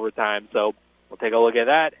in overtime. So we'll take a look at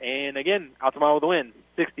that. And again, Altamont with the win.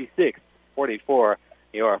 66-44,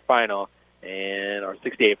 your final, and or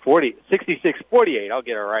 66-48. I'll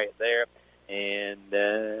get it right there, and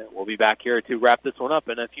we'll be back here to wrap this one up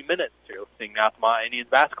in a few minutes. You're listening to Altamont Indians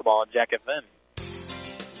basketball on Jack FM.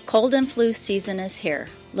 Cold and flu season is here.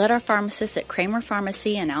 Let our pharmacists at Kramer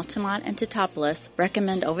Pharmacy in Altamont and Teutopolis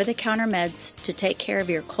recommend over-the-counter meds to take care of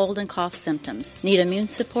your cold and cough symptoms. Need immune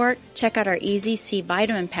support? Check out our Easy C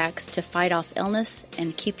vitamin packs to fight off illness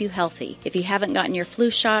and keep you healthy. If you haven't gotten your flu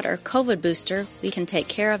shot or COVID booster, we can take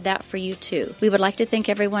care of that for you too. We would like to thank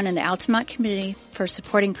everyone in the Altamont community for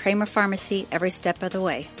supporting Kramer Pharmacy every step of the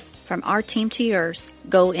way. From our team to yours,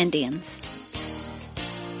 go Indians.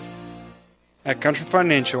 At Country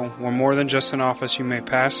Financial, we're more than just an office you may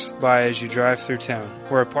pass by as you drive through town.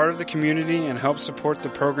 We're a part of the community and help support the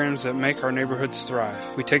programs that make our neighborhoods thrive.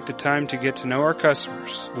 We take the time to get to know our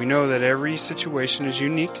customers. We know that every situation is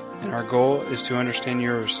unique, and our goal is to understand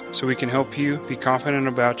yours so we can help you be confident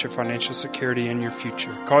about your financial security and your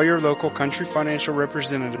future. Call your local Country Financial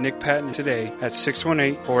representative, Nick Patton, today at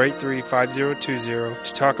 618-483-5020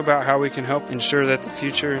 to talk about how we can help ensure that the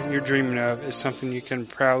future you're dreaming of is something you can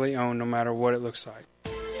proudly own no matter what it looks like.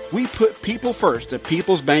 We put people first at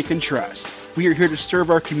People's Bank and Trust. We are here to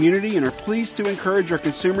serve our community and are pleased to encourage our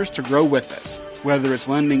consumers to grow with us. Whether it's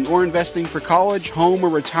lending or investing for college, home, or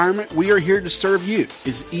retirement, we are here to serve you.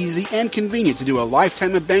 It's easy and convenient to do a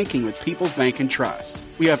lifetime of banking with People's Bank and Trust.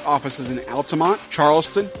 We have offices in Altamont,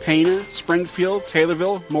 Charleston, Pana, Springfield,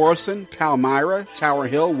 Taylorville, Morrison, Palmyra, Tower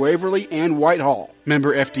Hill, Waverly, and Whitehall.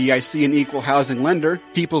 Member FDIC and equal housing lender,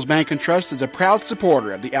 People's Bank and Trust is a proud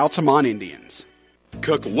supporter of the Altamont Indians.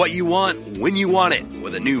 Cook what you want, when you want it,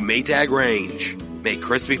 with a new Maytag range. Make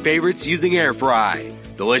crispy favorites using air fry.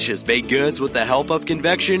 Delicious baked goods with the help of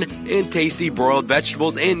convection, and tasty broiled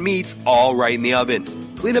vegetables and meats all right in the oven.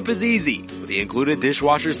 Cleanup is easy with the included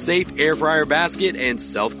dishwasher safe air fryer basket and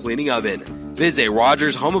self-cleaning oven. Visit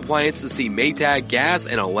Rogers Home Appliance to see Maytag gas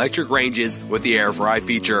and electric ranges with the air fry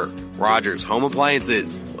feature. Rogers Home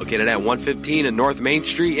Appliances, located at 115 in North Main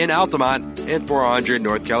Street in Altamont and 400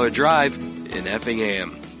 North Keller Drive in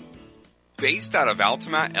Effingham. Based out of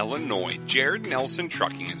Altamont, Illinois, Jared Nelson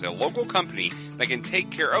Trucking is a local company that can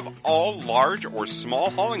take care of all large or small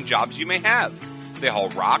hauling jobs you may have. They haul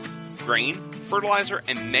rock, grain, fertilizer,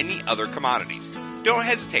 and many other commodities. Don't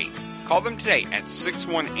hesitate. Call them today at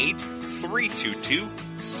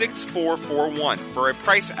 618-322-6441 for a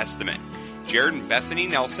price estimate. Jared and Bethany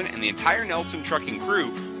Nelson and the entire Nelson Trucking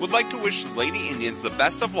crew would like to wish Lady Indians the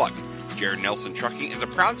best of luck. Jared Nelson Trucking is a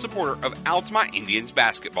proud supporter of Altamont Indians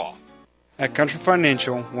basketball. At Country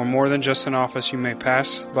Financial, we're more than just an office you may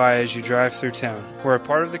pass by as you drive through town. We're a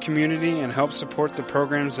part of the community and help support the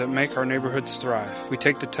programs that make our neighborhoods thrive. We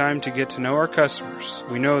take the time to get to know our customers.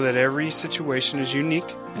 We know that every situation is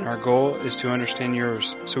unique, and our goal is to understand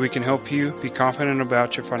yours so we can help you be confident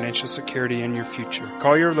about your financial security and your future.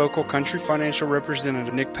 Call your local Country Financial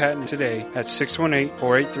representative, Nick Patton, today at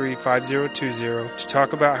 618-483-5020 to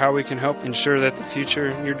talk about how we can help ensure that the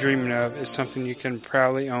future you're dreaming of is something you can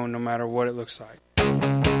proudly own no matter what it looks like.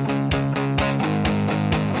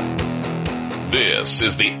 This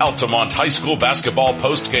is the Altamont High School Basketball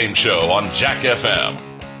Post-Game Show on Jack FM.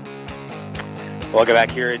 Welcome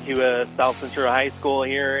back here to South Central High School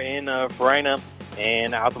here in Farina,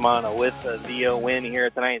 and Altamont with the win here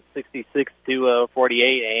tonight,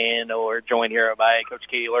 66-48, and we're joined here by Coach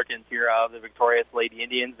Katie Lurkins here of the victorious Lady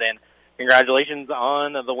Indians, and congratulations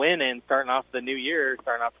on the win and starting off the new year,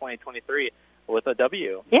 starting off 2023 with a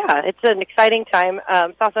W. Yeah, it's an exciting time.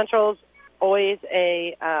 South Central's always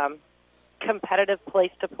a competitive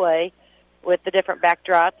place to play with the different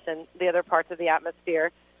backdrops and the other parts of the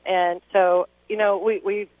atmosphere, and so you know,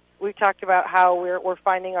 we've talked about how we're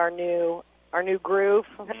finding our new groove.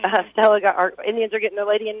 Stella got our Indians are getting the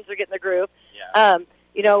Lady Indians are getting the groove. Yeah.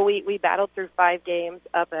 You know, we battled through 5 games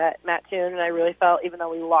up at Mattoon, and I really felt even though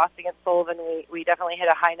we lost against Sullivan, we definitely hit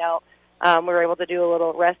a high note. We were able to do a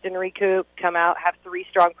little rest and recoup, come out, have 3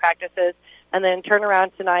 strong practices, and then turn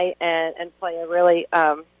around tonight and play a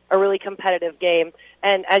really competitive game.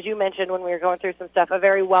 And as you mentioned when we were going through some stuff, a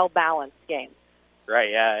very well balanced game.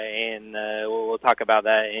 Right, yeah, and we'll talk about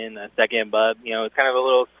that in a second. But you know, it's kind of a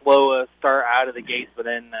little slow start out of the gates, but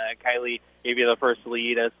then Kylie gave you the first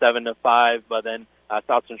lead, 7-5. But then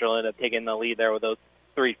South Central ended up taking the lead there with those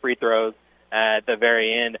 3 free throws at the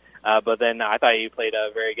very end. But then I thought you played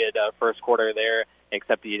a very good first quarter there,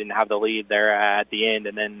 except you didn't have the lead there at the end,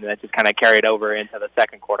 and then that just kind of carried over into the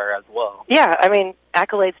second quarter as well. Yeah, I mean,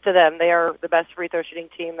 accolades to them. They are the best free throw shooting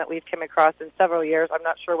team that we've come across in several years. I'm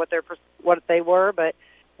not sure what they were, but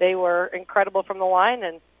they were incredible from the line,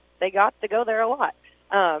 and they got to go there a lot.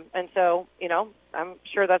 And so, you know, I'm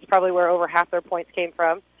sure that's probably where over half their points came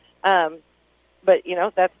from. But, you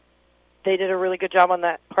know, they did a really good job on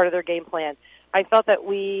that part of their game plan. I felt that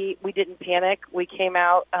we didn't panic. We came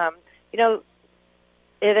out, you know,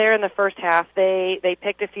 there in the first half, they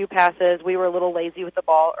picked a few passes. We were a little lazy with the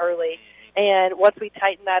ball early. And once we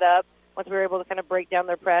tightened that up, once we were able to kind of break down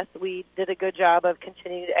their press, we did a good job of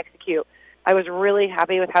continuing to execute. I was really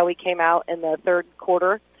happy with how we came out in the third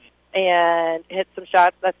quarter and hit some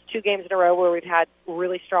shots. That's 2 games in a row where we've had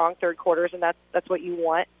really strong third quarters, and that's what you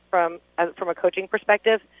want from a coaching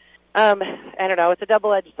perspective. I don't know. It's a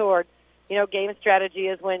double-edged sword. You know, game strategy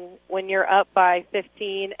is when you're up by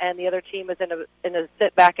 15 and the other team is in a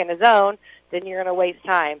sit back in a zone, then you're going to waste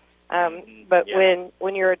time. But yeah,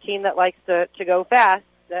 when you're a team that likes to go fast,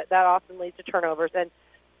 that often leads to turnovers. And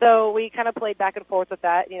so we kind of played back and forth with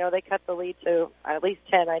that. You know, they cut the lead to at least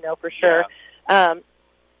 10, I know for sure. Yeah.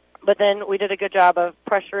 But then we did a good job of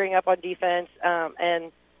pressuring up on defense,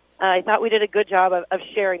 and I thought we did a good job of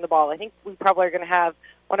sharing the ball. I think we probably are going to have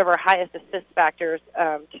one of our highest assist factors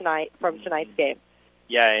tonight from tonight's game.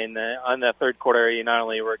 Yeah, and on the third quarter, you not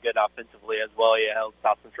only were good offensively as well, you held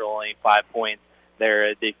South Central only 5 points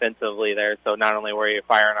there defensively there. So not only were you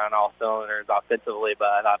firing on all cylinders offensively, but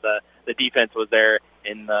I thought the defense was there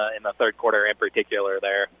in the third quarter in particular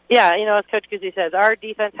there. Yeah, you know, as Coach Guzzi says, our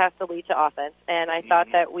defense has to lead to offense, and I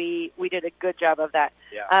thought that we did a good job of that.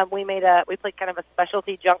 Yeah. We played kind of a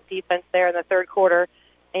specialty junk defense there in the third quarter,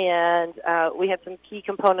 and we had some key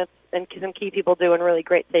components and some key people doing really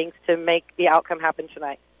great things to make the outcome happen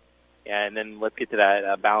tonight. Yeah, and then let's get to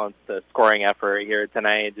that balanced scoring effort here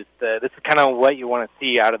tonight. Just this is kind of what you want to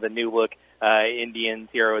see out of the new look Indians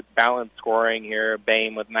here with balanced scoring here.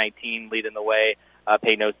 Bame with 19 leading the way.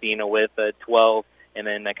 Peyton Osina with 12. and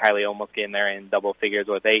then Kylie almost getting there in double figures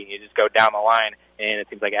with 8. And you just go down the line, and it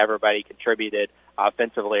seems like everybody contributed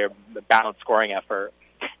offensively or balanced scoring effort.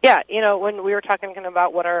 Yeah, when we were talking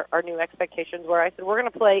about what our new expectations were, I said we're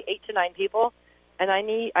going to play 8 to 9 people, and I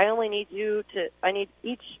need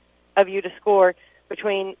each of you to score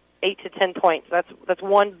between 8 to 10 points. That's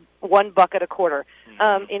one bucket a quarter.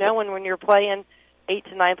 Mm-hmm. When you're playing 8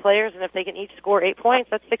 to 9 players, and if they can each score 8 points,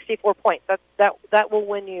 that's 64 points. That will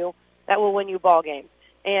win you ball games.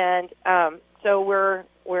 And so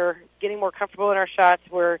we're getting more comfortable in our shots.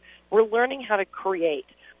 We're learning how to create.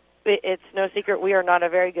 It's no secret we are not a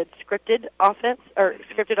very good scripted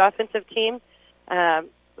offensive team.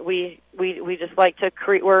 We just like to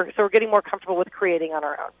create. We're getting more comfortable with creating on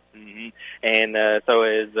our own. Mm-hmm. And so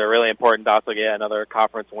it's really important to also get another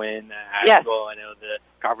conference win at Yes. school. I know the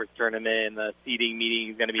conference tournament and the seeding meeting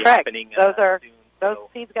is going to be Correct. happening Those soon.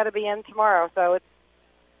 seeds got to be in tomorrow. So it's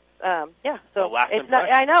So last it's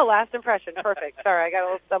impression. I know, last impression. Perfect. Sorry, I got a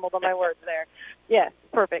little stumbled on my words there. Yes,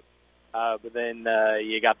 perfect. But then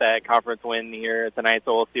you got that conference win here tonight,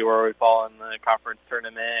 so we'll see where we fall in the conference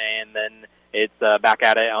tournament. And then it's back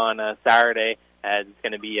at it on Saturday. It's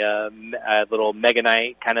going to be a little mega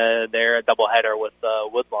night kind of there, a doubleheader with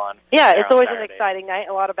Woodlawn. Yeah, it's always Saturday. an exciting night,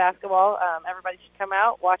 a lot of basketball. Everybody should come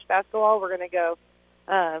out, watch basketball. We're going to go,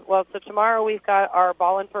 so tomorrow we've got our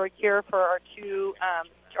Ballin' for a Cure for our two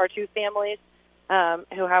families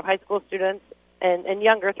who have high school students and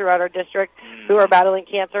younger throughout our district who are battling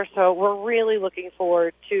cancer. So we're really looking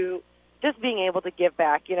forward to just being able to give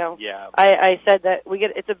back. Yeah. I said that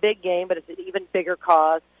it's a big game, but it's an even bigger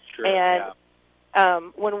cause. Sure, and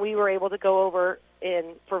when we were able to go over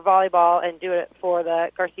for volleyball and do it for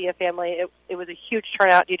the Garcia family, it was a huge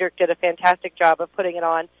turnout. Diedrich did a fantastic job of putting it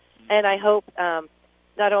on. And I hope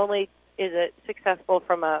not only is it successful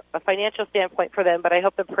from a financial standpoint for them, but I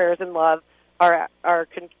hope the prayers and love are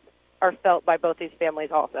felt by both these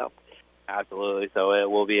families also. Absolutely. So it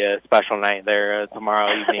will be a special night there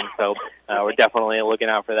tomorrow evening. So we're definitely looking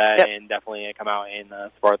out for that and definitely come out and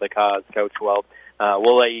support the cause, Coach. Well,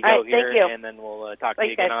 we'll let you go here, and then we'll talk to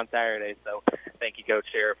you again on Saturday. So thank you, Coach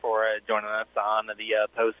Scher, for joining us on the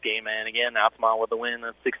post-game. And again, Altamont with the win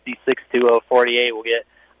of 66-48. We'll get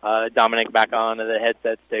Dominic back on the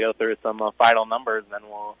headsets to go through some final numbers, and then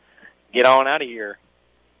we'll get on out of here.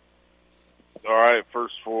 All right,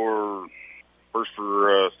 first for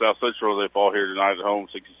South Central, they fall here tonight at home,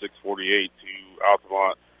 66-48 to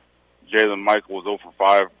Altamont. Jalen Michael was 0 for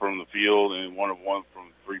 5 from the field and 1 of 1 from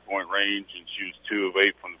three-point range, and she was 2 of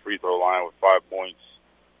 8 from the free throw line with 5 points.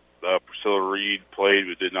 Priscilla Reed played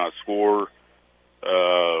but did not score.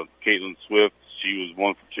 Caitlin Swift, she was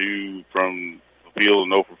 1 for 2 from the field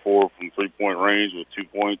and 0 for 4 from three-point range with 2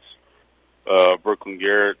 points. Brooklyn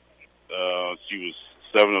Garrett, she was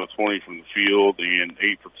 7 of 20 from the field and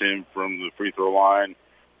 8 for 10 from the free throw line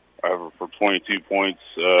for 22 points.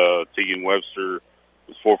 Tegan Webster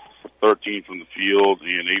was 4 for 13 from the field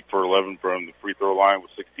and 8 for 11 from the free throw line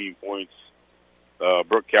with 16 points.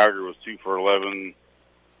 Brooke Calgary was 2 for 11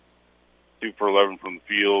 from the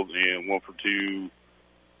field and 1 for 2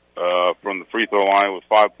 from the free throw line with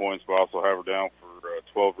 5 points, but also have her down for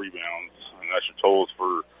 12 rebounds. And that's your totals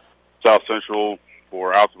for South Central.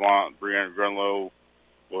 For Altamont, Brianna Grunlow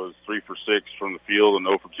was 3 for 6 from the field and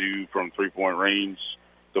 0 for 2 from three-point range.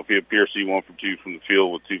 Sophia Piercy, 1 for 2 from the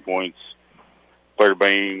field with 2 points. Claire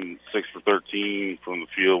Bain, 6 for 13 from the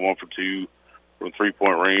field, 1 for 2 from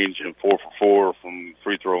three-point range, and 4 for 4 from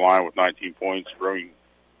free throw line with 19 points.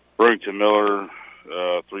 Burlington Miller,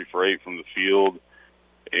 3 for 8 from the field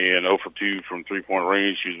and 0 for 2 from three-point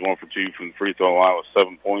range. She was 1 for 2 from the free throw line with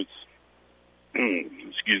 7 points.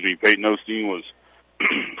 Peyton Osteen was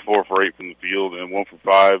 4 for 8 from the field and 1 for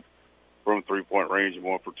 5 from three-point range and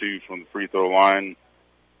 1 for 2 from the free throw line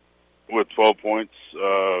with 12 points.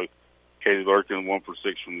 Katie Larkin, 1 for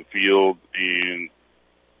 6 from the field and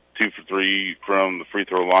 2 for 3 from the free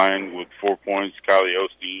throw line with 4 points. Kylie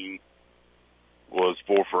Osteen was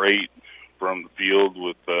 4 for 8 from the field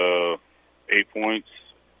with 8 points.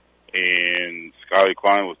 And Skylie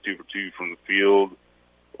Klein was 2 for 2 from the field,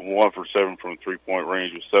 1 for 7 from three-point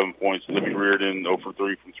range with 7 points. Libby Reardon, 0 for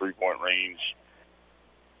 3 from three-point range,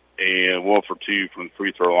 and 1 for 2 from the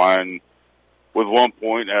free throw line with 1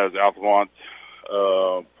 point as Altamont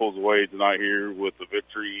pulls away tonight here with the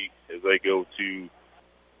victory as they go to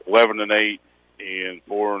 11-8 and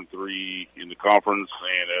 4-3 in the conference.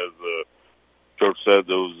 And as the coach said,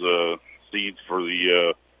 those seeds for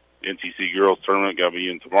the NTC girls tournament got to be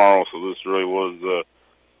in tomorrow. So this really was the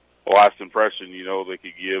last impression, they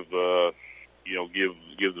could give,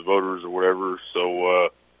 give the voters or whatever. So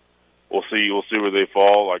we'll see where they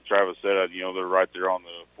fall. Like Travis said, they're right there on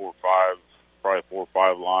the 4-5, probably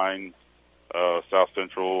 4-5 line. South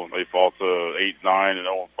Central, they fall to 8-9 and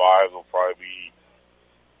 0-5. They'll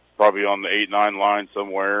probably on the 8-9 line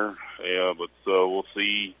somewhere. Yeah, but we'll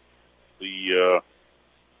see where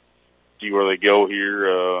they go here,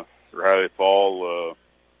 or how they fall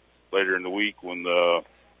later in the week when the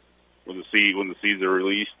seeds are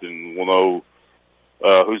released, and we'll know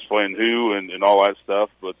who's playing who and all that stuff.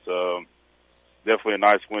 But definitely a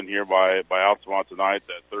nice win here by Altamont tonight.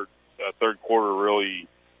 That third quarter really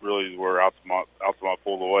is where Altamont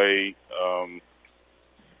pulled away.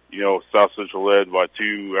 South Central led by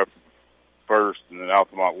 2 after first, and then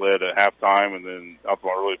Altamont led at halftime, and then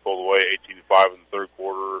Altamont really pulled away 18-5 in the third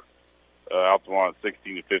quarter. Altamont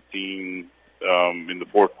 16-15 in the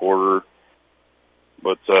fourth quarter.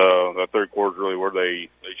 But that third quarter is really where they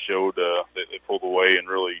showed they pulled away, and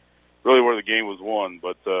really where the game was won.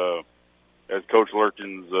 But as Coach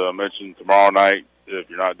Lurkins mentioned, tomorrow night, if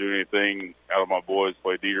you're not doing anything, out of my boys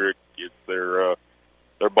play Diedrich. They're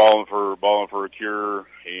balling for a cure,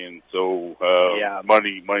 and so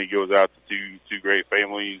money goes out to two great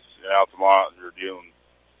families in Altamont who are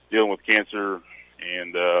dealing with cancer,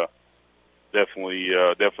 and definitely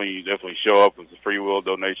show up with a free will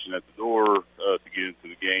donation at the door to get into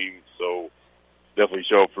the game. So definitely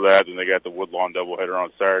show up for that. And they got the Woodlawn doubleheader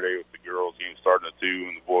on Saturday with the girls game starting at 2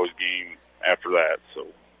 and the boys game after that. So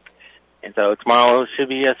tomorrow should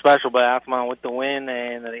be special, but Altamont with the win,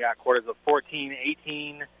 and they got quarters of 14,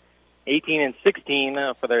 18, 18, and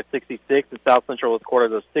 16 for their 66, and South Central with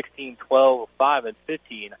quarters of 16, 12, 5, and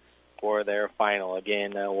 15 for their final.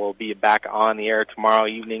 Again, we'll be back on the air tomorrow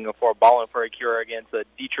evening for Ballin' for a Cure against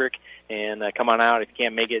Dietrich, and come on out if you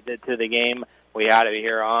can't make it to the game. We had it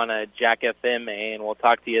here on Jack FM, and we'll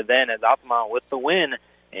talk to you then as Altamont with the win,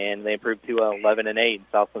 and they improved to 11-8, and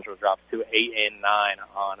South Central drops to 8-9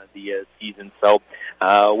 on the season. So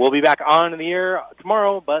we'll be back on the air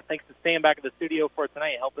tomorrow, but thanks for staying back at the studio for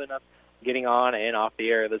tonight, helping us getting on and off the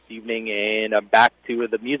air this evening, and back to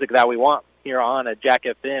the music that we want here on Jack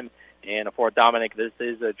FM. And for Dominic, this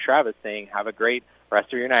is Travis saying have a great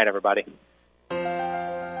rest of your night, everybody.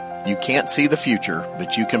 You can't see the future,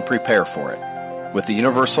 but you can prepare for it. With the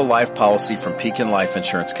Universal Life Policy from Pekin Life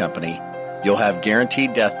Insurance Company, you'll have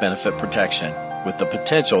guaranteed death benefit protection with the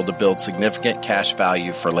potential to build significant cash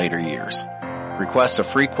value for later years. Request a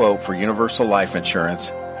free quote for Universal Life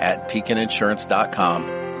Insurance at PekinInsurance.com,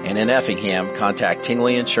 and in Effingham, contact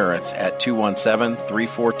Tingley Insurance at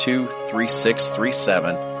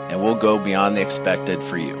 217-342-3637, and we'll go beyond the expected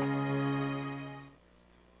for you.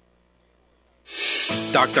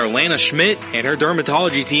 Dr. Lana Schmidt and her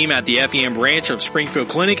dermatology team at the Effingham branch of Springfield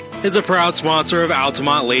Clinic is a proud sponsor of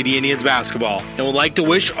Altamont Lady Indians basketball and would like to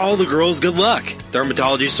wish all the girls good luck.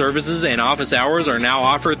 Dermatology services and office hours are now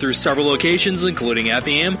offered through several locations including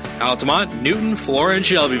Effingham, Altamont, Newton, Flora, and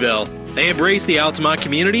Shelbyville. They embrace the Altamont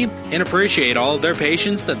community and appreciate all of their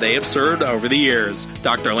patients that they have served over the years.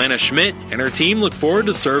 Dr. Lana Schmidt and her team look forward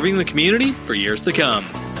to serving the community for years to come.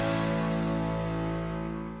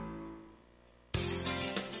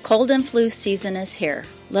 Cold and flu season is here.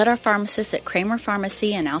 Let our pharmacists at Kramer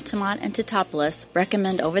Pharmacy in Altamont and Teutopolis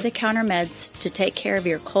recommend over-the-counter meds to take care of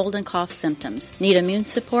your cold and cough symptoms. Need immune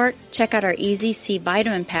support? Check out our Easy C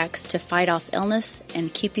vitamin packs to fight off illness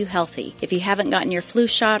and keep you healthy. If you haven't gotten your flu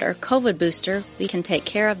shot or COVID booster, we can take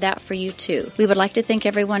care of that for you too. We would like to thank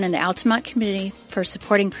everyone in the Altamont community for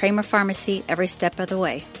supporting Kramer Pharmacy every step of the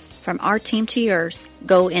way. From our team to yours,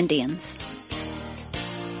 go Indians.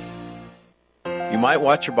 You might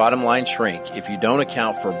watch your bottom line shrink if you don't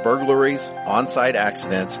account for burglaries, on-site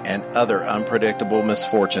accidents, and other unpredictable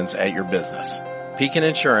misfortunes at your business. Pekin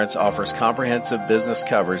Insurance offers comprehensive business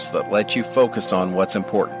coverage that lets you focus on what's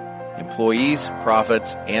important: employees,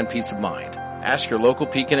 profits, and peace of mind. Ask your local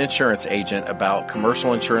Pekin Insurance agent about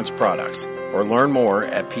commercial insurance products or learn more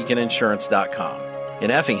at PekinInsurance.com.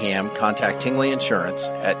 In Effingham, contact Tingley Insurance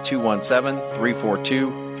at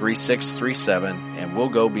 217-342-3637, and we'll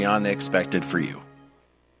go beyond the expected for you.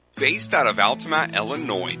 Based out of Altamont,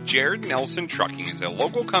 Illinois, Jared Nelson Trucking is a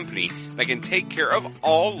local company that can take care of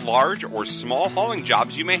all large or small hauling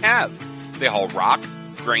jobs you may have. They haul rock,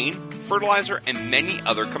 grain, fertilizer, and many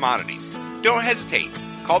other commodities. Don't hesitate.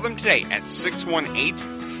 Call them today at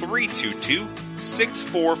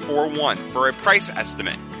 618-322-6441 for a price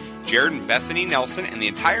estimate. Jared and Bethany Nelson and the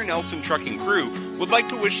entire Nelson Trucking crew would like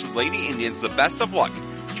to wish the Lady Indians the best of luck.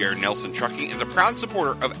 Jared Nelson Trucking is a proud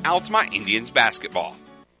supporter of Altamont Indians basketball.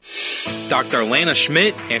 Dr. Lana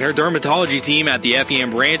Schmidt and her dermatology team at the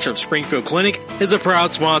Effingham branch of Springfield Clinic is a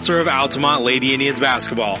proud sponsor of Altamont Lady Indians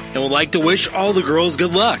basketball and would like to wish all the girls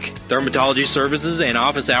good luck. Dermatology services and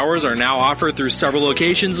office hours are now offered through several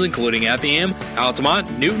locations including Effingham,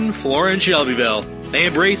 Altamont, Newton, Flora, and Shelbyville. They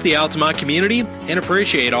embrace the Altamont community and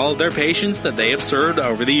appreciate all of their patients that they have served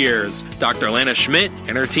over the years. Dr. Lana Schmidt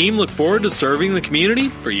and her team look forward to serving the community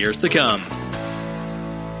for years to come.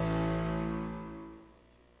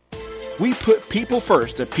 We put people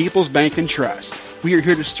first at People's Bank and Trust. We are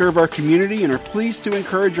here to serve our community and are pleased to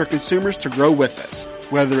encourage our consumers to grow with us.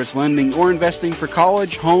 Whether it's lending or investing for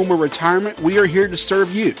college, home, or retirement, we are here to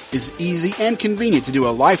serve you. It's easy and convenient to do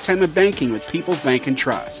a lifetime of banking with People's Bank and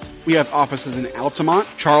Trust. We have offices in Altamont,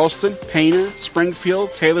 Charleston, Pana,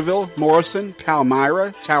 Springfield, Taylorville, Morrison,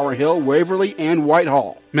 Palmyra, Tower Hill, Waverly, and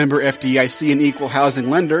Whitehall. Member FDIC and equal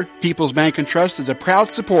housing lender, People's Bank and Trust is a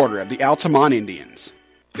proud supporter of the Altamont Indians.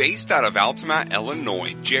 Based out of Altamont,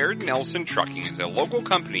 Illinois, Jared Nelson Trucking is a local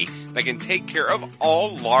company that can take care of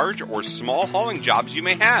all large or small hauling jobs you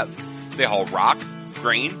may have. They haul rock,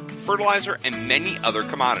 grain, fertilizer, and many other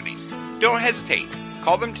commodities. Don't hesitate.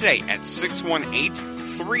 Call them today at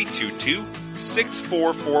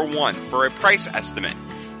 618-322-6441 for a price estimate.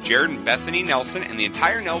 Jared and Bethany Nelson and the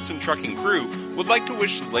entire Nelson Trucking crew would like to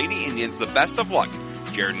wish Lady Indians the best of luck.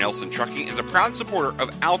 Jared Nelson Trucking is a proud supporter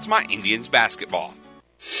of Altamont Indians basketball.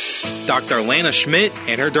 Dr. Lana Schmidt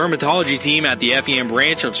and her dermatology team at the Effingham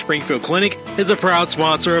branch of Springfield Clinic is a proud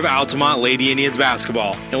sponsor of Altamont Lady Indians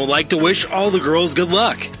basketball and would like to wish all the girls good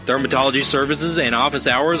luck. Dermatology services and office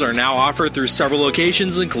hours are now offered through several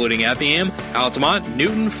locations including Effingham, Altamont,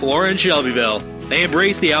 Newton, Flora, and Shelbyville. They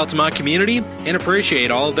embrace the Altamont community and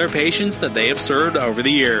appreciate all of their patients that they have served over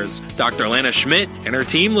the years. Dr. Lana Schmidt and her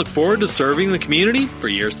team look forward to serving the community for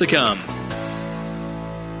years to come.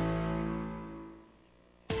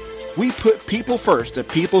 We put people first at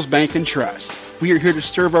People's Bank and Trust. We are here to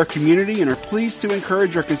serve our community and are pleased to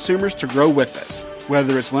encourage our consumers to grow with us.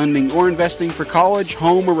 Whether it's lending or investing for college,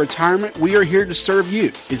 home, or retirement, we are here to serve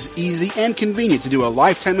you. It's easy and convenient to do a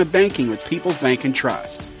lifetime of banking with People's Bank and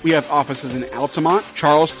Trust. We have offices in Altamont,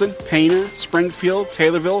 Charleston, Pana, Springfield,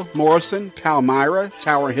 Taylorville, Morrison, Palmyra,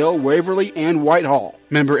 Tower Hill, Waverly, and Whitehall.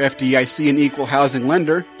 Member FDIC and equal housing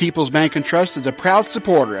lender, People's Bank and Trust is a proud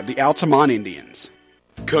supporter of the Altamont Indians.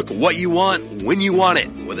 Cook what you want, when you want it,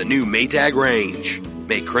 with a new Maytag range.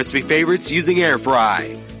 Make crispy favorites using air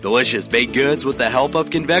fry. Delicious baked goods with the help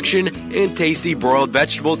of convection, and tasty broiled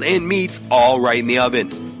vegetables and meats all right in the oven.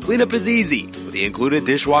 Cleanup is easy with the included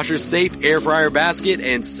dishwasher-safe air fryer basket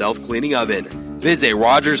and self-cleaning oven. Visit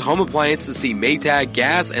Rogers Home Appliance to see Maytag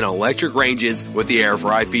gas and electric ranges with the air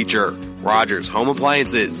fry feature. Rogers Home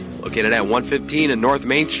Appliances, located at 115 and North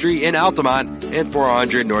Main Street in Altamont and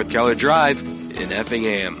 400 North Keller Drive in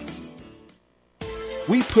Effingham.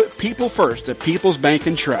 We put people first at People's Bank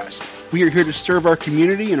and Trust. We are here to serve our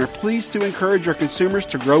community and are pleased to encourage our consumers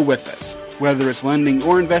to grow with us. Whether it's lending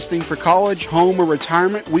or investing for college, home, or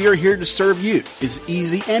retirement, we are here to serve you. It's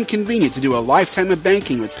easy and convenient to do a lifetime of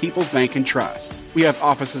banking with People's Bank and Trust. We have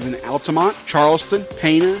offices in Altamont, Charleston,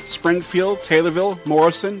 Pana, Springfield, Taylorville,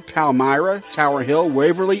 Morrison, Palmyra, Tower Hill,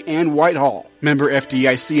 Waverly, and Whitehall. Member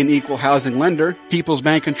FDIC and equal housing lender, People's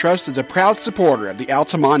Bank and Trust is a proud supporter of the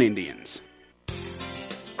Altamont Indians.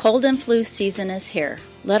 Cold and flu season is here.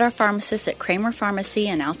 Let our pharmacists at Kramer Pharmacy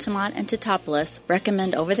in Altamont and Teutopolis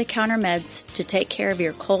recommend over-the-counter meds to take care of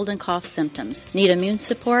your cold and cough symptoms. Need immune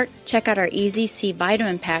support? Check out our Easy C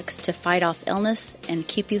vitamin packs to fight off illness and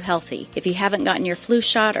keep you healthy. If you haven't gotten your flu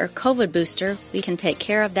shot or COVID booster, we can take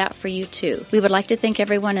care of that for you too. We would like to thank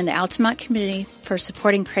everyone in the Altamont community for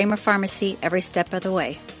supporting Kramer Pharmacy every step of the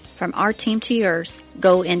way. From our team to yours,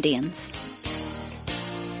 go Indians.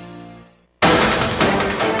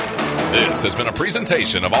 This has been a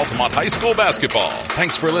presentation of Altamont High School basketball.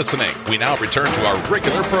 Thanks for listening. We now return to our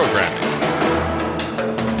regular programming.